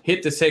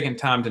 hit the second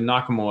time to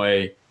knock them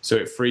away, so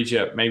it frees you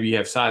up. Maybe you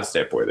have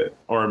sidestep with it,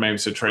 or maybe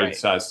it's a trade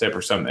sidestep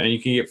or something, and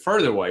you can get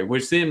further away,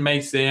 which then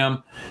makes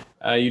them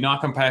you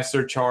knock them past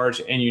their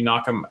charge and you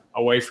knock them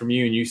away from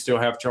you and you still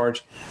have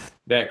charge.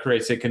 That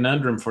creates a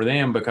conundrum for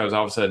them because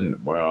all of a sudden,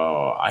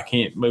 well, I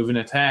can't move an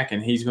attack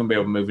and he's going to be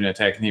able to move an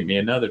attack and hit me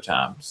another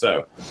time.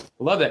 So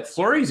I love that.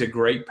 Flurry's a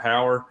great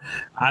power.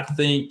 I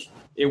think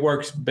it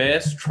works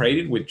best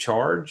traded with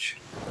charge,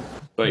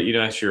 but you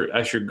know, that's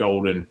your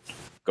golden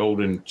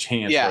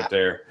chance right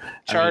there.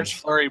 Charge,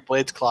 Flurry,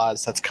 Blades,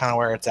 Claws. That's kind of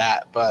where it's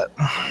at. But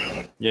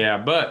yeah,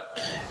 but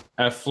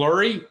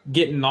Flurry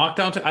getting knocked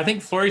onto. I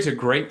think Flurry's a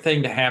great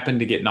thing to happen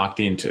to get knocked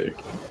into.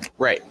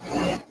 Right.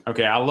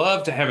 Okay, I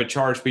love to have a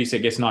charge piece that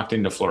gets knocked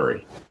into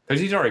Flurry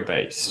because he's already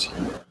based.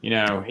 You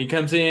know, he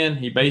comes in,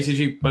 he bases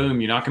you,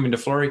 boom, you knock him into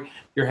Flurry.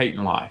 You're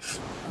hating life.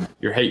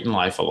 You're hating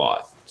life a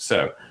lot.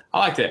 So I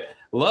like that.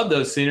 Love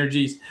those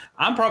synergies.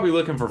 I'm probably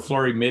looking for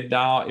Flurry mid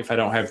dial if I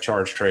don't have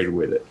charge traded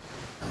with it.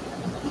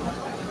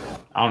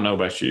 I don't know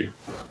about you.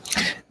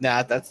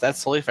 Nah, that's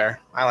totally fair.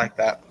 I like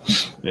that.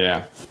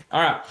 Yeah.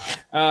 All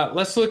right.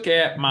 Let's look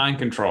at mind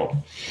control.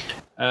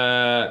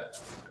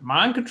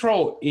 Mind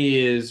control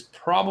is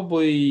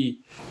probably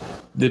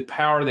the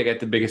power that got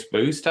the biggest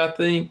boost, I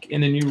think,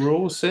 in the new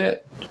rule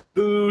set.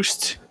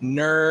 Boost,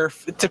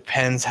 nerf, it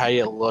depends how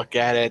you look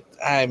at it.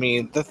 I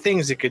mean, the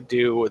things it could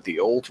do with the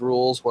old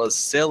rules was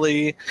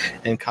silly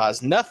and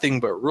caused nothing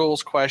but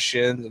rules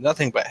questions,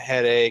 nothing but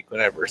headache,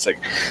 whatever. It's like,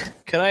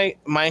 can I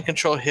mind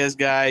control his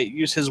guy,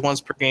 use his once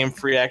per game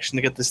free action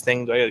to get this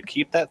thing? Do I got to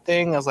keep that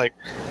thing? I was like,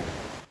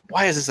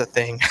 why is this a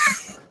thing?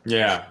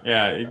 Yeah.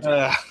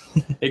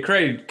 It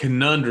created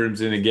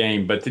conundrums in the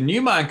game, but the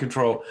new mind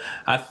control,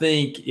 I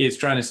think, is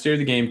trying to steer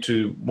the game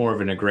to more of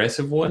an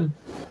aggressive one.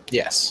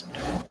 Yes.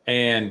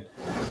 And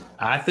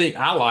I think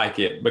I like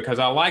it because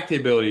I like the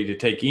ability to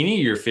take any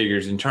of your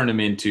figures and turn them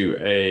into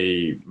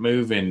a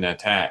move and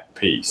attack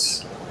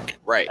piece.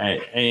 Right.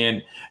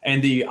 And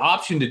the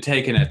option to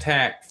take an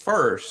attack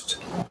first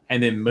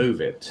and then move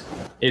it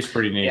is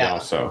pretty neat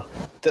also.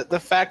 The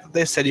fact that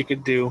they said you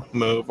could do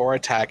move or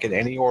attack in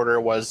any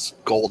order was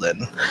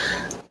golden.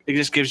 It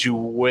just gives you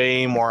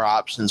way more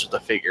options with the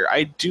figure.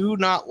 I do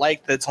not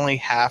like that it's only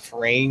half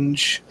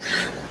range,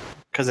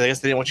 because I guess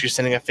they didn't want you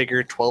sending a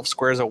figure 12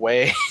 squares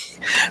away.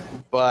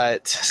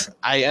 But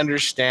I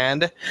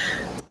understand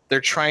they're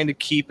trying to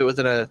keep it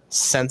within a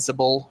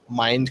sensible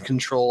mind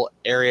control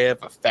area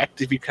of effect,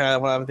 if you kind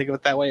of want to think of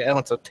it that way. I know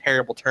it's a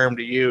terrible term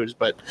to use,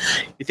 but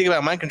you think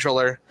about mind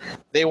controller,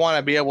 they want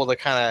to be able to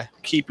kind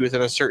of keep you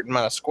within a certain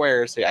amount of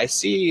squares. Say, I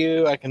see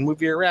you, I can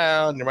move you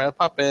around, you're my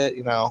puppet,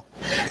 you know.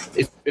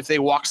 If they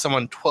walk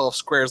someone 12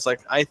 squares,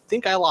 like, I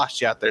think I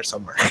lost you out there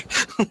somewhere.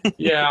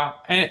 Yeah,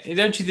 and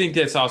don't you think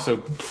that's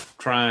also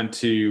trying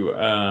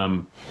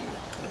to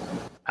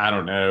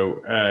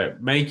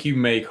make you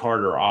make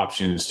harder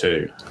options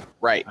too?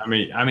 Right. I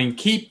mean,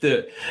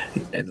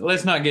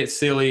 let's not get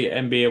silly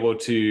and be able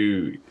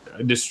to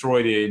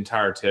destroy the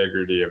entire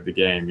integrity of the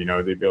game. You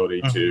know, the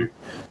ability to,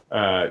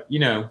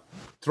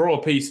 throw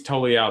a piece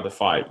totally out of the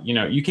fight. You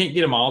know, you can't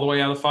get them all the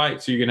way out of the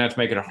fight, so you're gonna have to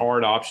make it a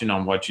hard option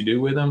on what you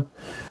do with them.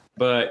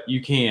 But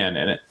you can,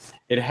 and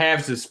it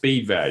has the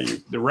speed value.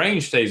 The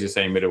range stays the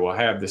same, but it will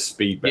have the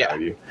speed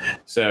value. Yeah.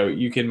 So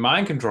you can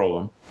mind control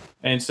them.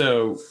 And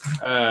so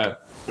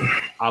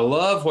I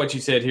love what you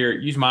said here.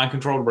 Use mind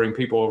control to bring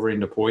people over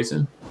into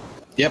poison.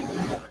 Yep.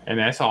 And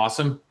that's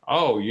awesome.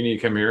 Oh, you need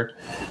to come here.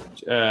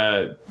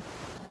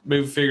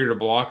 Move figure to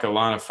block a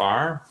line of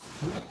fire.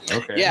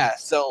 Okay. Yeah,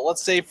 so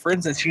let's say, for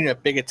instance, you need a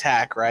big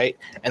attack, right?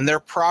 And their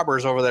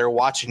probbers over there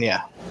watching you.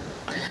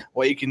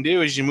 What you can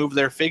do is you move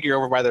their figure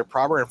over by their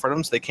probber in front of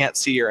them so they can't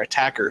see your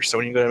attacker. So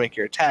when you go to make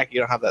your attack, you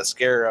don't have that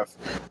scare of,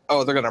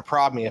 oh, they're going to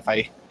prob me if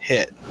I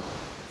hit.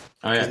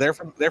 Oh, yeah.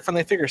 Their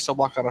friendly figures still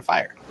block on a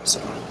fire. So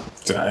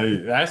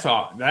that's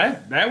all.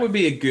 That would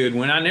be a good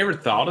one. I never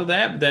thought of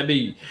that, but that'd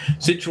be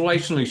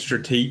situationally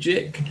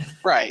strategic.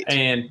 Right.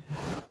 And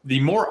the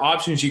more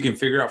options you can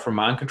figure out for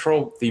mind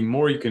control, the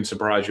more you can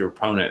surprise your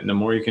opponent. And the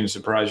more you can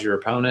surprise your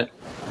opponent,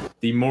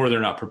 the more they're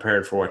not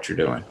prepared for what you're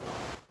doing.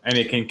 And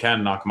it can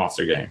kind of knock them off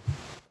their game.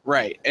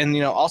 Right. And,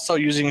 also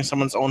using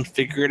someone's own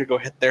figure to go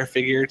hit their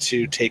figure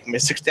to take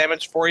Mystics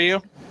damage for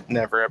you,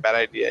 never a bad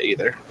idea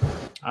either.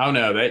 Oh,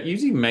 no. That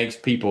usually makes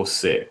people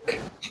sick.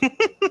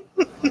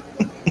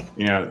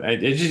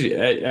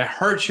 It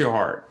hurts your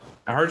heart.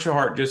 It hurts your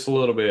heart just a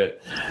little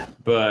bit.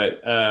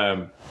 But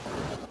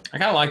I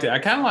kind of like that. I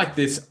kind of like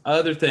this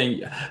other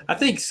thing. I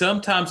think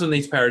sometimes in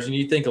these powers, you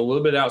need to think a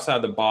little bit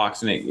outside the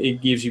box, and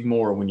it gives you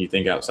more when you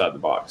think outside the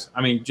box.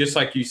 I mean, just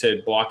like you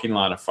said, blocking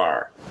line of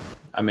fire.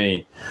 I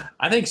mean,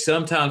 I think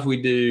sometimes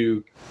we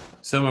do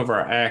some of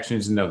our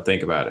actions and don't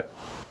think about it.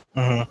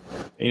 Mm-hmm.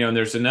 And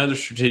there's another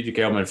strategic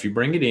element. If you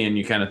bring it in,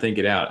 you kind of think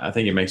it out. I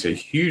think it makes a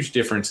huge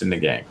difference in the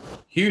game.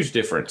 Huge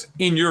difference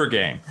in your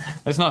game.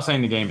 That's not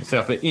saying the game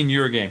itself, but in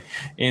your game,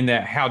 in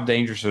that how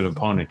dangerous an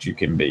opponent you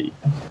can be.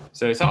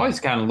 So it's always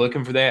kind of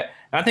looking for that.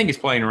 I think it's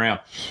playing around.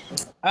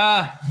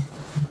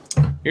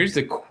 Here's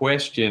the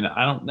question.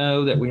 I don't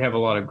know that we have a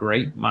lot of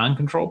great mind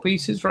control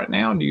pieces right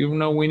now. Do you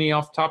know any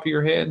off the top of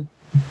your head?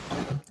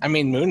 I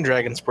mean,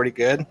 Moondragon's pretty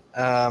good.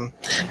 I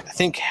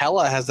think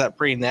Hela has that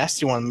pretty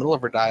nasty one in the middle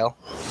of her dial.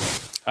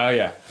 Oh,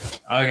 yeah.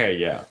 Okay,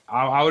 yeah.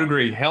 I would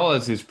agree.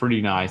 Hela's is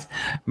pretty nice.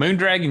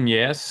 Moondragon,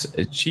 yes.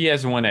 She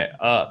has one that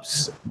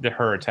ups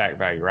her attack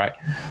value, right?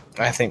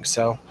 I think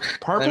so.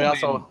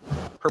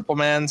 Purple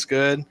Man's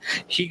good.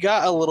 He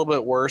got a little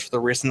bit worse with the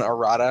recent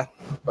errata,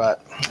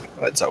 but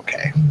it's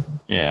okay.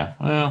 Yeah,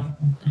 well,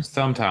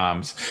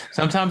 sometimes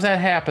that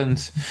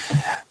happens.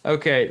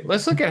 Okay,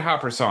 let's look at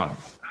Hypersonic.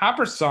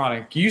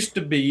 Hypersonic used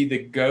to be the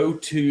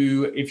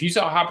go-to. If you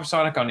saw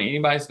Hypersonic on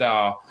anybody's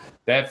dial,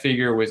 that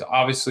figure was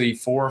obviously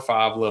 4 or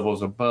 5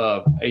 levels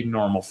above a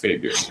normal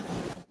figure.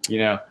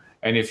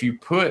 And if you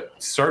put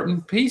certain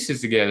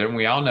pieces together, and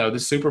we all know the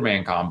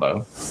Superman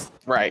combo,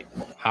 right?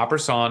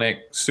 Hypersonic,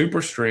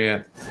 super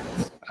strength,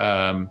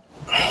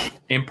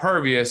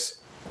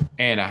 impervious,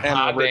 and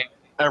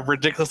a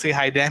ridiculously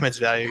high damage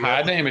value.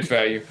 High damage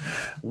value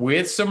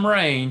with some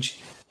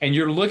range, and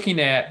you're looking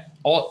at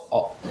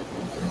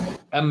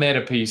a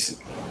meta piece,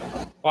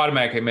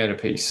 automatically meta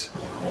piece.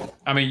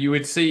 I mean, you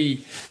would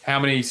see how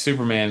many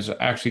Supermans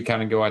actually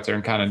kind of go out there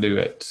and kind of do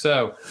it.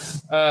 So,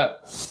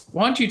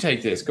 why don't you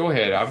take this? Go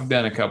ahead. I've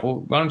done a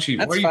couple. Why don't you?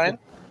 That's fine.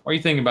 What are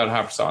you thinking about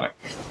Hypersonic?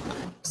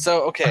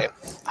 So, okay,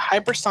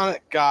 Hypersonic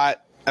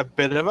got a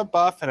bit of a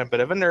buff and a bit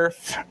of a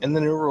nerf in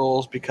the new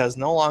rules because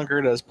no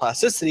longer does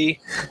plasticity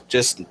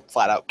just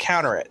flat out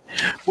counter it,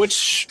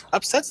 which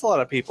upsets a lot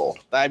of people.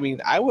 I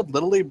mean, I would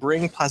literally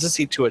bring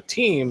plasticity to a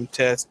team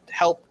to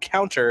help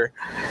counter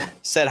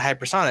said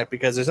hypersonic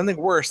because there's nothing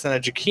worse than a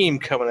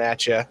Jakeem coming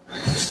at you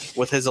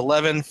with his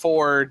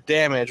 11-4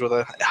 damage with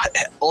a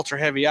ultra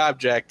heavy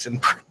object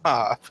and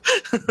prop.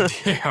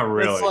 Yeah,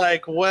 really. It's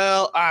like,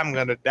 well, I'm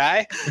gonna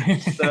die.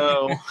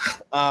 So,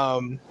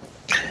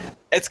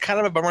 it's kind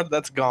of a bummer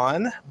that's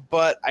gone,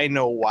 but I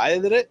know why they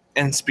did it,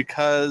 and it's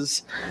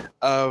because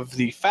of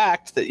the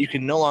fact that you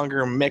can no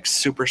longer mix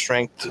super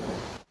strength,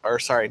 or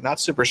sorry, not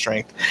super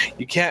strength.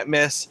 You can't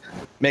mix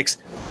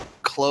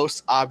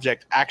close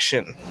object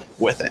action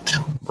with it.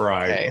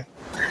 Right. Okay?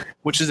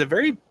 Which is a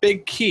very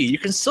big key. You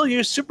can still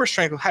use super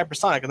strength with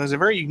hypersonic, and there's a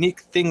very unique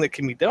thing that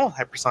can be done with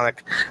hypersonic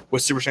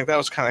with super strength. That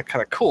was kind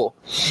of cool.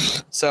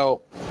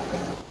 So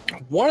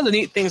one of the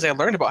neat things I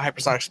learned about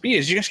hypersonic speed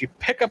is you actually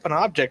pick up an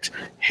object,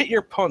 hit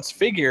your opponent's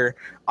figure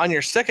on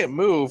your second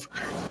move,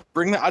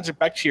 bring the object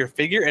back to your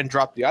figure, and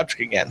drop the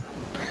object again.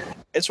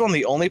 It's one of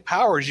the only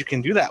powers you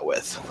can do that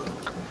with.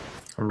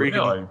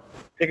 Really?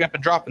 Pick up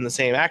and drop in the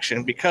same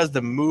action because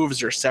the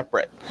moves are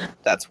separate.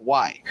 That's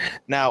why.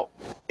 Now,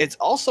 it's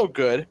also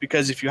good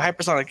because if you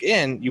hypersonic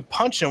in, you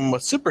punch them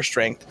with super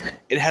strength,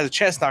 it has a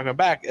chance to knock them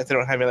back if they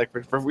don't have any like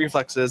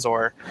reflexes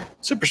or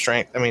super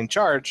strength,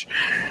 charge.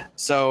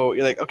 So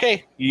you're like,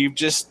 okay, you've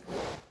just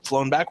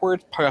flown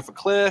backwards, probably off a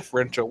cliff,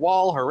 ran into a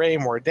wall, hooray,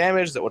 more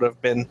damage that would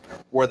have been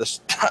where the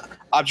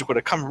object would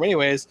have come from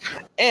anyways,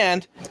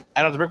 and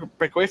I don't have to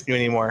break away from you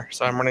anymore,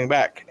 so I'm running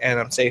back and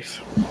I'm safe.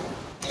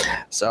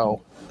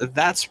 So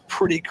that's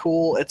pretty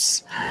cool.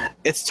 It's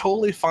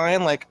totally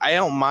fine. Like, I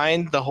don't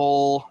mind the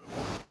whole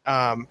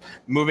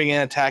moving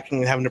in, attacking,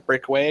 and having to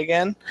break away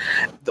again.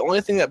 The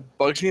only thing that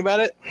bugs me about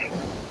it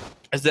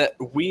is that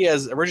we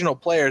as original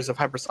players of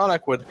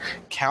Hypersonic would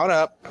count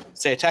up,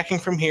 say attacking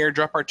from here,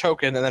 drop our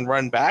token, and then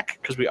run back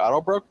because we auto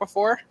broke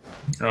before.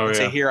 Oh, and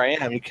say, here I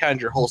am. You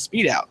counted your whole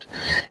speed out.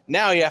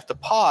 Now you have to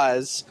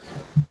pause,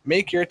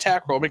 make your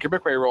attack roll, make your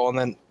breakaway roll, and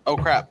then, oh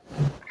crap,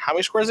 how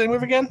many squares did I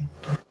move again?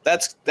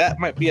 That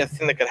might be a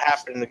thing that could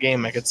happen in the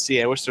game. I could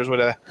see. I wish there was a way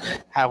to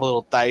have a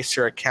little dice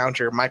or a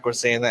counter. Mike was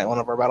saying that in one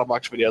of our Battle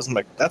Box videos. I'm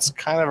like, that's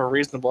kind of a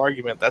reasonable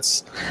argument.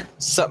 That's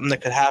something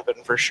that could happen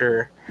for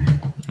sure.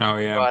 Oh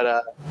yeah.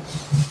 But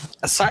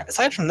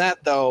aside from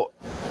that, though,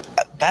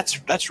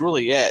 that's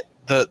really it.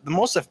 The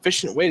most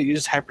efficient way to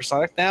use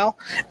hypersonic now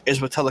is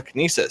with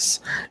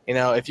telekinesis.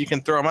 If you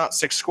can throw them out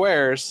 6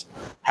 squares,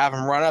 have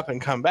them run up and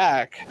come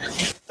back,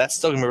 that's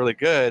still gonna be really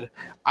good.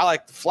 I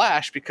like the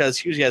Flash because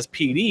he usually has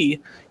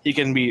PD. He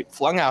can be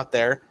flung out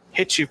there,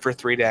 hit you for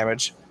 3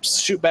 damage,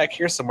 shoot back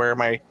here somewhere.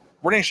 My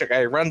running shot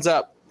guy runs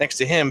up next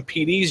to him,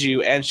 PDs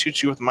you, and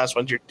shoots you with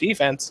 -1 to your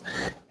defense,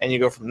 and you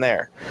go from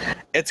there.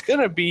 It's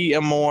gonna be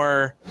a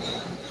more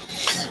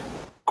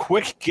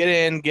quick get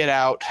in, get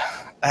out,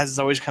 as it's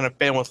always kind of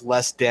been with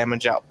less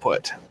damage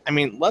output.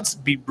 Let's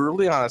be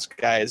brutally honest,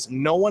 guys.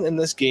 No one in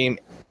this game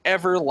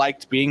ever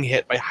liked being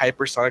hit by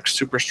hypersonic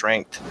super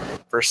strength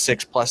for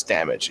 6+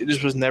 damage. It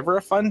just was never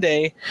a fun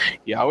day.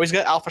 You always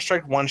got Alpha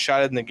Strike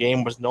one-shotted, and the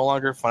game was no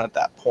longer fun at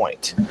that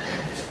point.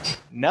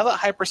 Now that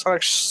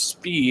hypersonic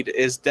speed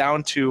is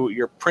down to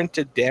your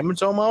printed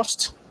damage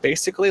almost,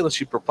 basically, unless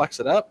you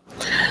perplex it up,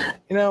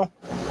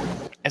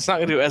 it's not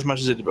going to do as much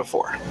as it did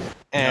before.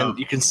 And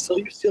you can still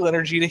use Steel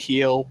Energy to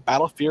heal,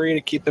 Battle Fury to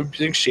keep them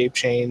using Shape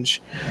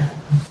Change.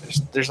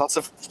 There's lots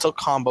of still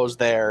combos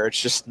there. It's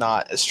just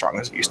not as strong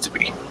as it used to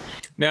be.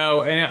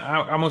 No, and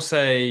I'm going to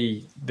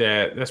say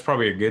that that's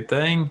probably a good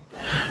thing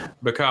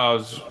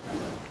because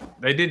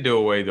they did do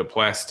away the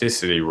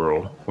plasticity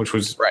rule, which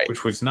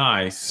was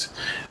nice,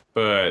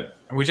 but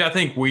which I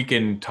think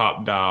weakened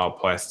top dial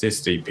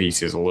plasticity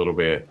pieces a little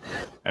bit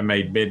and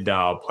made mid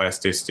dial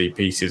plasticity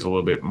pieces a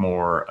little bit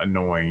more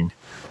annoying.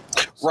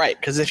 Right,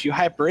 because if you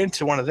hyper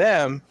into one of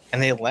them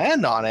and they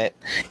land on it,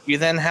 you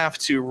then have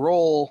to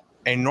roll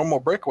a normal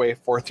breakaway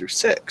 4 through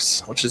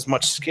 6, which is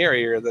much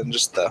scarier than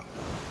just the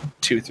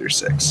 2 through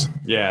 6.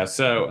 Yeah,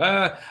 so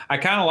I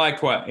kind of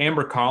liked what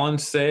Amber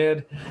Collins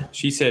said.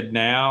 She said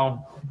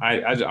now,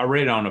 I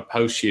read on a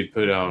post she had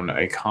put on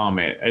a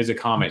comment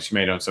she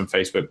made on some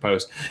Facebook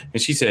post,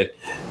 and she said,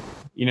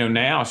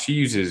 now she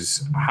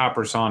uses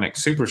hypersonic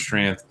super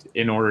strength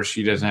in order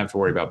she doesn't have to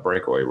worry about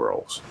breakaway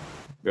rolls.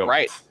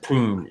 Right.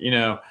 Boom,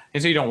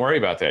 and so you don't worry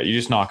about that. You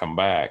just knock them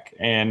back.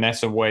 And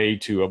that's a way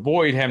to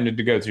avoid having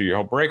to go through your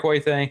whole breakaway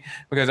thing,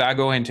 because I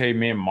go ahead and tell you,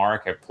 me and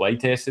Mark have play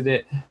tested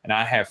it, and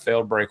I have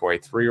failed breakaway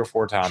 3 or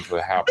 4 times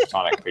with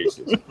hypersonic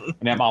pieces.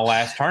 And at my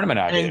last tournament,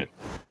 I did.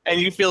 And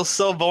you feel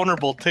so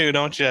vulnerable too,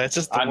 don't you? It's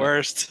just the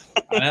worst.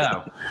 I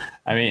know.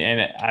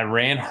 And I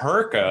ran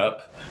Herc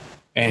up,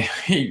 and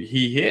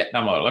he hit, and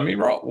I'm like, let me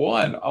roll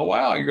 1. Oh,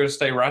 wow, you're going to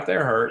stay right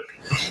there, Herc.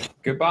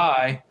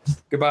 Goodbye,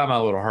 my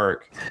little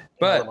Herc.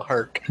 But little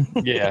Herc.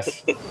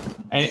 Yes.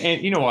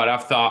 And you know what?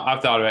 I've thought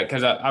about it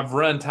because I've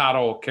run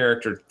title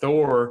character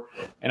Thor,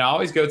 and I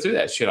always go through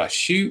that. Should I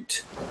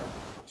shoot?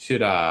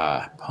 Should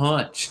I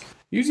punch?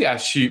 Usually I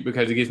shoot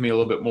because it gives me a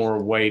little bit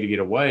more way to get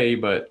away,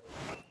 but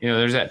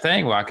there's that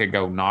thing where I could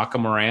go knock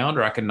them around,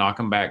 or I could knock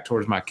them back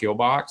towards my kill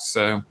box.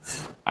 So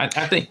I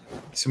think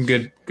some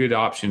good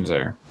options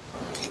there.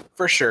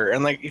 For sure.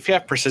 And like if you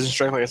have precision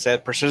strike, like I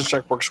said, precision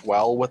strike works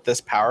well with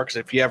this power, because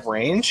if you have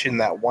range in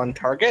that one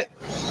target,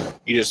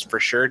 you just for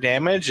sure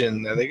damage,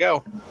 and there they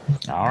go.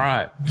 All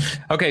right.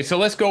 Okay, so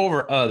let's go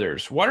over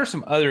others. What are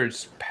some other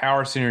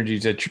power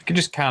synergies that you're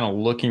just kind of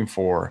looking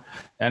for?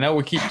 I know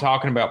we keep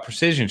talking about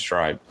precision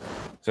strike,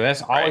 so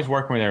that's always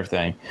working with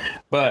everything.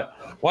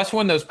 But what's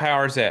one of those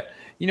powers that,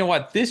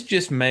 this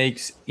just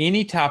makes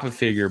any type of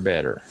figure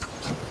better?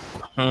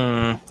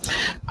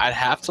 I'd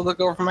have to look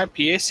over my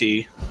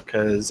PAC,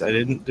 because I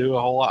didn't do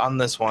a whole lot on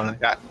this one. I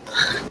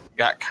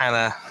got kind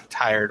of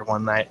tired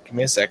one night. Give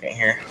me a second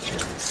here.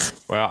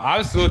 Well, I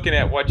was looking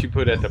at what you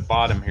put at the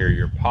bottom here,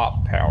 your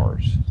pop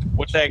powers,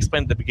 which I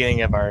explained at the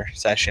beginning of our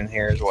session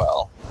here as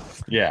well.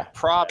 Yeah.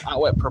 Prop,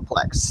 Outwit,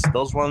 Perplex.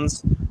 Those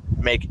ones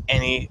make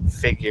any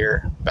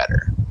figure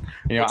better.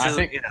 I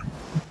think.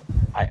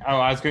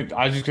 I was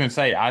just going to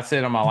say, I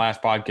said on my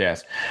last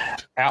podcast,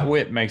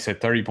 Outwit makes a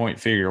 30-point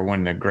figure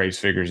one of the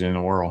greatest figures in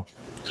the world.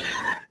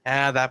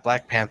 That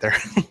Black Panther.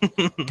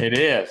 It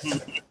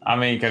is. I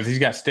mean, because he's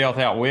got stealth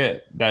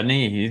outwit, doesn't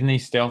he? Isn't he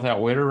stealth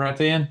outwitter right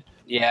then?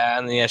 Yeah,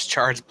 and he has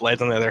charged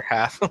blades on the other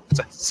half.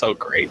 That's so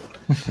great.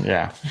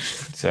 Yeah.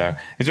 So,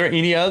 is there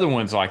any other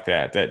ones like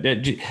that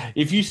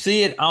if you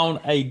see it on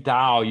a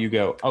dial, you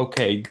go,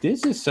 okay,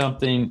 this is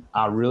something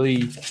I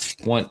really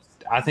want.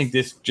 I think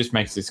this just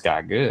makes this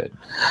guy good.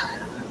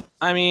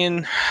 I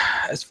mean,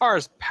 as far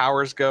as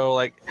powers go,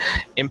 like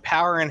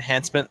Empower and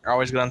Enhancement are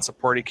always good on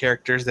supporting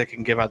characters that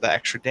can give out the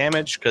extra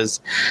damage,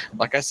 because,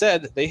 like I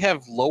said, they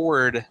have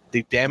lowered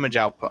the damage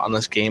output on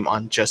this game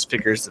on just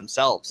figures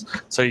themselves.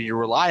 So you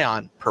rely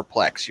on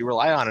Perplex, you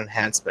rely on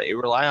Enhancement,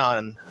 you rely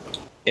on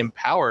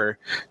Empower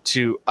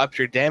to up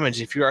your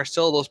damage. If you are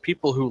still those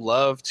people who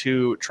love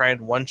to try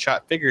and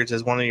one-shot figures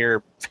as one of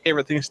your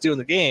favorite things to do in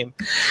the game,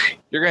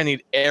 you're going to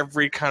need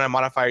every kind of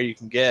modifier you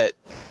can get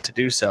to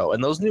do so.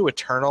 And those new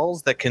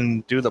Eternals that can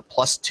do the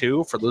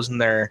 +2 for losing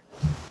their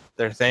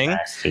thing,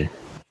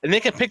 and they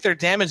can pick their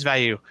damage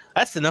value.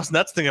 That's the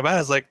nuts thing about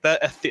it, is like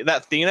that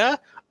Athena.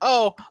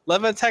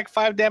 11 attack,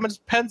 5 damage,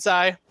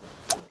 Pensai.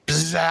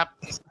 Zap.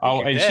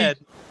 Oh, and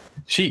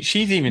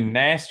she's even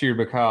nastier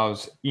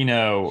because,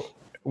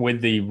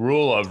 with the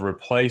rule of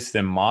replace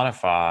then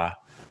modify,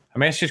 I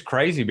mean, it's just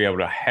crazy to be able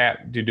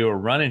to do a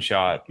running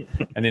shot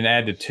and then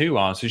add the 2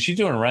 on. So she's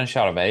doing a run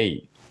shot of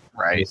 8.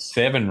 Right.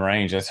 7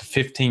 range. That's a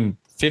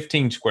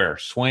 15 square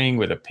swing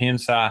with a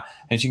Pensai,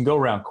 and she can go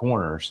around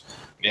corners.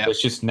 Yeah. It's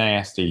just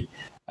nasty.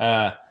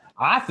 I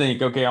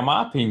think, in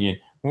my opinion,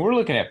 when we're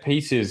looking at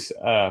pieces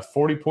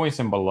 40 points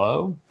and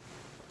below,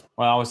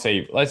 well, I would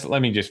say let's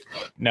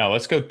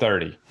go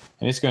 30.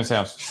 And it's going to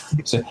sound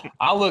so.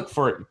 I look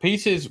for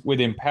pieces with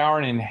Empower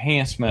and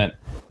Enhancement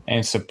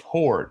and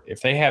Support.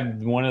 If they have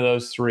one of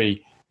those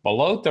 3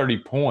 below 30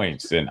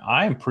 points, then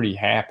I am pretty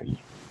happy.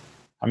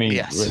 I mean,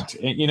 yes.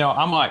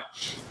 I'm like,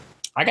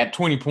 I got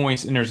 20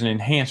 points and there's an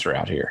enhancer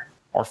out here,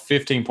 or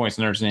 15 points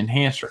and there's an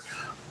enhancer.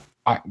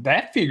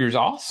 That figure's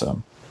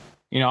awesome.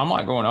 I'm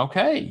like going,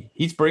 okay,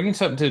 he's bringing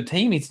something to the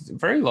team. He's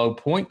very low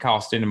point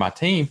cost into my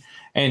team.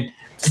 And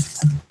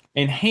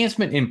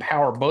Enhancement and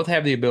Power both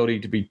have the ability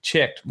to be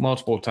checked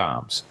multiple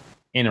times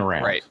in a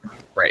round.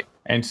 Right.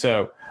 And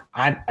so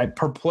I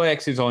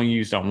Perplex is only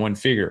used on one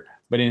figure,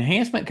 but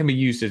Enhancement can be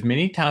used as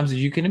many times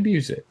as you can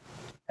abuse it,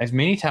 as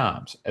many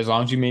times, as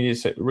long as you meet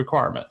its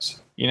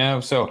requirements.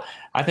 So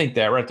I think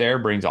that right there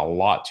brings a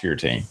lot to your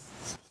team.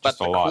 But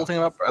the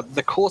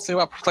coolest thing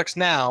about Perplex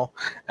now,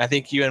 I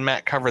think you and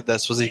Matt covered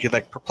this, was you could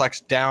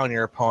perplex down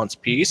your opponent's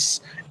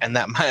piece, and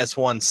that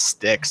 -1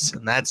 sticks,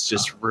 and that's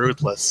just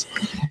ruthless.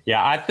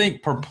 Yeah, I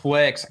think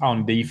Perplex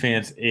on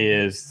defense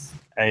is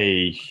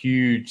a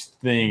huge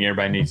thing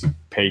everybody needs to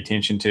pay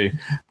attention to,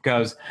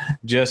 because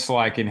just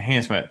like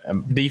Enhancement,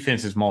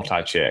 defense is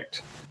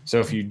multi-checked. So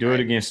if you do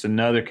it against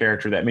another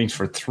character, that means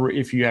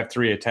if you have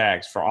 3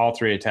 attacks, for all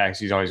 3 attacks,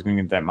 he's always going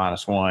to get that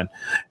 -1.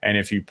 And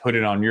if you put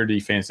it on your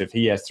defense, if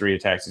he has 3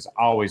 attacks, it's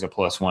always a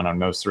 +1 on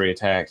those 3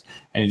 attacks.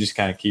 And it just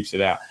kind of keeps it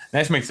out.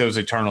 And that makes those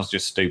Eternals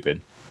just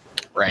stupid.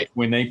 Right.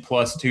 When they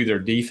 +2 their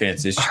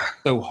defense, it's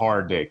so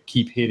hard to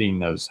keep hitting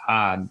those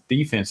high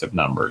defensive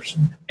numbers.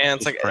 And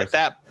it's like at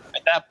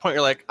that point,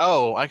 you're like,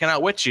 oh, I can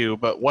outwit you,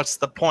 but what's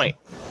the point?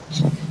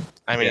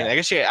 I mean, I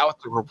guess you get out with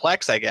the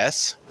Perplex, I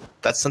guess.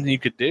 That's something you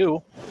could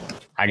do.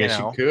 I guess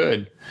you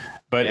could.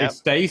 But it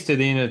stays to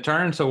the end of the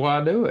turn, so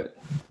why do it?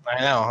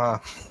 I know,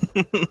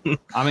 huh?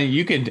 I mean,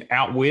 you can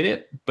outwit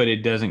it, but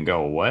it doesn't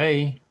go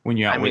away when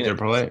you outwit their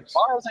Perplex. As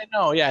far as I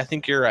know, I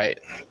think you're right.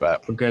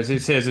 But because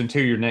it says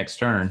until your next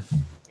turn.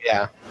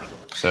 Yeah.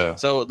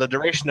 So the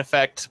duration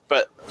effect,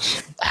 but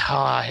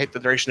I hate the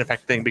duration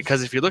effect thing,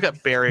 because if you look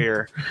at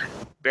Barrier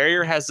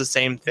has the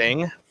same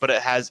thing, but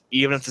it has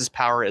even if this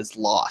power is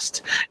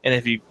lost. And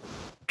if you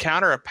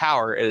counter a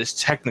power, it is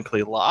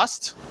technically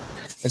lost.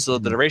 and so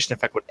the duration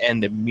effect would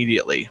end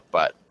immediately.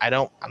 But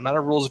I'm not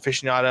a rules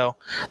aficionado.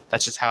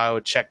 That's just how I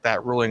would check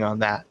that ruling on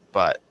that.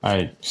 But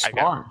Hey, I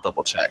got to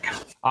double check.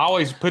 I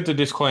always put the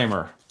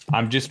disclaimer.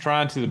 I'm just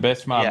trying to the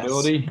best of my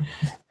ability,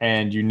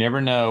 and you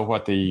never know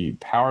what the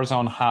powers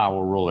on high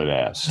will rule it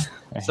as.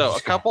 So a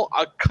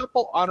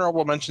couple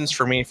honorable mentions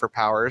for me for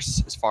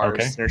powers as far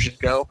as synergies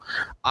go.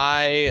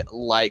 I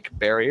like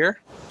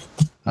barrier.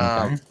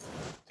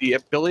 The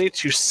ability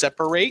to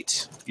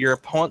separate your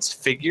opponent's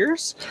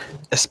figures,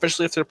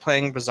 especially if they're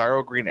playing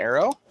Bizarro Green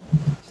Arrow.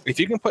 If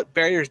you can put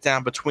barriers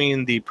down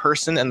between the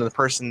person and the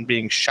person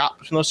being shot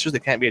between those two, they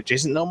can't be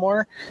adjacent no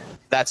more.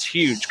 That's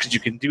huge because you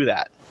can do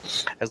that.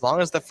 As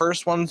long as the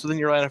first one's within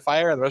your line of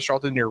fire and the rest are all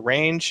within your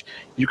range,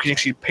 you can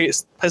actually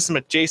place them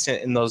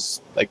adjacent in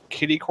those like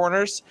kitty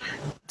corners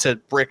to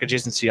break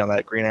adjacency on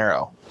that green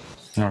arrow.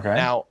 Okay.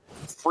 Now,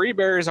 free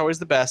barrier is always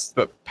the best,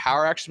 but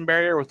power action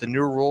barrier with the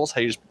new rules,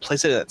 how you just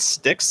place it and it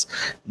sticks,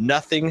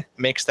 nothing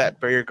makes that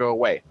barrier go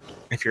away.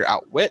 If you're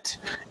outwit,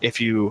 if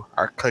you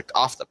are clicked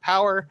off the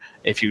power,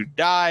 if you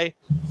die,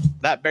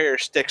 that barrier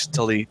sticks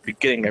until the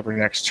beginning of your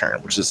next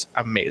turn, which is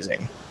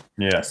amazing.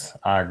 Yes,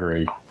 I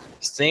agree.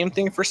 Same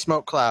thing for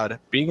Smoke Cloud.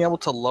 Being able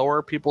to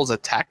lower people's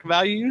attack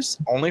values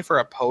only for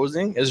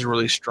opposing is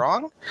really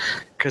strong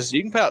because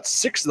you can put out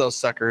 6 of those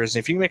suckers. And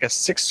if you make a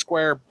 6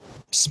 square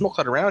smoke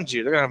cloud around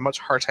you, they're going to have a much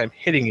harder time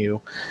hitting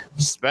you,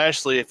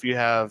 especially if you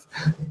have,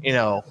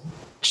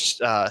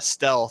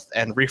 stealth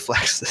and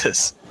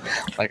reflexes,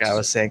 like I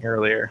was saying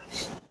earlier.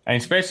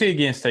 And especially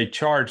against a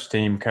charge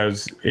team,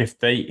 because if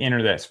they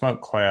enter that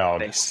smoke cloud,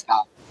 they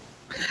stop.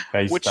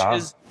 They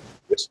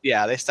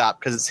stop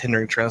because it's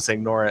hindering terrain, so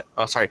ignore it.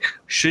 Oh, sorry.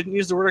 Shouldn't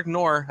use the word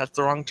ignore. That's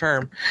the wrong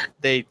term.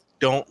 They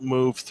don't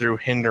move through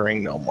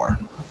hindering no more.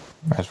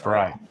 That's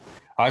right.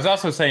 I was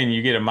also saying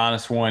you get a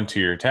 -1 to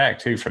your attack,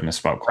 too, from the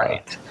smoke cloud.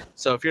 Right.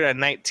 So if you're at a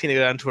 19 to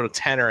go down to a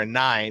 10 or a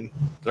 9,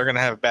 they're going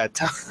to have a bad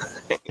time.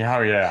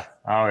 Oh,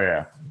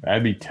 yeah.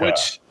 That'd be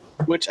tough.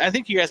 Which I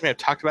think you guys may have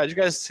talked about. Did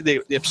you guys see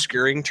the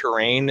obscuring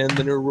terrain in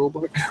the new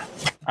rulebook?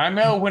 I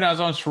know when I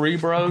was on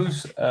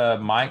Cerebros,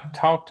 Mike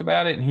talked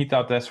about it, and he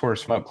thought that's where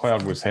Smoke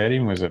Cloud was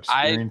heading, was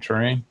obscuring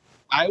terrain.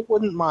 I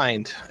wouldn't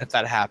mind if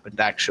that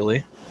happened,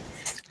 actually.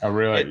 Oh,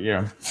 really?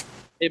 Yeah.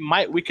 It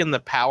might weaken the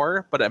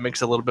power, but it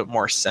makes a little bit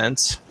more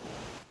sense.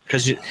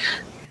 Because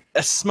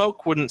a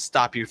smoke wouldn't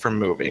stop you from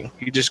moving.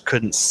 You just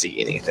couldn't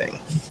see anything.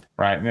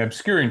 Right. And the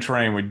obscuring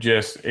terrain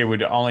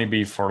would only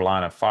be for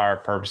line of fire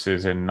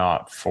purposes and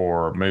not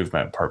for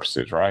movement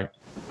purposes, right?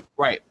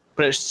 Right.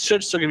 But it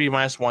should still give you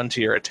 -1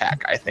 to your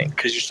attack, I think,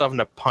 because you're still having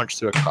to punch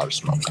through a cloud of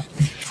smoke.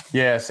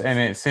 Yes,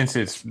 and since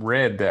it's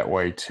red that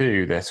way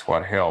too, that's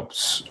what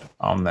helps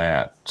on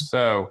that.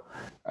 So,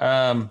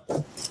 and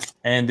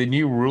the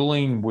new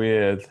ruling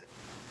with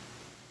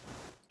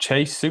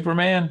Chase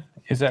Superman,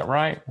 is that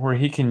right? Where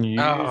he can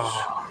use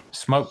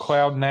Smoke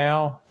Cloud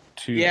now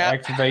to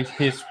activate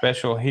his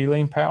special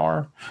healing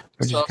power,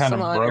 which is kind of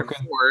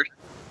broken.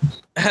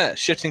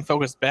 Shifting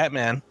focus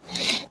Batman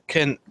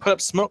can put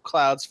up smoke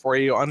clouds for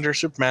you under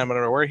Superman, no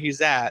matter where he's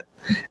at.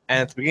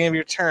 And at the beginning of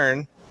your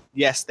turn,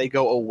 yes, they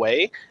go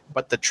away,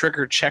 but the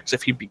trigger checks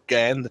if he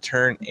began the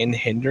turn in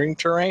hindering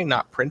terrain,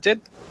 not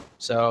printed.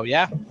 So,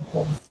 yeah.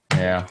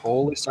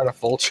 Totally start a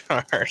full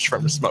charge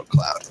from the smoke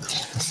cloud.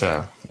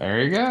 So,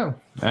 there you go.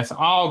 That's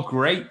all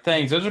great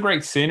things. Those are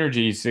great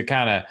synergies to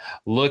kind of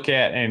look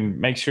at and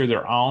make sure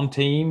they're on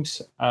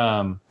teams.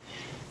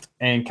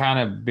 And kind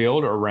of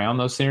build around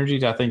those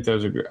synergies. I think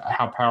those are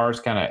how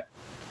powers kind of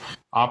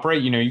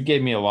operate. You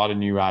gave me a lot of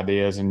new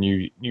ideas and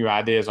new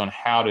ideas on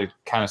how to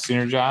kind of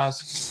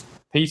synergize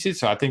pieces.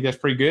 So I think that's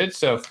pretty good.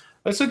 So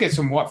let's look at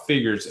what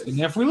figures. And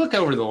if we look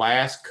over the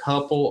last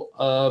couple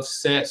of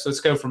sets, let's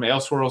go from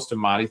Elseworlds to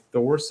Mighty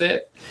Thor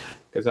set,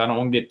 because I don't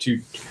want to get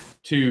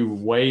too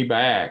way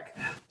back.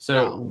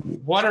 So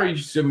what are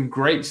some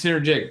great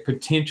synergetic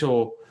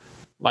potential,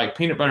 like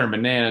peanut butter and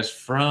bananas,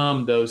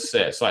 from those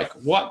sets? Like,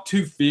 what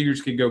 2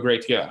 figures could go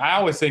great together? I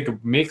always think of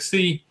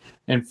Mixie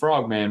and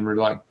Frogman were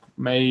like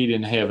made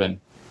in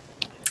heaven.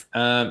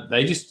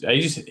 They just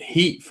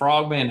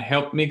Frogman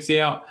helped Mixie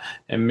out,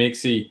 and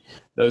Mixie,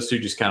 those two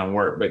just kind of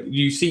work. But do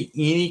you see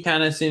any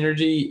kind of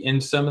synergy in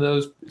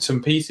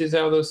some pieces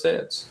out of those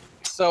sets?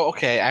 So,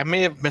 okay, I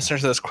may have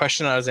misunderstood this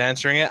question. I was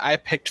answering it. I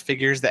picked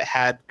figures that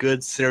had good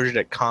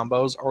synergetic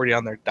combos already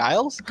on their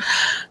dials.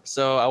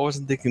 So I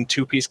wasn't thinking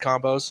 2-piece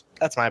combos.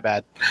 That's my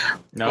bad.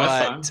 No,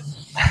 that's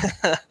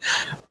fine.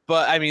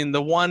 But, I mean,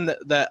 the one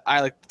that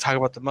I like to talk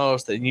about the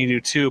most, that you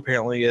do too,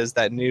 apparently, is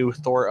that new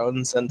Thor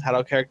Odinson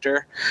title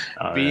character.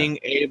 Being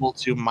able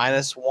to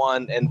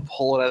 -1 and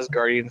pull it as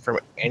Guardian from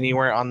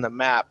anywhere on the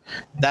map.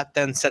 That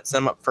then sets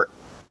them up for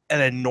an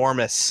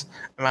enormous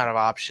amount of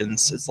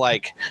options. It's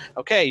like,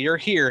 okay, you're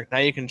here, now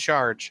you can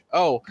charge.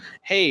 Oh,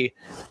 hey,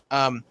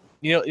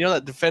 you know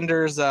that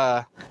Defender's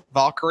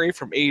Valkyrie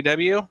from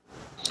AEW?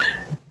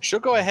 She'll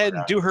go ahead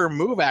and do her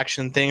move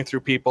action thing through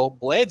people,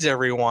 blades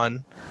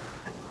everyone,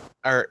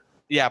 and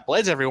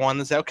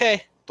say,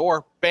 okay,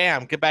 Thor,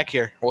 bam, get back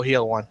here, we'll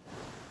heal one.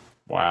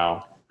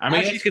 Wow. I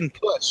mean, he can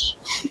push.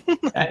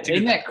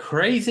 Isn't that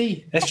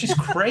crazy? That's just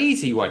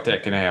crazy what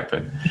that can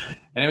happen.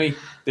 And I mean,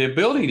 the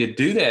ability to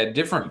do that at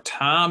different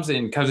times,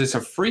 and because it's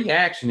a free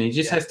action, he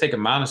just has to take a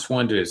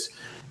 -1 to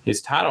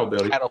his title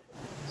ability.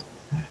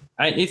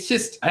 That's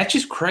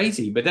just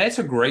crazy. But that's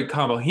a great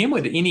combo. Him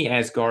with any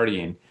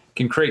Asgardian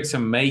can create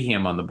some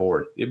mayhem on the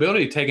board. The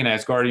ability to take an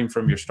Asgardian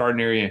from your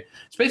starting area,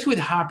 especially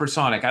with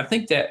Hypersonic, I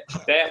think that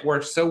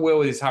works so well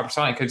with his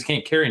Hypersonic because he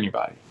can't carry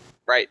anybody.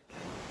 Right.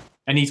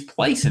 And he's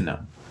placing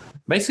them.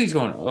 Basically, he's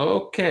going,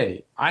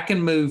 okay, I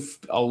can move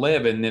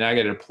 11, then I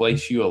got to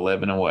place you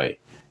 11 away.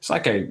 It's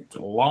like a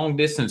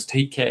long-distance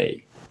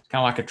TK. It's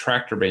kind of like a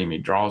tractor beam. He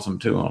draws them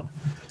to him.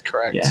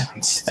 Correct. Yeah.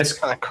 That's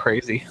kind of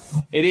crazy.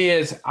 It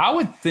is. I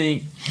would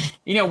think,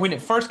 when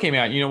it first came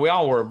out, we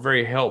all were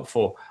very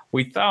helpful.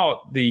 We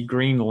thought the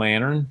Green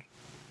Lantern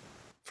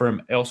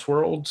from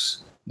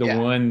Elseworlds, the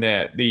one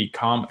that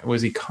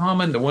was he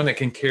common, the one that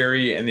can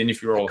carry, and then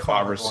if you roll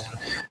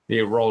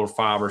roll a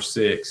 5 or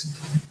 6,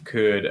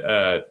 could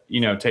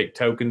take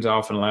tokens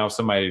off and allow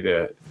somebody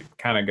to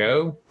kind of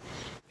go.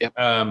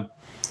 Yep.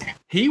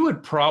 He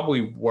would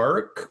probably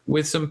work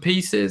with some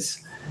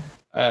pieces.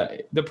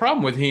 The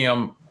problem with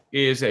him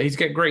is that he's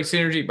got great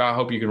synergy, but I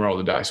hope you can roll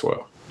the dice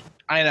well.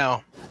 I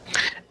know.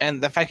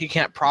 And the fact you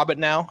can't prob it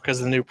now because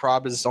the new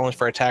prob is only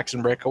for attacks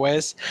and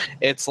breakaways,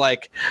 it's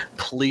like,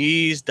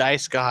 please,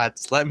 dice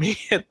gods, let me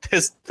hit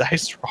this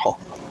dice roll.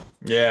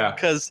 Yeah.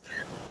 Because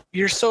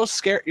you're so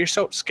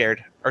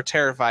scared or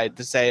terrified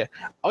to say,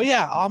 oh,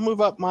 yeah, I'll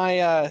move up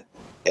my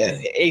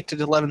 8 to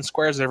 11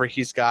 squares, whatever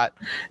he's got,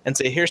 and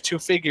say, here's 2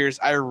 figures.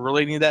 I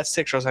really need that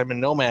 6 or else I'm in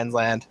no man's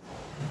land.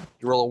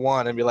 You roll a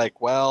 1 and be like,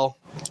 well,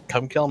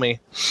 come kill me.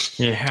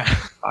 Yeah,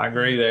 I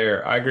agree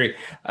there. I agree.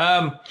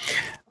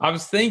 I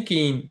was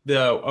thinking,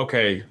 though,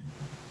 okay,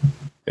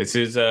 this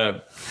is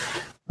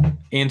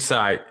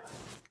insight.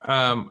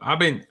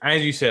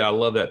 As you said, I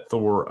love that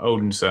Thor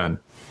Odinson.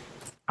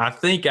 I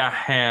think I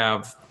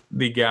have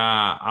the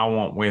guy I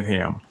want with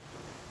him,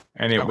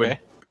 and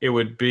it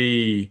would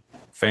be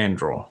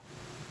Fandral.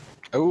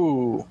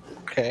 Oh,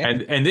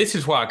 okay. And this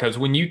is why, because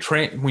when you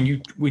place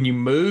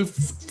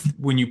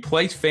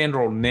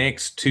Fandral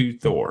next to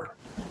Thor,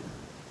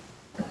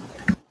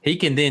 he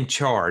can then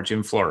charge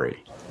and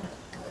flurry.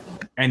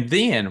 And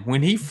then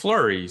when he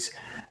flurries,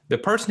 the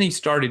person he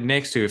started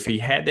next to, if he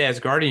had the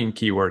Asgardian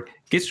keyword,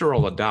 gets to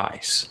roll a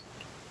dice.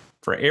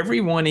 For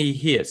every one he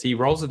hits, he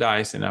rolls a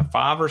dice, and a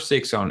 5 or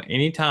 6 on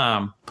any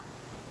time,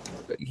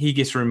 he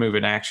gets to remove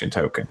an action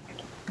token.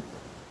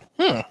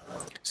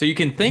 So you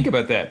can think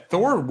about that.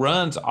 Thor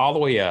runs all the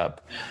way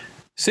up,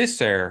 sits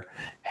there,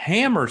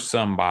 hammers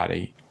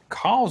somebody,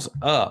 calls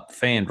up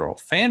Fandral.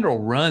 Fandral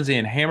runs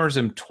in, hammers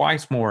him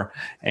twice more,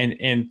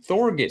 and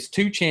Thor gets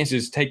 2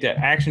 chances to take that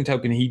action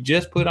token he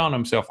just put on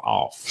himself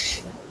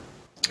off.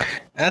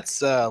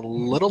 That's a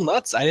little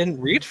nuts. I didn't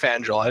read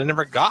Fandral. I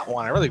never got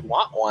one. I really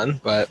want one,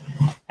 but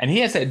and he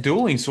has that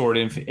dueling sword,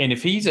 and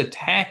if he's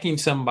attacking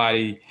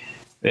somebody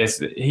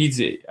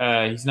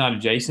he's not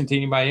adjacent to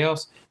anybody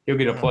else, he'll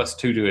get a +2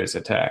 to his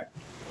attack.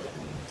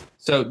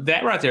 So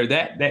that right there,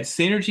 that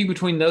synergy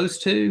between those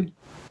two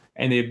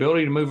and the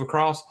ability to move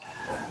across,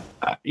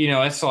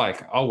 it's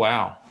like, oh,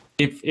 wow.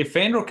 If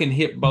Fandral can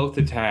hit both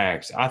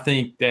attacks, I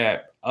think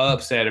that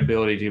ups that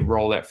ability to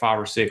roll that 5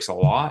 or 6 a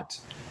lot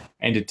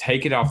and to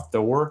take it off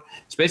Thor,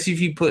 especially if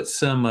you put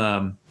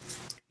some,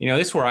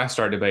 this is where I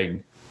start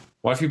debating.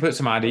 What if you put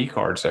some ID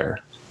cards there?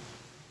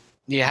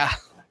 Yeah.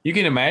 You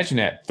can imagine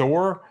that.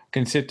 Thor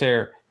can sit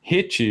there,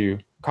 hit you,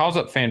 calls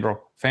up Fandral.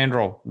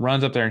 Fandral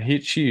runs up there and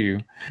hits you.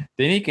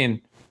 Then he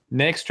can,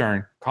 next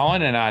turn, call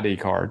in an ID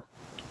card.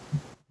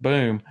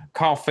 Boom.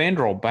 Call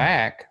Fandral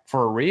back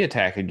for a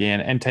reattack again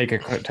and take a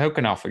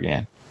token off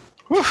again.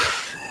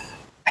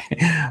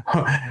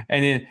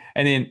 and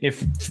then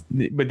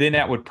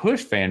that would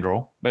push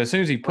Fandral. But as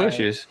soon as he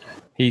pushes,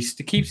 he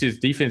keeps his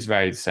defense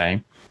value the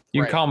same.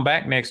 You can call him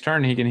back next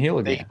turn and he can heal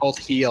again. They both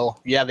heal.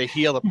 Yeah, they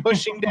heal the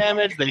pushing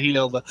damage. They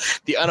heal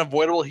the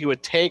unavoidable he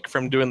would take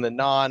from doing the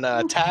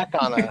non-attack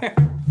on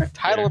a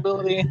title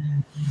ability.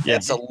 Yeah.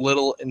 It's a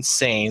little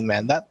insane,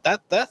 man. That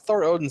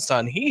Thor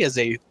Odinson, he is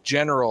a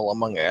general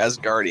among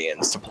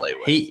Asgardians to play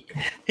with. He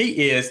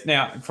is.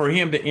 Now, for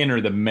him to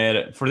enter the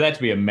meta, for that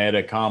to be a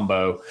meta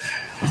combo,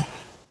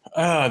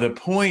 the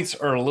points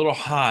are a little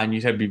high, and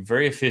you have to be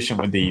very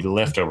efficient with the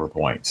leftover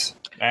points.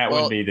 That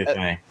would be the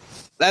thing.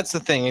 That's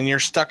the thing, and you're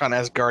stuck on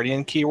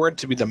Asgardian keyword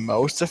to be the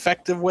most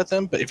effective with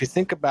him. But if you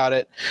think about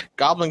it,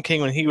 Goblin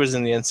King, when he was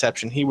in the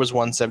Inception, he was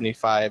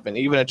 175, and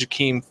even a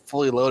Jakeem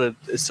fully loaded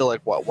is still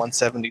like, what,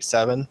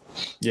 177?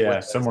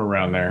 Yeah, somewhere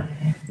around there.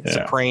 Yeah.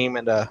 Supreme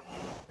and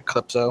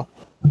Eclipso.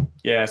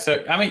 Yeah,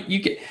 so I mean, you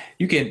can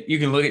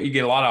look at, you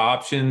get a lot of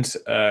options.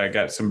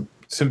 Got some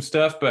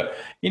stuff, but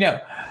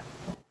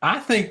I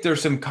think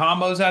there's some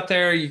combos out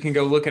there. You can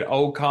go look at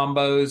old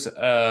combos.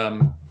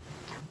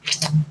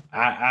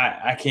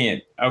 I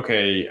can't.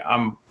 Okay,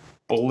 I'm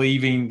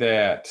believing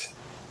that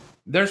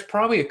there's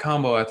probably a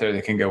combo out there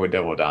that can go with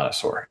Devil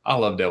Dinosaur. I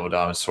love Devil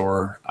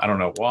Dinosaur. I don't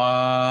know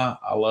why.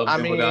 I love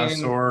Devil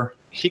Dinosaur.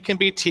 he can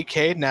be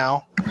TK'd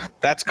now.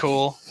 That's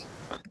cool.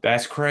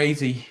 That's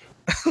crazy.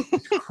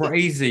 It's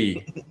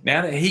crazy.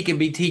 Now that he can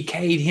be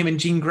TK'd, him and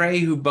Jean Grey,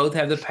 who both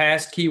have the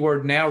past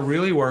keyword now,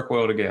 really work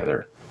well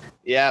together.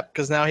 Yeah,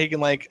 because now he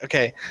can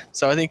okay,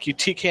 so I think you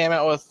TK him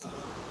out with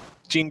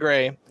Jean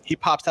Grey. He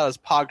pops out his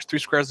Pogs 3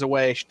 squares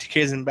away, she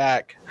TKs him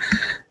back,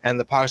 and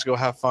the Pogs go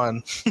have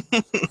fun.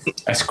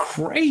 That's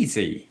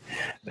crazy.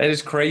 That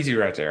is crazy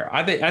right there.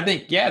 I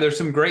think there's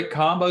some great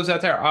combos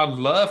out there. I'd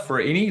love for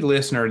any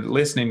listener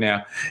listening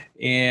now,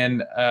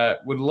 and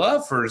would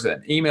love for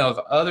an email of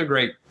other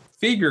great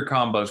figure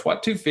combos.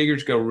 What 2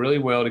 figures go really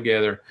well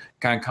together,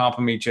 kind of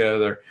complement each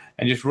other,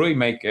 and just really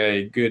make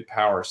a good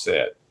power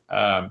set.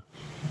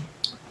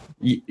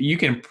 You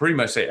can pretty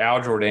much say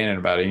Al Jordan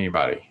about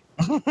anybody.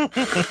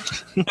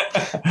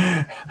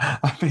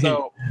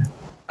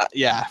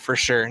 Yeah, for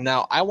sure.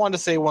 Now, I want to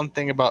say one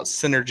thing about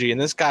synergy,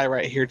 and this guy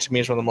right here to me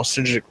is one of the most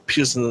synergistic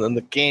pieces in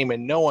the game,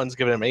 and no one's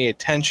giving him any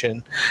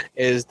attention,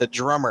 is the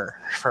drummer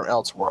from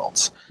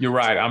Elseworlds. You're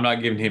right. I'm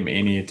not giving him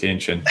any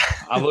attention.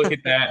 I look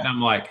at that and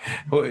I'm like,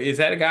 well, is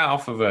that a guy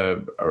off of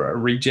a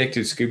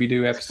rejected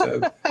Scooby-Doo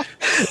episode?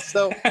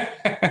 So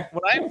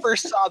when I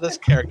first saw this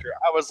character,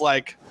 I was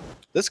like,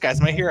 this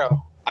guy's my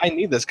hero. I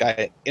need this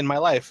guy in my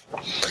life.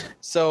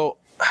 So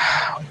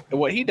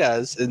what he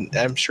does, and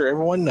I'm sure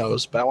everyone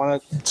knows, but I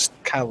want to just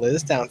kind of lay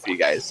this down for you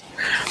guys.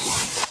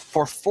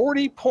 For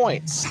 40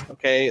 points,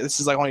 okay, this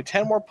is like only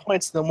 10 more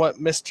points than what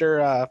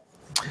Mr.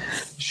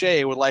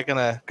 Shea would like in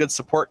a good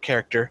support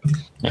character.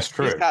 That's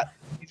true.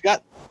 He's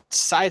got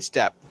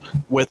sidestep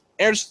with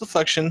air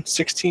deflection,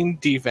 16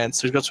 defense,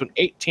 so he goes to an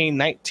 18,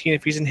 19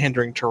 if he's in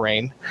hindering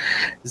terrain.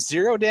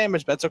 0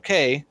 damage, but that's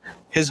okay.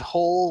 His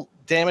whole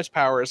damage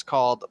power is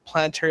called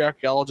Planetary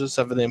Archaeologist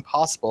of the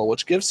Impossible,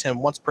 which gives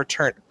him once per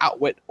turn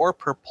Outwit or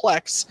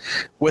Perplex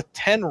with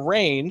 10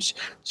 range.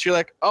 So you're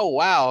like, oh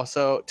wow,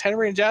 so 10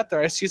 range out there,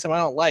 I see something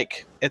I don't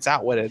like. It's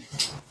Outwitted.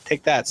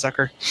 Take that,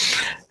 sucker.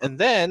 And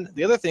then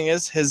the other thing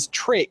is his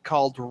trait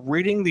called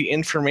Reading the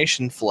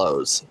Information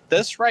Flows.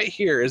 This right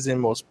here is the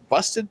most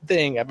busted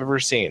thing I've ever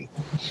seen.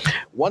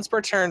 Once per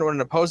turn, when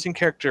an opposing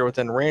character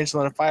within range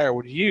line of fire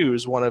would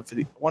use one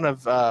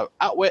of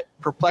Outwit,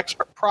 Perplex,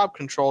 or Prob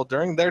control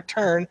during their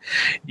turn,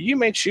 you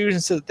may choose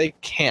instead that they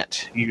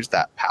can't use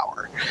that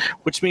power,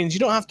 which means you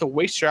don't have to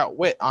waste your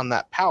Outwit on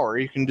that power.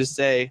 You can just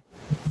say,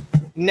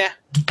 nah,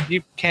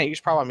 you can't use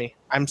Prob on me.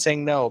 I'm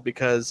saying no,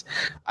 because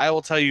I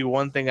will tell you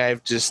one thing I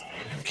just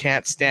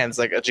can't stand. It's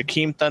like a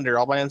Jakeem Thunder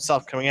all by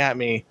himself coming at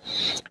me,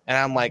 and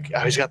I'm like,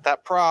 oh, he's got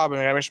that Prob, and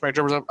I gotta make sure my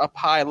drummer's up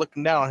high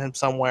looking down on him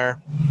somewhere.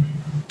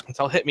 And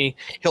so he'll hit me,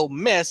 he'll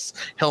miss,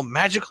 he'll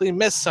magically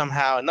miss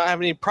somehow and not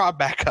have any Prob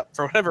backup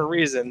for whatever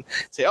reason.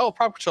 Say, oh,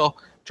 Prob control.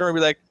 Drummer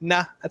will be like,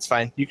 nah, that's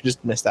fine. You can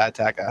just miss that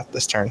attack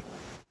this turn.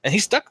 And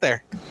he's stuck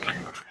there.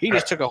 He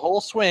just took a whole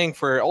swing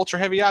for ultra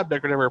heavy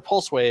object or whatever,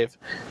 pulse wave.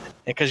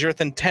 And because you're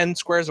within 10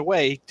 squares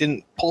away, he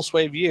didn't pulse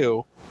wave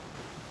you.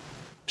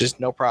 Just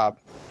no Prob.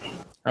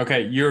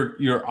 Okay,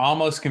 you're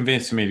almost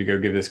convincing me to go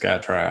give this guy a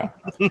try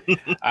out.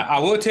 I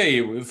will tell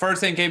you, the first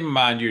thing came in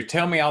mind, you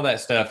tell me all that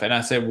stuff, and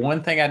I said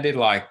one thing I did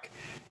like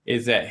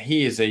is that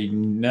he is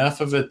enough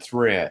of a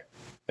threat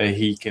that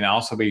he can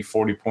also be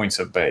 40 points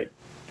of bait.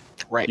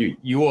 Right.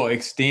 You will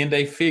extend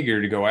a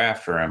figure to go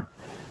after him,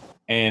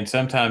 and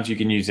sometimes you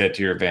can use that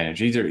to your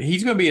advantage. Either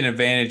he's going to be an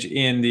advantage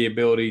in the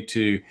ability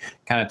to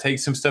kind of take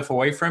some stuff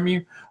away from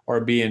you, or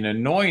being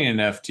annoying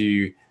enough to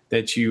you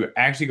that you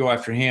actually go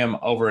after him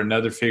over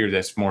another figure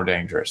that's more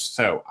dangerous.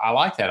 So I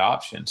like that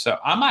option. So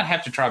I might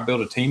have to try to build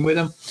a team with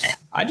him.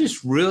 I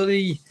just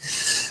really,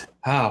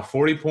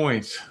 40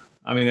 points.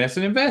 I mean, that's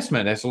an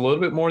investment. That's a little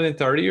bit more than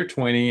 30 or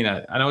 20.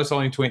 And I know it's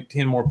only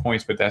 10 more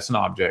points, but that's an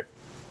object.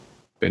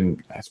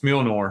 And that's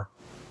Mjolnir,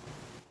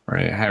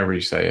 right? However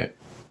you say it.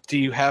 Do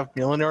you have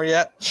Mjolnir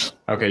yet?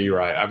 Okay, you're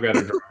right. I've got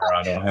a drummer.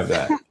 I don't have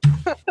that.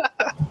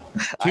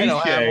 I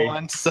don't have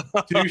one. So.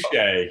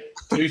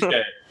 Touche.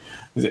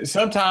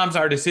 Sometimes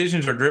our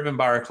decisions are driven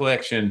by our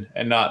collection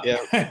and not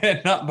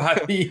not by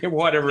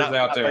whatever's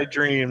out there. By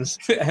dreams.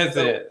 That's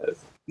it.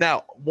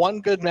 Now,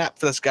 one good map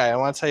for this guy, I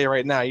want to tell you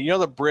right now. You know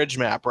the bridge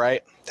map,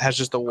 right? It has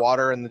just the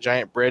water and the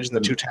giant bridge and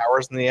the 2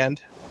 towers in the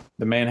end.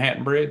 The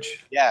Manhattan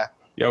Bridge? Yeah.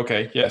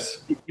 Okay,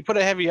 yes. You put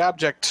a heavy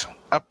object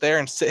up there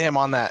and sit him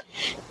on that.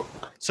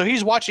 So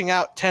he's watching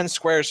out 10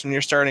 squares from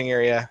your starting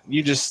area.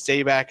 You just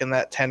stay back in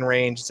that 10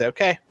 range and say,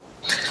 okay,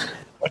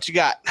 what you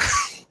got?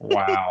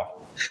 Wow.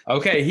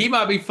 Okay, he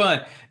might be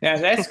fun. Now,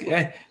 that's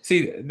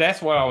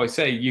what I always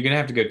say. You're going to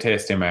have to go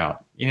test him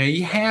out.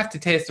 You have to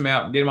test him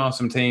out and get him on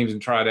some teams and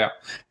try it out.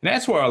 And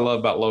that's what I love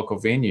about local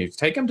venues.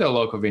 Take him to a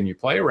local venue,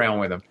 play around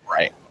with him.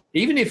 Right.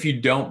 Even if you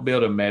don't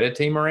build a meta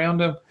team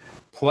around him,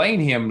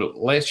 playing him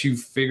lets you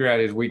figure out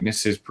his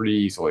weaknesses pretty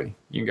easily.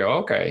 You can go,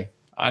 okay,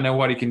 I know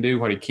what he can do,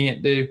 what he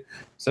can't do.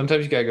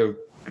 Sometimes you got to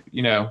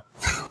go,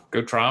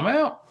 go try him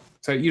out.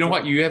 So you know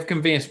what? You have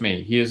convinced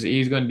me.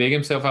 He's going to dig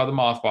himself out of the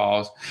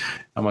mothballs.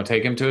 I'm going to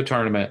take him to a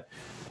tournament,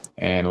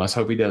 and let's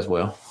hope he does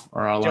well,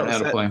 or I'll learn how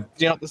to play him.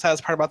 Do you know what the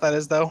saddest part about that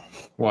is, though?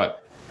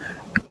 What?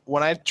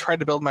 When I tried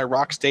to build my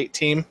Rock State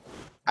team,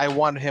 I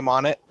wanted him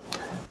on it.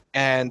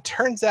 And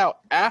turns out,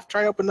 after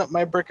I opened up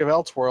my Brick of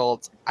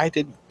Elseworlds, I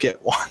didn't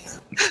get one. So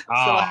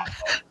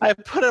I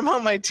put him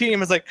on my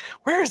team. It's like,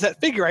 where is that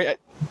figure?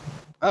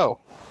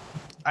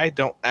 I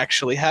don't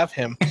actually have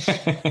him.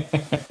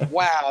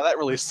 Wow, that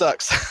really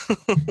sucks.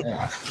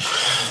 Yeah.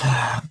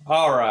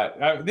 All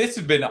right. This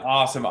has been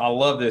awesome. I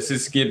love this.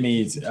 This gets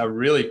me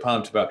really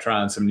pumped about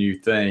trying some new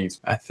things,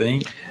 I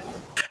think.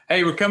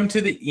 Hey, we're coming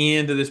to the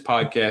end of this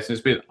podcast. It's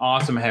been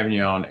awesome having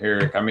you on,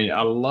 Eric. I mean,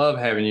 I love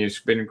having you.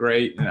 It's been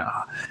great.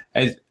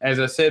 And as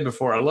I said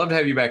before, I love to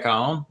have you back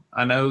on.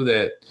 I know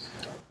that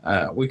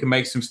we can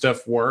make some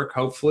stuff work,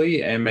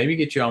 hopefully, and maybe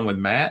get you on with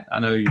Matt. I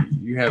know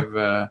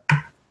you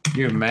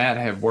and Matt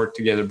have worked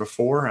together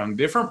before on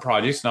different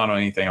projects, not on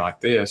anything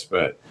like this,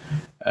 but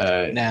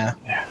but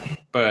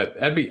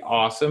that'd be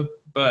awesome.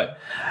 But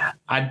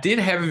I did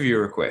have a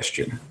viewer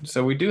question.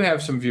 So we do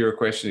have some viewer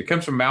questions. It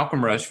comes from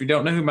Malcolm Rush. If you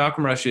don't know who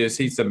Malcolm Rush is,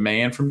 he's the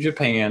man from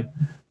Japan,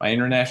 my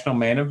international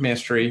man of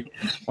mystery,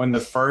 one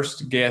of the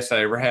first guests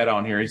I ever had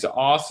on here. He's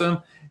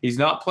awesome. He's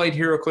not played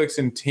HeroClix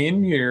in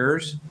 10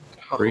 years,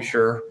 pretty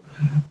sure,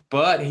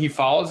 but he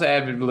follows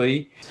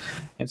avidly.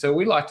 And so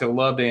we love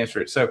to answer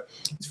it. So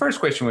his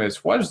first question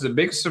was, what is the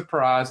biggest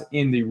surprise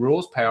in the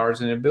rules, powers,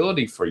 and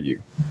ability for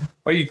you?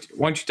 Why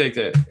don't you take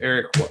that,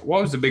 Eric?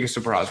 What was the biggest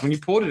surprise when you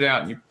pulled it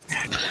out?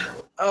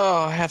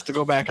 I have to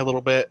go back a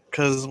little bit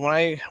because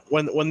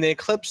when the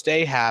Eclipse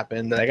Day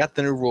happened and I got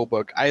the new rule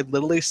book, I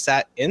literally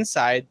sat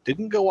inside,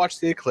 didn't go watch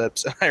the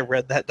Eclipse, and I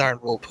read that darn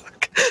rule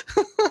book.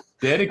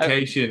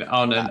 Dedication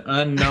on an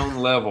unknown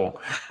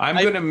level. I'm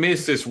going to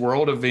miss this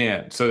world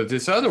event so that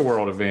this other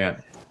world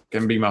event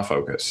can be my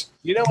focus.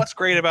 You know what's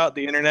great about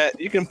the internet?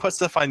 You can put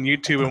stuff on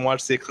YouTube and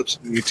watch the Eclipse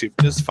on YouTube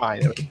just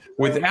fine.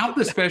 Without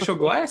the special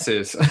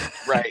glasses.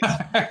 Right.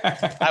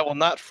 I will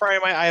not fry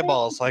my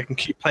eyeballs so I can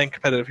keep playing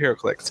competitive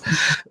HeroClix.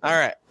 All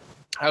right.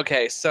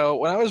 Okay, so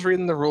when I was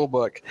reading the rule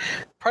book,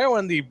 probably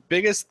one of the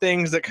biggest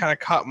things that kind of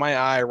caught my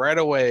eye right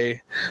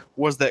away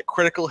was that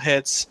critical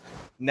hits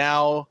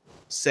now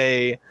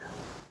say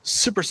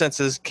super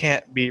senses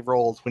can't be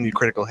rolled when you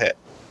critical hit.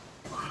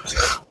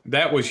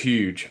 That was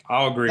huge.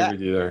 I'll agree with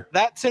you there.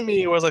 That to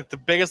me was like the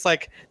biggest,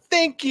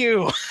 thank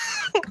you.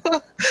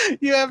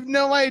 You have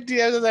no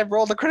idea that I've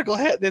rolled a critical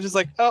hit. They're just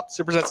like, oh,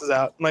 super senses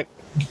out. I'm like,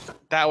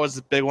 that was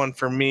a big one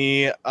for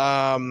me.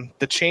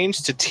 The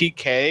change to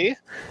TK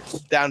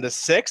down to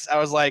 6, I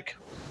was like,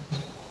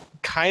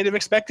 kind of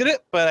expected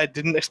it, but I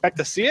didn't expect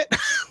to see it.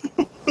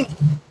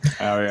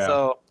 Oh, yeah.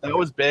 So that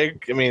was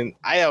big. I mean,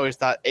 I always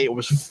thought 8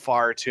 was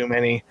far too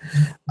many.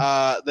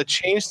 The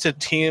change to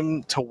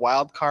team to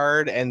wild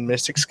card and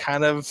mystics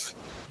kind of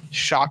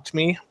shocked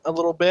me a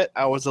little bit.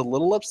 I was a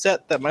little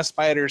upset that my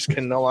spiders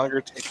can no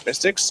longer take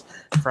mystics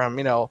from,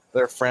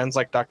 their friends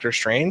like Doctor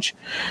Strange.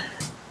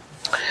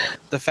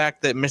 The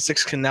fact that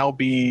mystics can now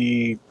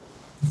be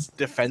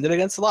defended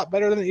against a lot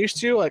better than it used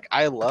to.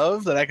 I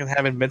love that I can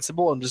have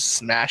invincible and just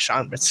smash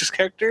on mystics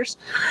characters.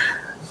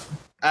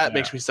 That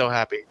makes me so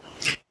happy.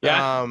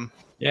 Yeah.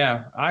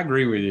 Yeah, I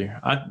agree with you.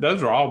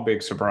 Those are all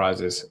big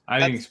surprises. I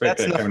didn't expect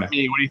that coming out. What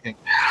do you think?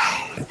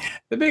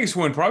 The biggest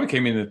one probably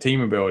came in the team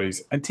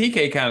abilities. And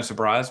TK kind of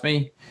surprised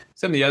me.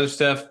 Some of the other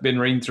stuff, been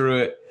reading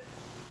through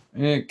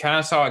it, kind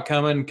of saw it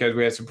coming because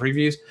we had some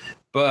previews.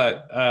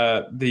 But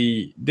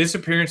the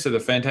disappearance of the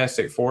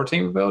Fantastic Four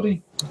team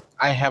ability.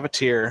 I have a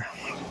tier.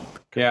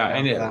 Yeah,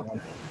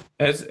 and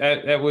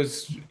that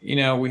was,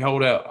 we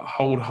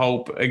hold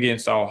hope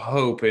against all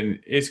hope, and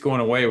it's going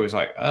away. It was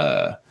like,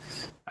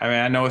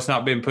 I know it's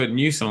not been put in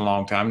use in a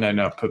long time. They've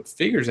not put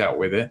figures out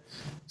with it.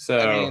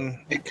 So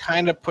it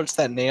kind of puts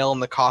that nail in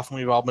the coffin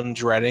we've all been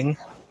dreading,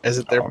 is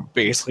that they're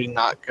basically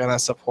not going to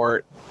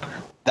support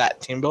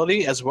that team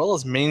ability, as well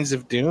as Mains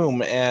of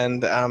Doom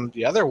and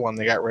the other one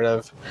they got rid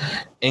of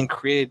and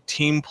created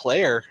Team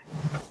Player,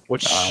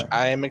 which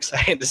I am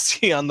excited to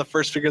see on the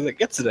first figure that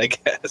gets it,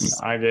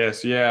 I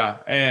guess, yeah.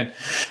 And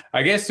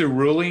I guess the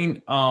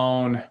ruling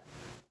on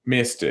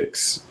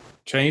Mystics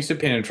changed to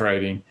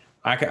penetrating.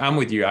 I'm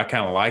with you. I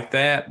kind of like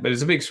that, but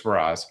it's a big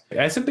surprise.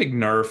 That's a big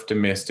nerf to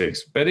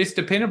Mystics, but it's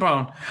dependent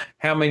upon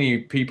how many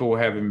people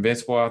have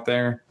Invincible out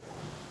there.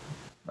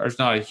 There's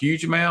not a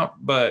huge amount,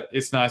 but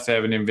it's nice to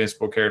have an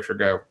invincible character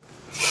go,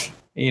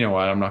 you know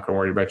what, I'm not going to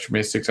worry about your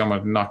Mystics. I'm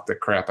going to knock the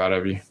crap out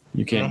of you.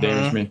 You can't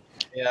damage me.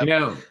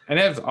 Yeah. And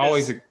that's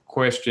always a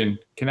question.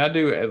 Can I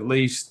do at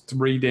least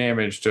 3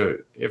 damage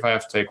to if I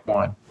have to take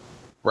 1?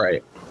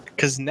 Right.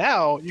 Because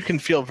now you can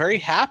feel very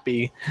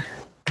happy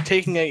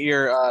taking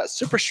your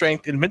super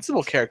strength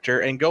invincible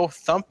character and go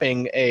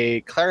thumping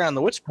a Clarion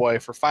the Witch Boy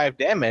for 5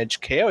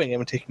 damage, KOing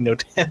him and taking no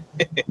damage.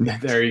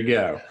 There you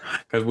go.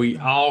 Because we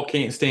all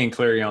can't stand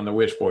Clarion the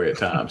Witch Boy at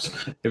times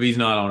if he's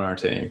not on our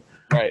team.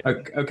 Right.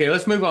 Okay,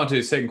 let's move on to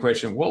the second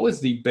question. What was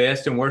the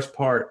best and worst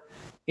part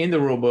in the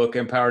rule book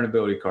and power and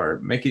ability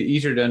card? Make it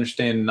easier to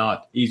understand,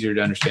 not easier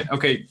to understand.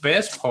 Okay,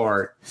 best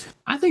part,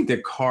 I think the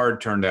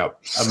card turned out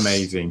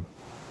amazing.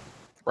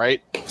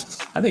 Right.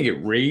 I think it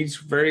reads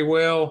very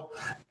well,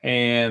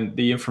 and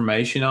the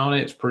information on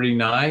it is pretty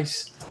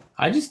nice.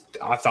 I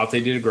thought they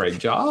did a great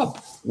job.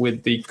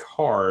 with the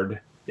card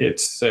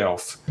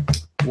itself.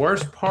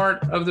 Worst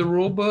part of the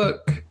rule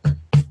book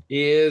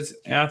is,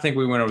 and I think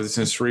we went over this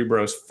in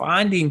Cerebros,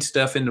 finding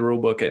stuff in the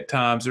rule book at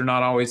times. They're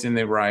not always in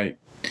the right.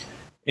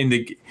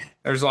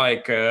 There's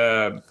like,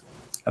 I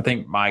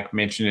think Mike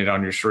mentioned it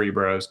on your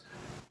Cerebros.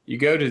 You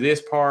go to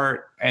this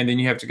part, and then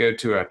you have to go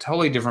to a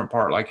totally different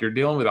part. Like you're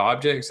dealing with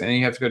objects, and then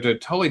you have to go to a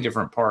totally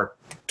different part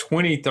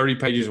 20, 30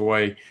 pages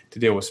away to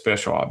deal with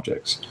special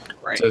objects.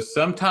 Right. So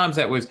sometimes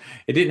it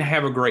didn't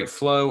have a great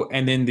flow.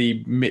 And then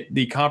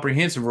the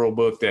comprehensive rule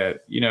book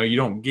that, you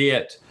don't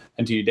get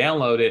until you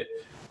download it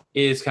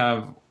is kind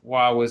of,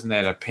 why wasn't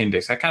that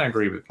appendix? I kind of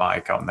agree with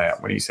Mike on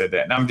that when he said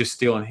that. And I'm just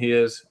stealing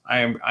his. I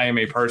am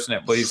a person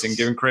that believes in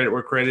giving credit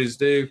where credit is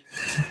due.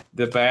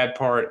 The bad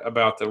part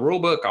about the rule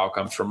book all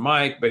comes from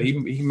Mike, but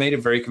he made a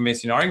very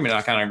convincing argument.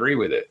 I kind of agree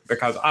with it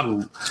because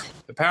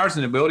the powers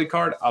and ability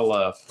card I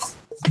love.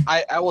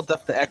 I will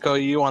definitely echo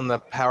you on the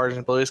powers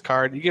and abilities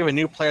card. You give a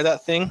new player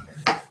that thing,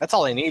 that's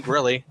all they need,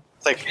 really.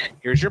 It's like,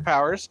 here's your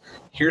powers.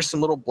 Here's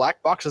some little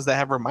black boxes that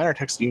have reminder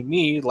text you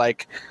need,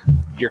 like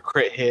your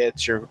crit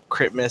hits, your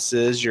crit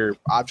misses, your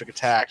object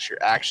attacks,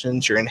 your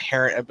actions, your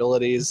inherent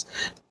abilities.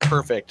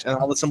 Perfect. And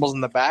all the symbols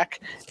in the back,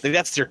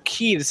 that's their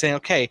key to saying,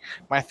 okay,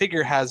 my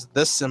figure has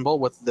this symbol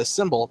with this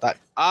symbol.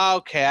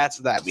 Okay, that's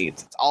what that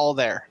means. It's all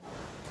there.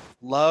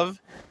 Love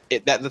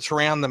it. That's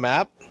around the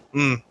map.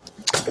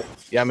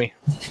 Yummy.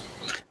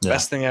 Yeah.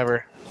 Best thing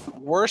ever.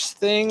 Worst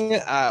thing,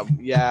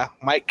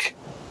 Mike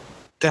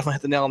definitely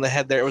hit the nail on the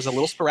head there. It was a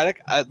little sporadic.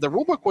 The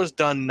rulebook was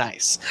done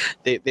nice.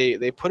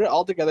 They put it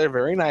all together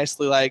very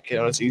nicely. Like,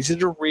 it's easy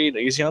to read,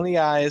 easy on the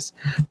eyes,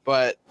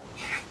 but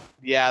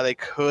yeah, they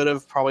could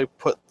have probably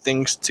put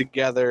things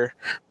together.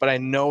 But I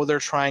know they're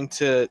trying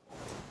to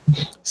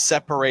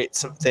separate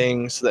some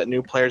things so that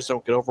new players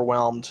don't get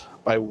overwhelmed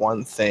by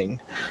one thing.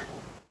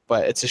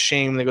 But it's a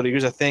shame they go to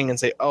use a thing and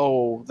say,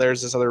 oh,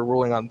 there's this other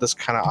ruling on this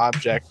kind of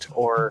object,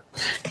 or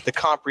the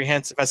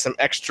comprehensive has some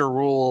extra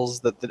rules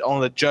that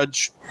only the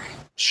judge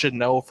should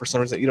know for some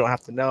reason that you don't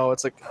have to know.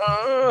 It's like,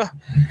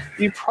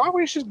 you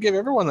probably should give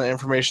everyone the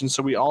information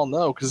so we all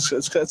know, because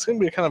it's going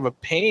to be kind of a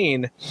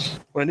pain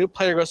when a new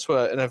player goes to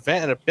an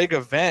event, a big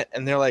event,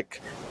 and they're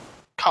like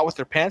caught with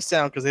their pants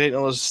down because they didn't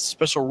know there's a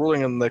special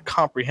ruling in the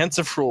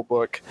comprehensive rule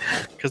book,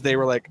 because they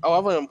were like, oh,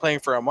 I've only been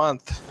playing for a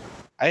month.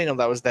 I didn't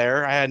know that was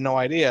there. I had no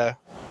idea.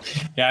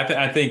 Yeah,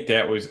 I think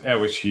that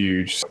was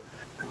huge.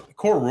 The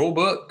core rule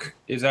book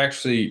is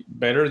actually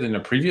better than the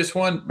previous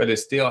one, but it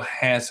still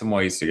has some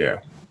ways to go.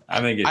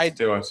 I think it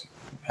still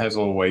has a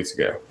little ways to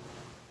go.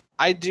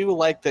 I do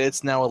like that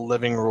it's now a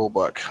living rule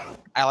book.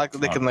 I like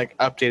that they can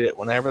update it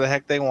whenever the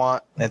heck they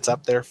want. It's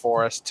up there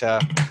for us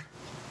to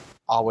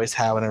always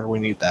have whenever we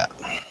need that.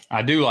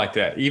 I do like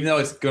that, even though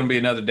it's going to be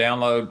another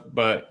download.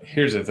 But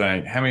here's the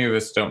thing. How many of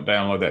us don't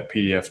download that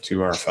PDF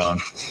to our phone?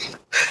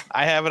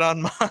 I have it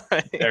on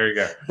mine. There you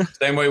go.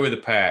 Same way with the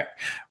pack.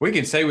 We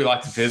can say we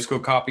like the physical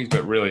copies,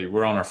 but really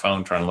we're on our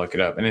phone trying to look it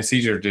up. And it's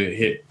easier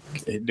to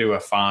do a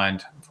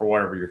find for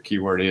whatever your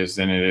keyword is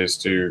than it is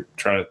to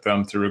try to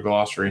thumb through a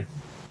glossary.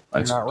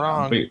 You're not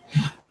wrong.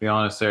 Be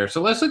honest there.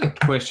 So let's look at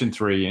question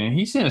 3. And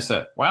he sent us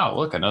another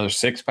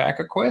 6-pack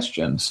of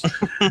questions.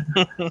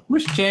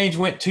 Which change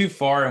went too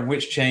far and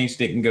which change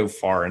didn't go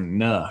far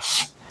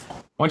enough?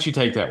 Why don't you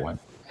take that one?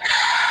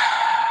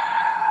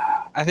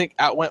 I think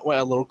Outwit went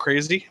a little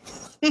crazy.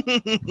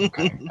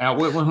 Okay.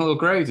 Outwit went a little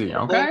crazy.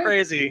 Okay. A little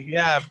crazy.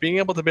 Yeah. Being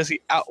able to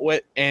basically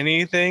outwit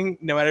anything,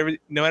 no matter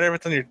if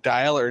it's on your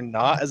dial or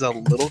not, is a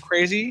little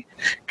crazy,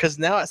 because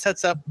now it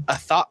sets up a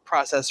thought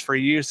process for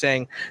you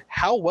saying,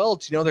 how well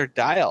do you know their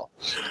dial?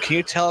 Can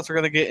you tell if they're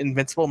going to get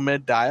invincible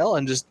mid-dial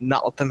and just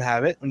not let them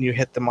have it when you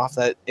hit them off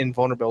that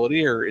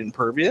invulnerability or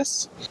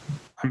impervious?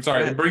 I'm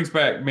sorry. It brings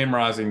back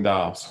memorizing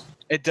dials.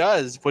 It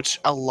does, which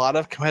a lot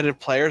of competitive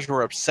players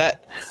were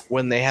upset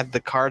when they had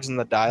the cards and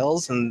the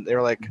dials, and they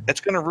were like,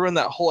 it's going to ruin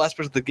that whole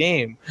aspect of the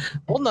game.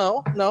 Well,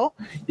 no.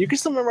 You can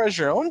still memorize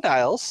your own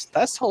dials.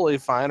 That's totally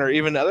fine, or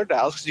even other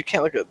dials, because you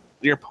can't look at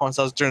your opponent's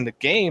dials during the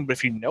game, but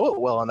if you know it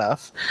well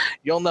enough,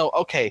 you'll know,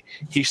 okay,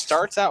 he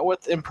starts out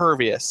with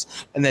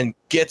impervious and then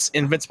gets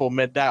invincible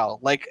mid-dial,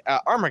 like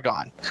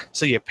Armagon.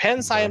 So you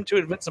pen-psi him to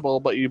invincible,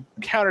 but you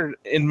countered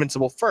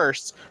invincible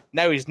first.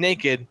 Now he's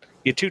naked.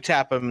 You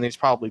 2-tap him, and he's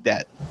probably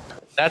dead.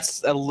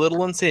 That's a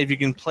little insane if you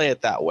can play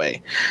it that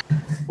way.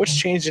 Which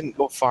change didn't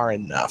go far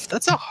enough?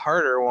 That's a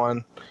harder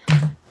one.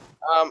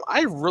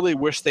 I really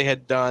wish they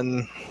had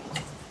done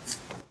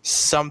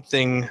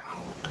something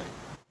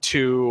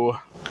to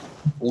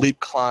leap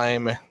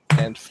climb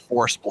and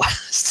force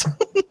blast.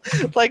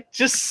 Like,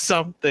 just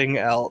something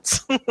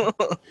else.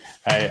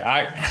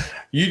 Hey,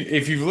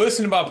 if you've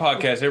listened to my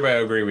podcast, everybody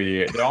will agree with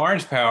you. The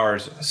orange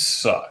powers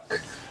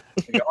suck.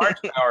 The orange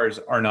powers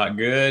are not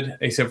good,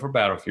 except for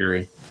Battle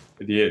Fury.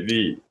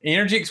 The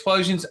energy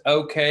explosion's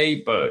okay,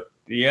 but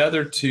the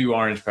other 2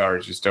 orange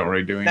powers just don't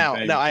really do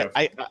anything. Now,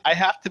 I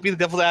have to be the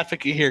devil's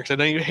advocate here, because I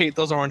know you hate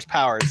those orange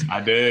powers.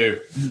 I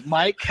do.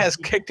 Mike has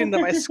kicked into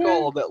my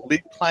skull that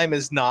leap climb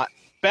is not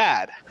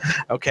bad.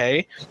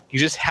 Okay, you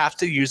just have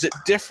to use it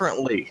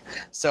differently.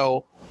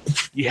 So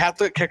You have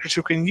to get characters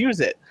who can use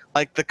it.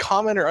 Like the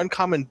common or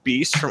uncommon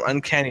Beast from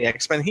Uncanny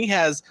X-Men, he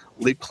has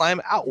leap,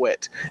 climb,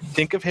 outwit.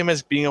 Think of him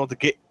as being able to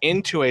get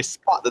into a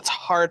spot that's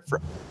hard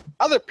for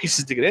other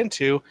pieces to get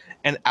into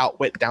and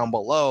outwit down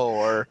below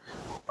or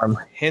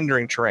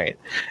hindering terrain.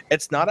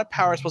 It's not a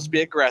power supposed to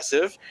be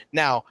aggressive.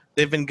 Now,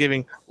 they've been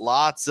giving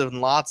lots and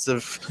lots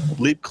of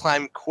leap,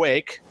 climb,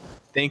 quake.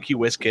 Thank you,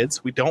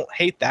 WizKids. We don't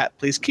hate that.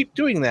 Please keep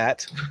doing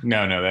that.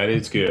 No, that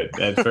is good.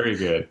 That's very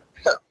good.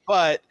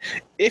 But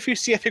if you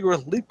see a figure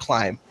with leap,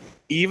 climb,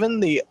 even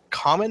the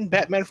common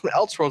Batman from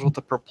Elseworlds with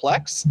the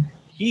Perplex,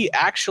 he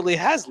actually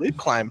has leap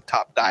climb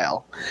top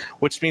dial,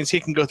 which means he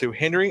can go through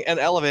hindering and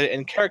elevated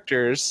in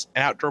characters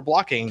and outdoor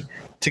blocking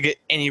to get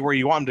anywhere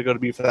you want him to go to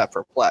be for that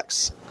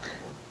Perplex.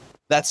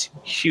 That's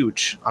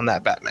huge on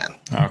that Batman.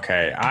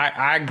 Okay,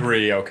 I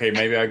agree. Okay,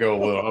 maybe I go a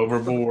little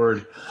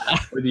overboard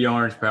with the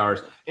orange powers.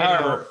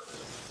 However,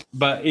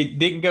 but it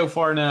didn't go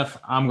far enough.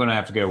 I'm going to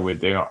have to go with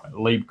the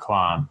leap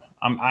climb.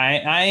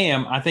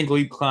 I think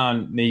leap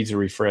climb needs a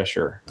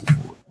refresher.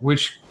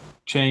 Which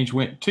change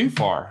went too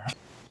far?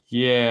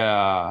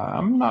 Yeah,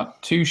 I'm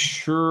not too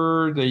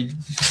sure.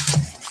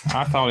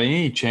 I thought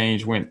any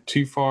change went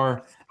too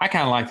far. I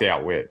kind of like the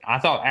outwit. I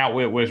thought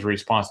outwit was a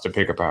response to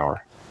pick a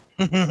power.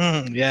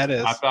 Yeah, it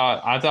is. I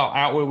thought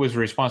outwit was a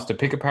response to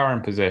pick a power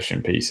and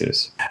possession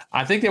pieces.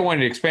 I think they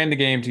wanted to expand the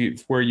game to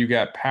where you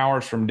got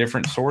powers from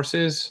different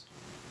sources,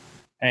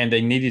 and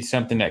they needed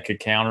something that could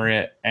counter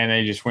it, and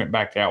they just went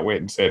back to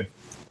outwit and said,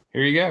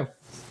 "Here you go,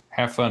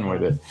 have fun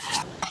with it."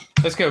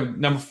 Let's go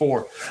number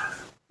 4.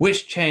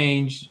 Which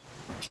change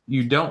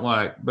you don't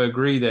like, but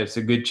agree that it's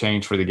a good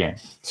change for the game?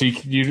 So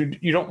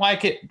you don't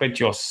like it, but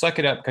you'll suck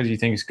it up because you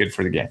think it's good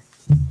for the game.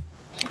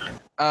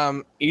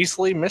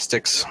 Easily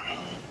Mystics.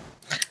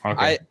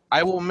 Okay.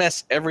 I will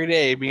miss every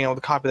day being able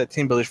to copy that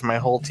team builder for my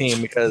whole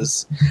team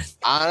because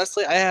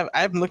honestly,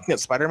 I've been looking at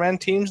Spider-Man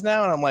teams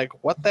now and I'm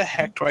like, what the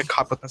heck do I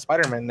copy with my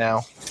Spider-Man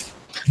now?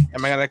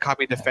 Am I gonna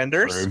copy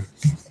Defenders?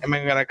 Am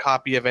I gonna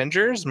copy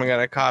Avengers? Am I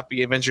gonna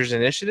copy Avengers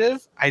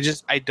Initiative? I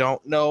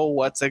don't know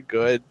what's a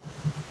good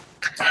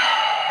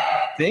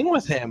thing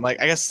with him.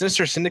 Like I guess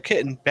Sinister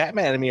Syndicate and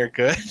Batman Enemy are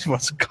good. He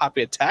wants to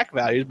copy attack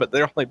values, but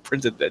they're only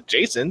printed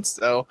adjacent.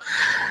 So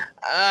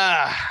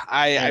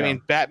I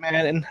mean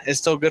Batman is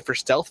still good for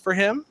stealth for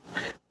him,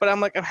 but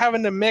I'm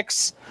having to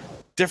mix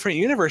different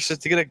universes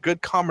to get a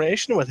good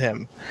combination with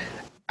him.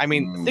 I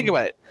mean, think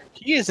about it.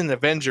 He is an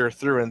Avenger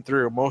through and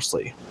through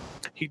mostly.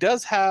 He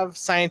does have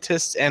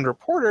scientist and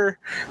reporter,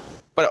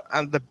 but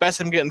the best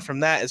I'm getting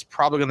from that is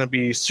probably going to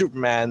be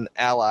Superman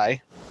ally.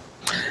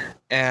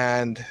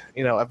 And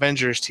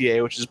Avengers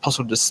TA, which is plus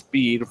 1 to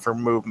speed for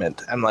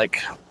movement.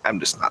 I'm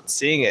just not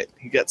seeing it.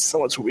 He gets so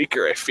much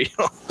weaker, I feel.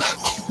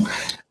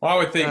 Well, I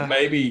would think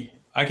maybe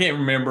I can't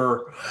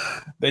remember.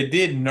 They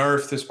did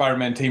nerf the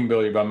Spider-Man team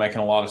ability by making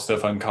a lot of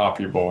stuff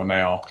uncopyable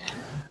now.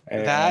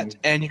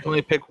 And you can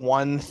only pick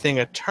one thing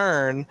a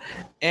turn.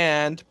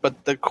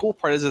 But the cool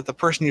part is that the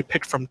person you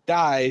picked from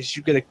dies,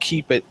 you get to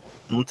keep it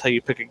until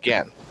you pick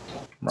again.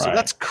 Right. So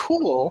that's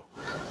cool.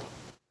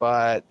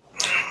 But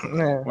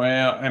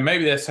well, and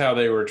maybe that's how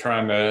they were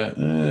trying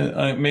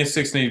to.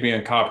 Mystics need to be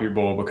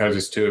uncopyable because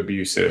it's too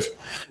abusive.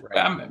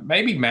 Right.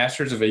 Maybe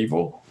Masters of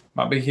Evil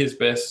might be his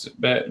best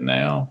bet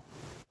now.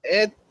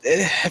 I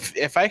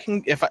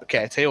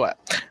tell you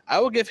what, I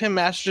will give him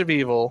Masters of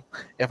Evil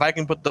if I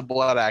can put the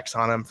Blood Axe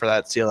on him for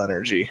that seal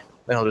energy.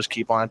 Then he'll just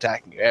keep on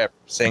attacking you every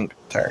single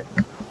turn.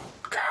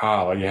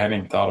 Golly, you hadn't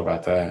even thought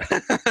about that.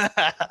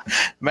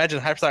 Imagine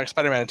Hypersonic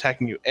Spider-Man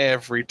attacking you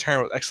every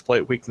turn with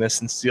exploit,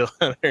 weakness, and seal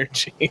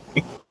energy.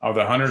 Oh,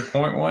 the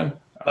 100-point one?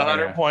 The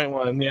 100-point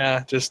one,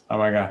 yeah. Oh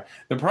my god.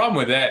 The problem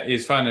with that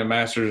is finding a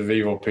Masters of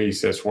Evil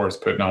piece that's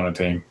worth putting on a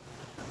team.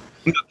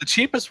 The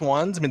cheapest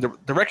ones, I mean,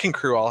 the Wrecking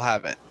Crew all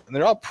have it. And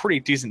they're all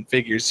pretty decent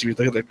figures. If you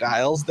look at their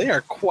dials, they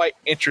are quite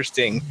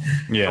interesting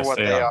for what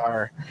they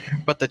are.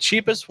 But the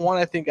cheapest one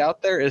I think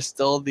out there is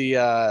still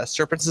the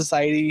Serpent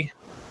Society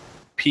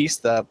piece,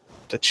 the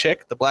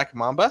chick, the Black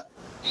Mamba.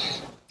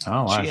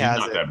 Oh, wow. She's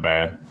not that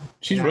bad.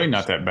 She's really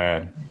not that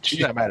bad.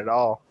 She's not bad at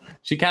all.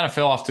 She kind of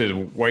fell off to the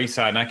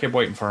wayside, and I kept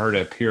waiting for her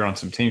to appear on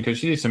some team because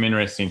she did some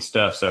interesting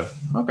stuff. So,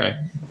 okay.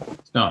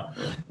 It's not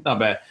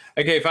bad.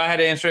 Okay, if I had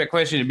to answer that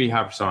question, it'd be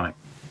Hypersonic.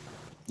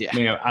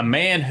 Yeah. A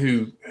man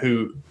who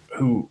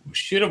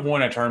should have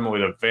won a tournament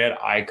with a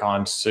vet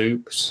icon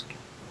Soups.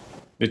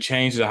 The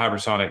change to the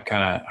Hypersonic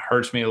kind of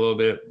hurts me a little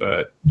bit,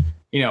 but,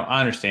 I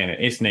understand it.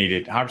 It's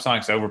needed.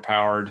 Hypersonic's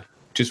overpowered,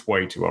 just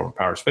way too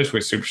overpowered, especially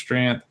with super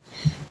strength.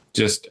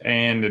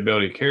 And the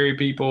ability to carry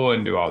people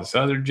and do all this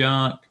other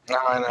junk.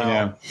 I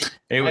know.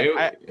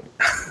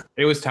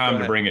 It was time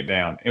to bring it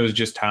down. It was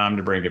just time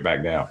to bring it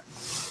back down.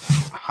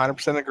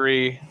 100%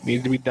 agree.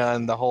 Needed to be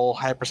done. The whole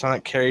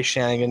Hypersonic carry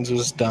shenanigans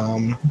was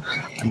dumb.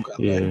 I'm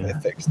glad they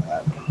fixed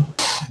that.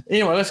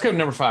 Anyway, let's go to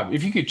number 5.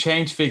 If you could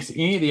fix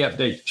any of the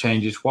update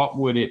changes, what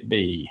would it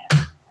be?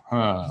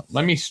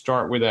 Let me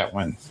start with that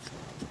one.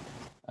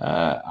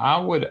 I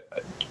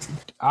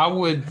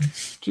would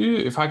do,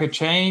 if I could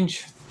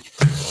change.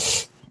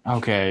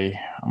 Okay.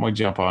 I'm gonna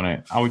jump on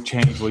it. I would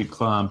change leap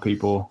climb,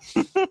 people.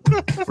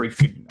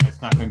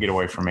 It's not gonna get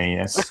away from me.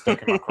 It's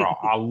stuck in my craw.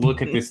 I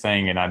look at this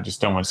thing and I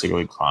just don't want to see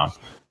leap climb.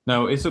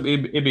 No, it'd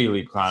be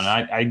leap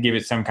climb. I'd give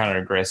it some kind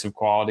of aggressive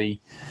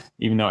quality,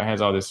 even though it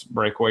has all this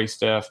breakaway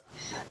stuff.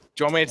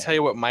 Do you want me to tell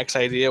you what Mike's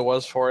idea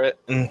was for it?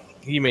 And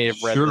you may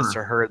have read this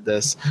or heard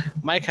this.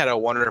 Mike had a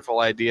wonderful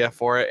idea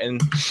for it,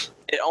 and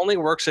it only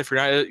works if you're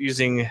not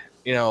using,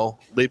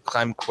 leap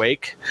climb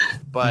quake.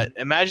 But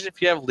imagine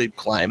if you have leap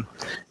climb,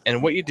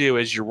 and what you do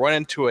is you run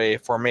into a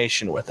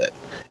formation with it,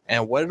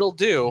 and what it'll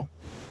do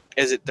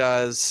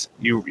is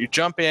you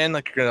jump in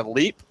like you're gonna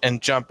leap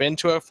and jump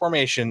into a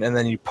formation, and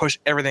then you push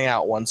everything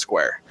out one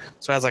square.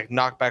 So it has like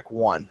knockback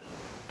 1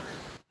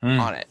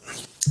 on it.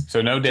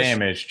 So no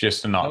damage,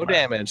 just a knockback. No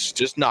damage,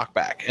 just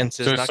knockback. And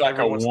so it's like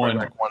a one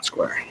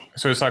square.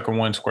 So it's like a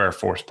 1 square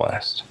force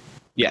blast.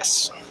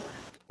 Yes.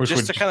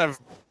 Just to kind of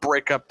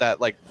break up that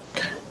like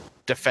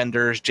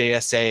Defenders,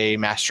 JSA,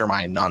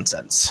 Mastermind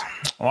nonsense.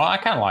 Well, I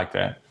kind of like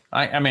that.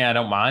 I mean, I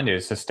don't mind it.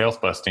 It's a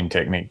stealth busting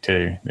technique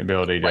too. The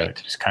ability to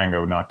just kind of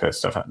go knock that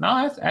stuff out.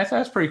 No,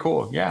 that's pretty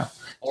cool. Yeah.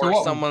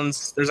 Or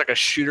there's like a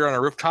shooter on a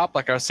rooftop,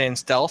 like I was saying,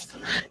 stealth.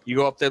 You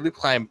go up there, leap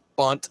climb,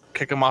 bunt,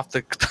 kick them off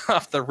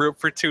the roof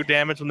for 2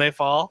 damage when they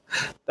fall.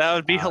 That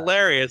would be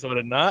hilarious, would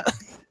it not?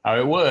 Oh,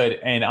 it would.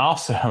 And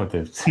also,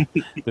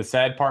 the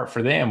sad part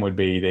for them would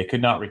be they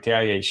could not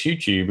retaliate,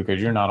 shoot you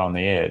because you're not on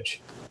the edge.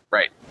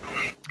 Right.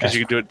 Because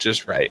you could do it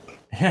just right.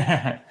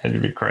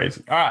 It'd be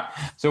crazy. All right.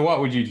 So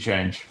what would you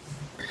change?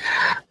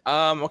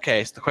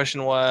 Okay, so the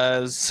question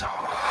was,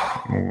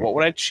 what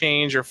would I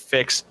change or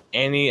fix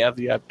any of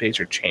the updates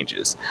or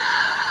changes?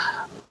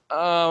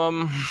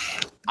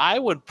 I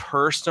would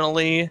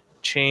personally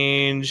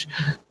change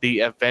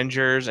the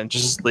Avengers and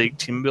Justice League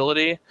team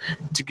ability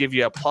to give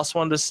you a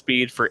 +1 to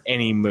speed for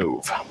any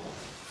move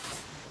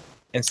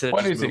instead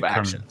of just move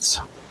actions.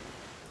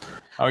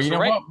 Oh, you know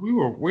what? We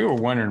were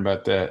wondering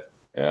about that.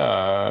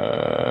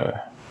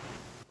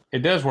 It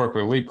does work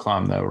with leap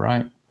climb though,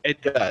 right?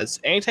 It does.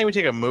 Anytime you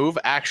take a move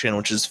action,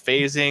 which is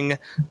phasing,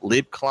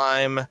 leap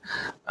climb,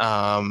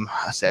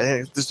 I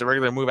think just a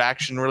regular move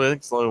action, really, I think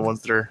it's the only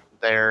ones that are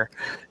there,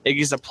 it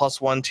gives a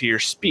 +1 to your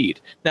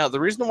speed. Now, the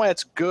reason why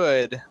it's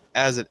good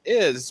as it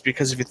is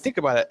because if you think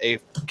about it, a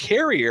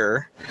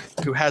carrier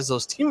who has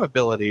those team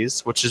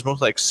abilities, which is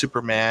most like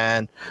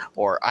Superman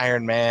or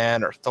Iron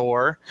Man or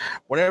Thor,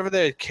 whenever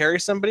they carry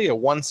somebody,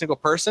 one single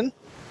person,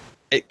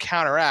 it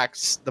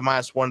counteracts the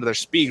 -1 to their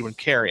speed when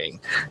carrying.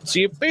 So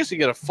you basically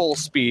get a full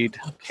speed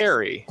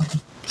carry,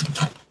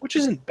 which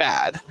isn't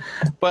bad,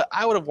 but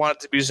I would have wanted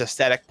to be just a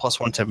static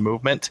 +1 to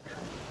movement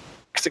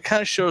because it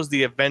kind of shows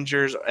the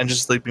Avengers and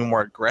just like being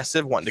more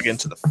aggressive, wanting to get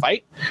into the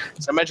fight.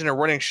 So imagine a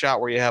running shot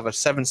where you have a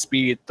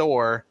 7-speed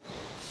Thor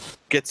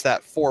gets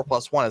that 4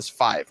 + 1 is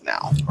 5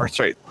 now. Or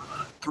sorry,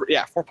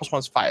 4 + 1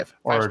 is 5.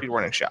 5-speed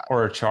running shot.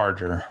 Or a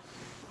charger.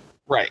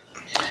 Right.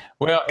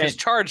 Well, because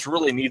Charge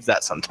really needs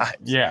that sometimes.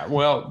 Yeah,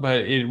 well,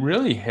 but it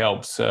really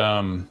helps.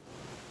 Well,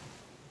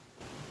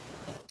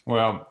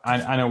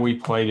 I know we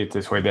played it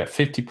this way, that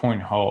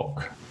 50-point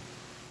Hulk.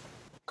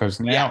 Because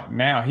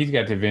now he's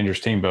got the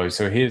Avengers team ability,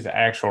 so his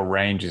actual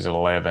range is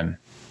 11.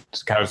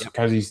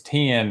 Because he's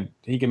 10,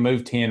 he can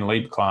move 10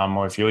 leap climb,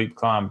 or if you leap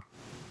climb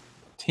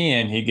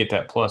 10, he'd get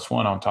that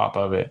 +1 on top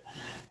of it.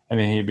 And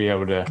then he'd be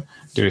able to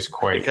do his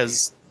quake.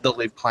 Because the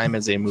leap climb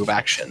is a move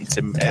action.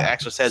 It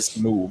actually says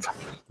move.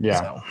 Yeah.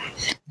 So.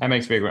 That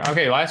makes a big one.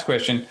 Okay, last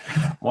question.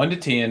 1 to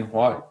 10.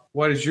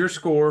 What is your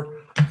score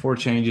for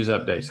changes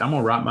updates? I'm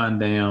gonna write mine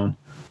down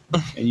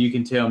and you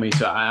can tell me.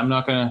 So I'm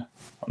not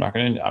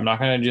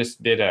gonna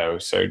just ditto.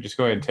 So just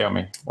go ahead and tell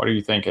me. What are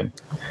you thinking?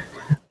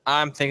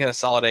 I'm thinking a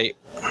solid 8.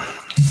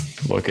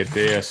 Look at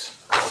this.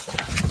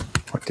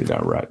 What did I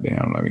write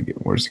down?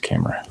 Where's the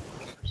camera?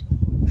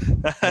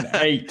 An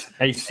 8,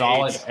 a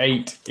solid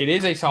 8. It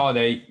is a solid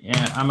 8.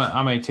 Yeah,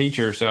 I'm a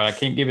teacher, so I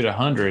can't give it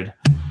 100.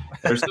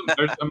 There's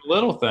some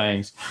little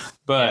things,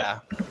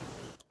 but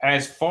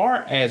as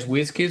far as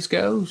WizKids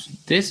goes,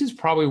 this is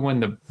probably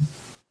one of the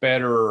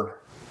better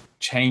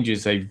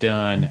changes they've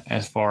done.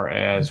 As far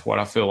as what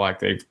I feel like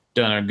they've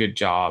done a good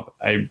job,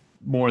 a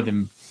more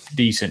than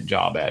decent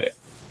job at it.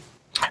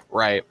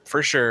 Right,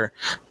 for sure.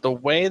 The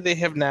way they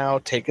have now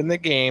taken the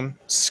game,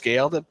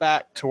 scaled it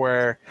back to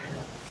where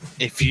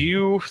if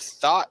you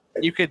thought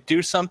you could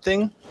do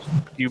something,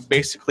 you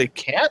basically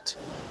can't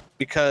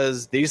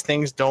because these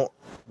things don't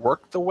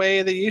work the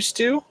way they used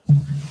to.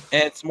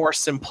 And it's more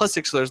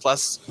simplistic, so there's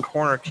less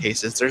corner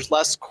cases. There's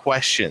less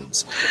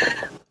questions.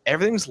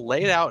 Everything's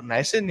laid out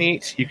nice and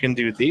neat. You can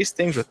do these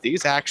things with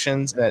these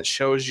actions, and it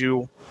shows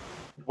you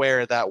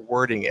where that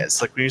wording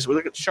is. Like when you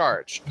look at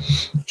Charge.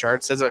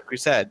 Charge says, like we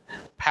said,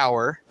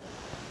 power,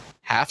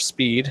 half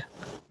speed,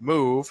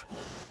 move,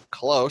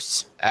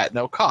 close, at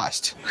no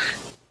cost.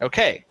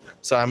 Okay,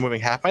 so I'm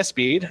moving half my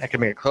speed. I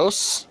can make it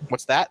close.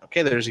 What's that?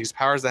 Okay, there's these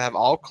powers that have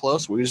all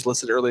close. We just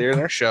listed earlier in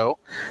our show.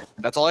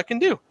 That's all I can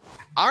do.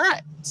 all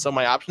right, so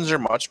my options are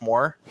much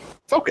more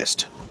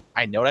focused.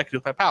 I know what I can do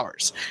with my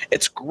powers.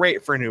 It's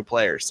great for new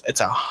players.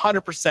 It's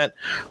 100%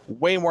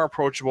 way more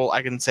approachable.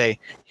 I can say,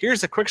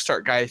 here's a quick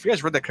start guide. If you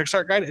guys read the quick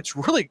start guide, it's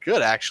really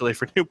good actually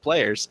for new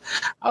players.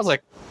 I was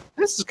like,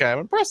 this is kind of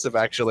impressive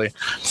actually.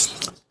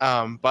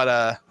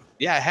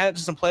 Yeah, I had it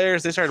to some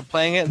players. They started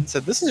playing it and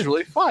said, this is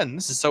really fun.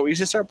 This is so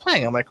easy to start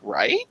playing. I'm like,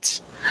 right?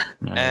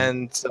 Mm-hmm.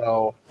 And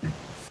so,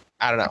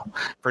 I don't know.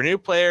 For new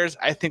players,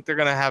 I think they're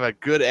going to have a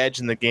good edge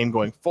in the game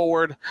going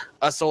forward.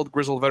 Us old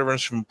grizzled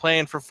veterans from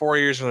playing for 4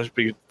 years are going to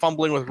be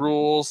fumbling with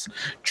rules,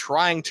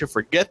 trying to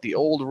forget the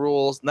old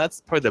rules. And that's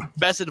probably the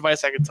best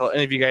advice I can tell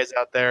any of you guys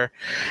out there.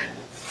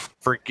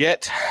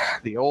 Forget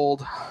the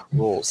old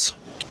rules.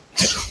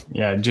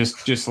 Yeah,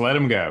 just let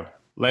them go.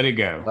 Let it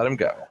go. Let him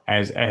go.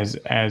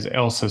 As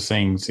Elsa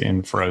sings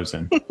in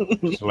Frozen.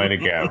 Just let it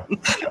go.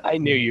 I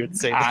knew you would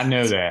say that. I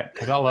know that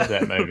because I love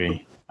that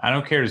movie. I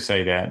don't care to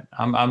say that.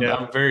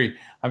 I'm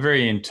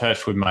very in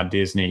touch with my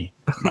Disney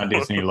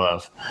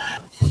love.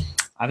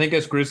 I think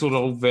us grizzled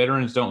old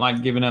veterans don't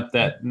like giving up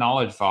that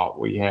knowledge vault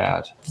we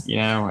had,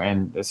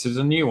 and this is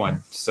a new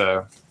one.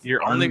 So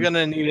you're only going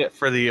to need it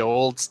for the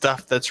old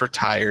stuff that's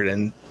retired.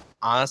 And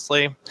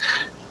honestly,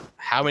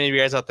 how many of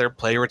you guys out there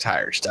play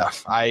retired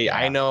stuff?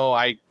 I know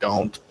I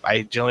don't.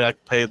 I generally like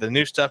to play the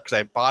new stuff because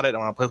I bought it. I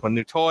want to play with my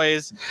new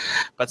toys.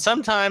 But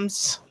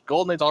sometimes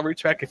Golden Age, I'll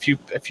reach back a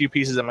few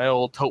pieces of my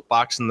old tote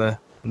box in the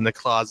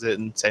closet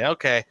and say,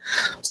 okay,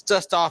 let's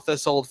dust off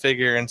this old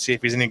figure and see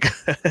if he's any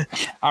good.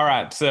 All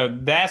right, so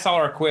that's all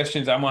our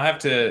questions. We're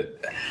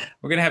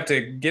gonna have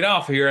to get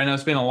off here. I know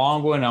it's been a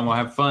long one. I'm gonna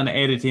have fun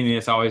editing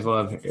this. I always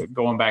love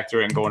going back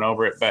through it and going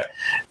over it. But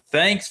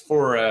thanks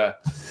for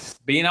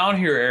being on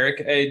here,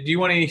 Eric. Do you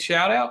want any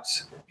shout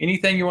outs?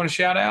 Anything you want to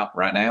shout out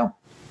right now?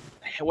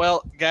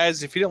 Well,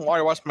 guys, if you didn't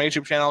already watch my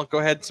YouTube channel, go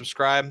ahead and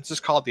subscribe. It's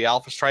just called the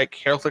Alpha Strike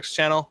HeroClix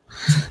channel.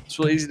 It's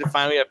really easy to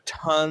find. We have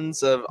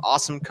tons of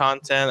awesome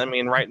content. I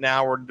mean, right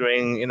now we're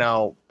doing,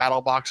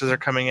 battle boxes are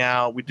coming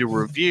out. We do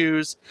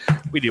reviews.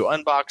 We do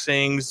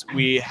unboxings.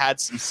 We had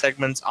some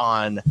segments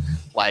on,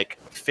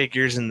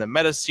 figures in the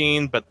meta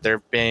scene, but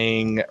they're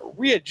being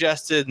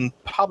readjusted and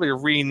probably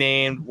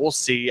renamed. We'll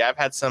see. I've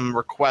had some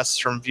requests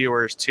from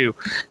viewers to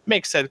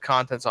make said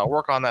content, so I'll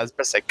work on that as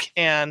best I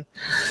can.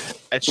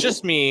 It's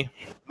just me.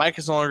 Mike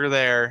is no longer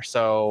there,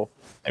 so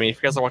if you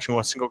guys are watching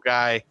one single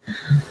guy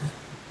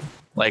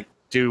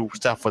do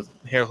stuff with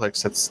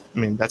HeroClix,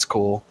 that's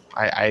cool.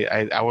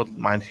 I wouldn't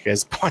mind you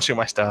guys watching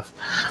my stuff,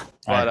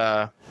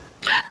 but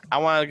I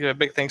want to give a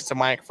big thanks to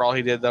Mike for all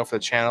he did, though, for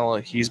the channel.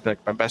 He's been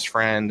my best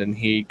friend, and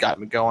he got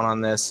me going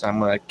on this. I'm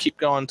going to keep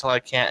going until I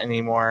can't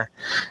anymore.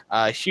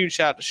 Huge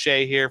shout out to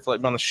Shay here for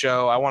letting me on the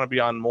show. I want to be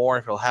on more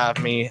if he'll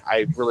have me.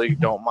 I really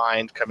don't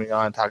mind coming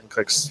on talking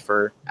clicks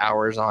for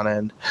hours on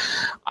end.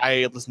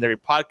 I listen to every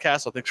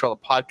podcast, so thanks for all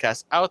the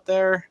podcasts out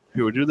there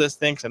who would do this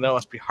thing, because I know it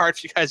must be hard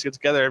for you guys to get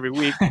together every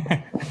week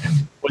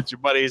with your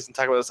buddies and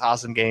talk about this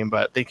awesome game.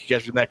 But thank you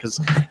guys for that, because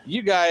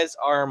you guys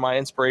are my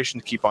inspiration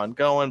to keep on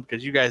going,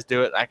 because you guys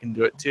do it, I can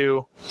do it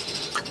too.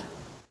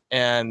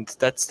 And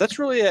that's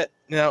really it.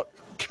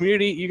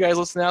 Community, you guys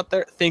listening out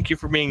there, thank you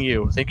for being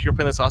you. Thank you for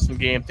playing this awesome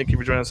game. Thank you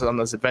for joining us on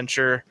this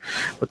adventure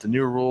with the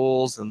new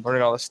rules and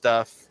learning all this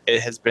stuff.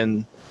 It has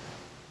been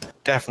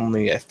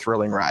definitely a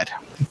thrilling ride.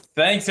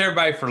 Thanks,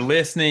 everybody, for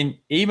listening.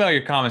 Email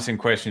your comments and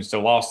questions to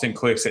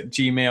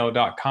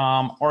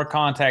lostinClicks@gmail.com or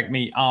contact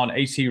me on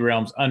HC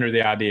Realms under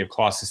the ID of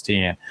Colossus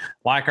 10.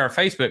 Like our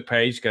Facebook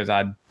page, because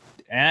I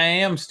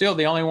am still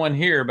the only one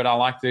here, but I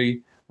like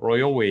the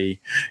royal we.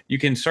 You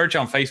can search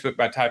on Facebook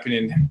by typing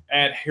in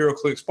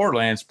 @HeroClix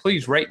Borderlands.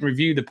 Please rate and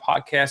review the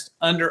podcast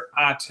under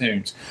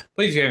iTunes.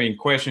 Please, if you have any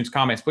questions,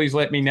 comments, please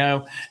let me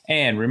know.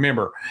 And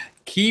remember,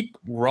 keep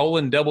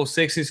rolling double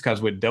sixes,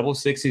 because with double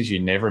sixes, you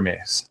never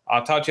miss.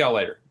 I'll talk to y'all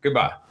later.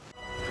 Goodbye.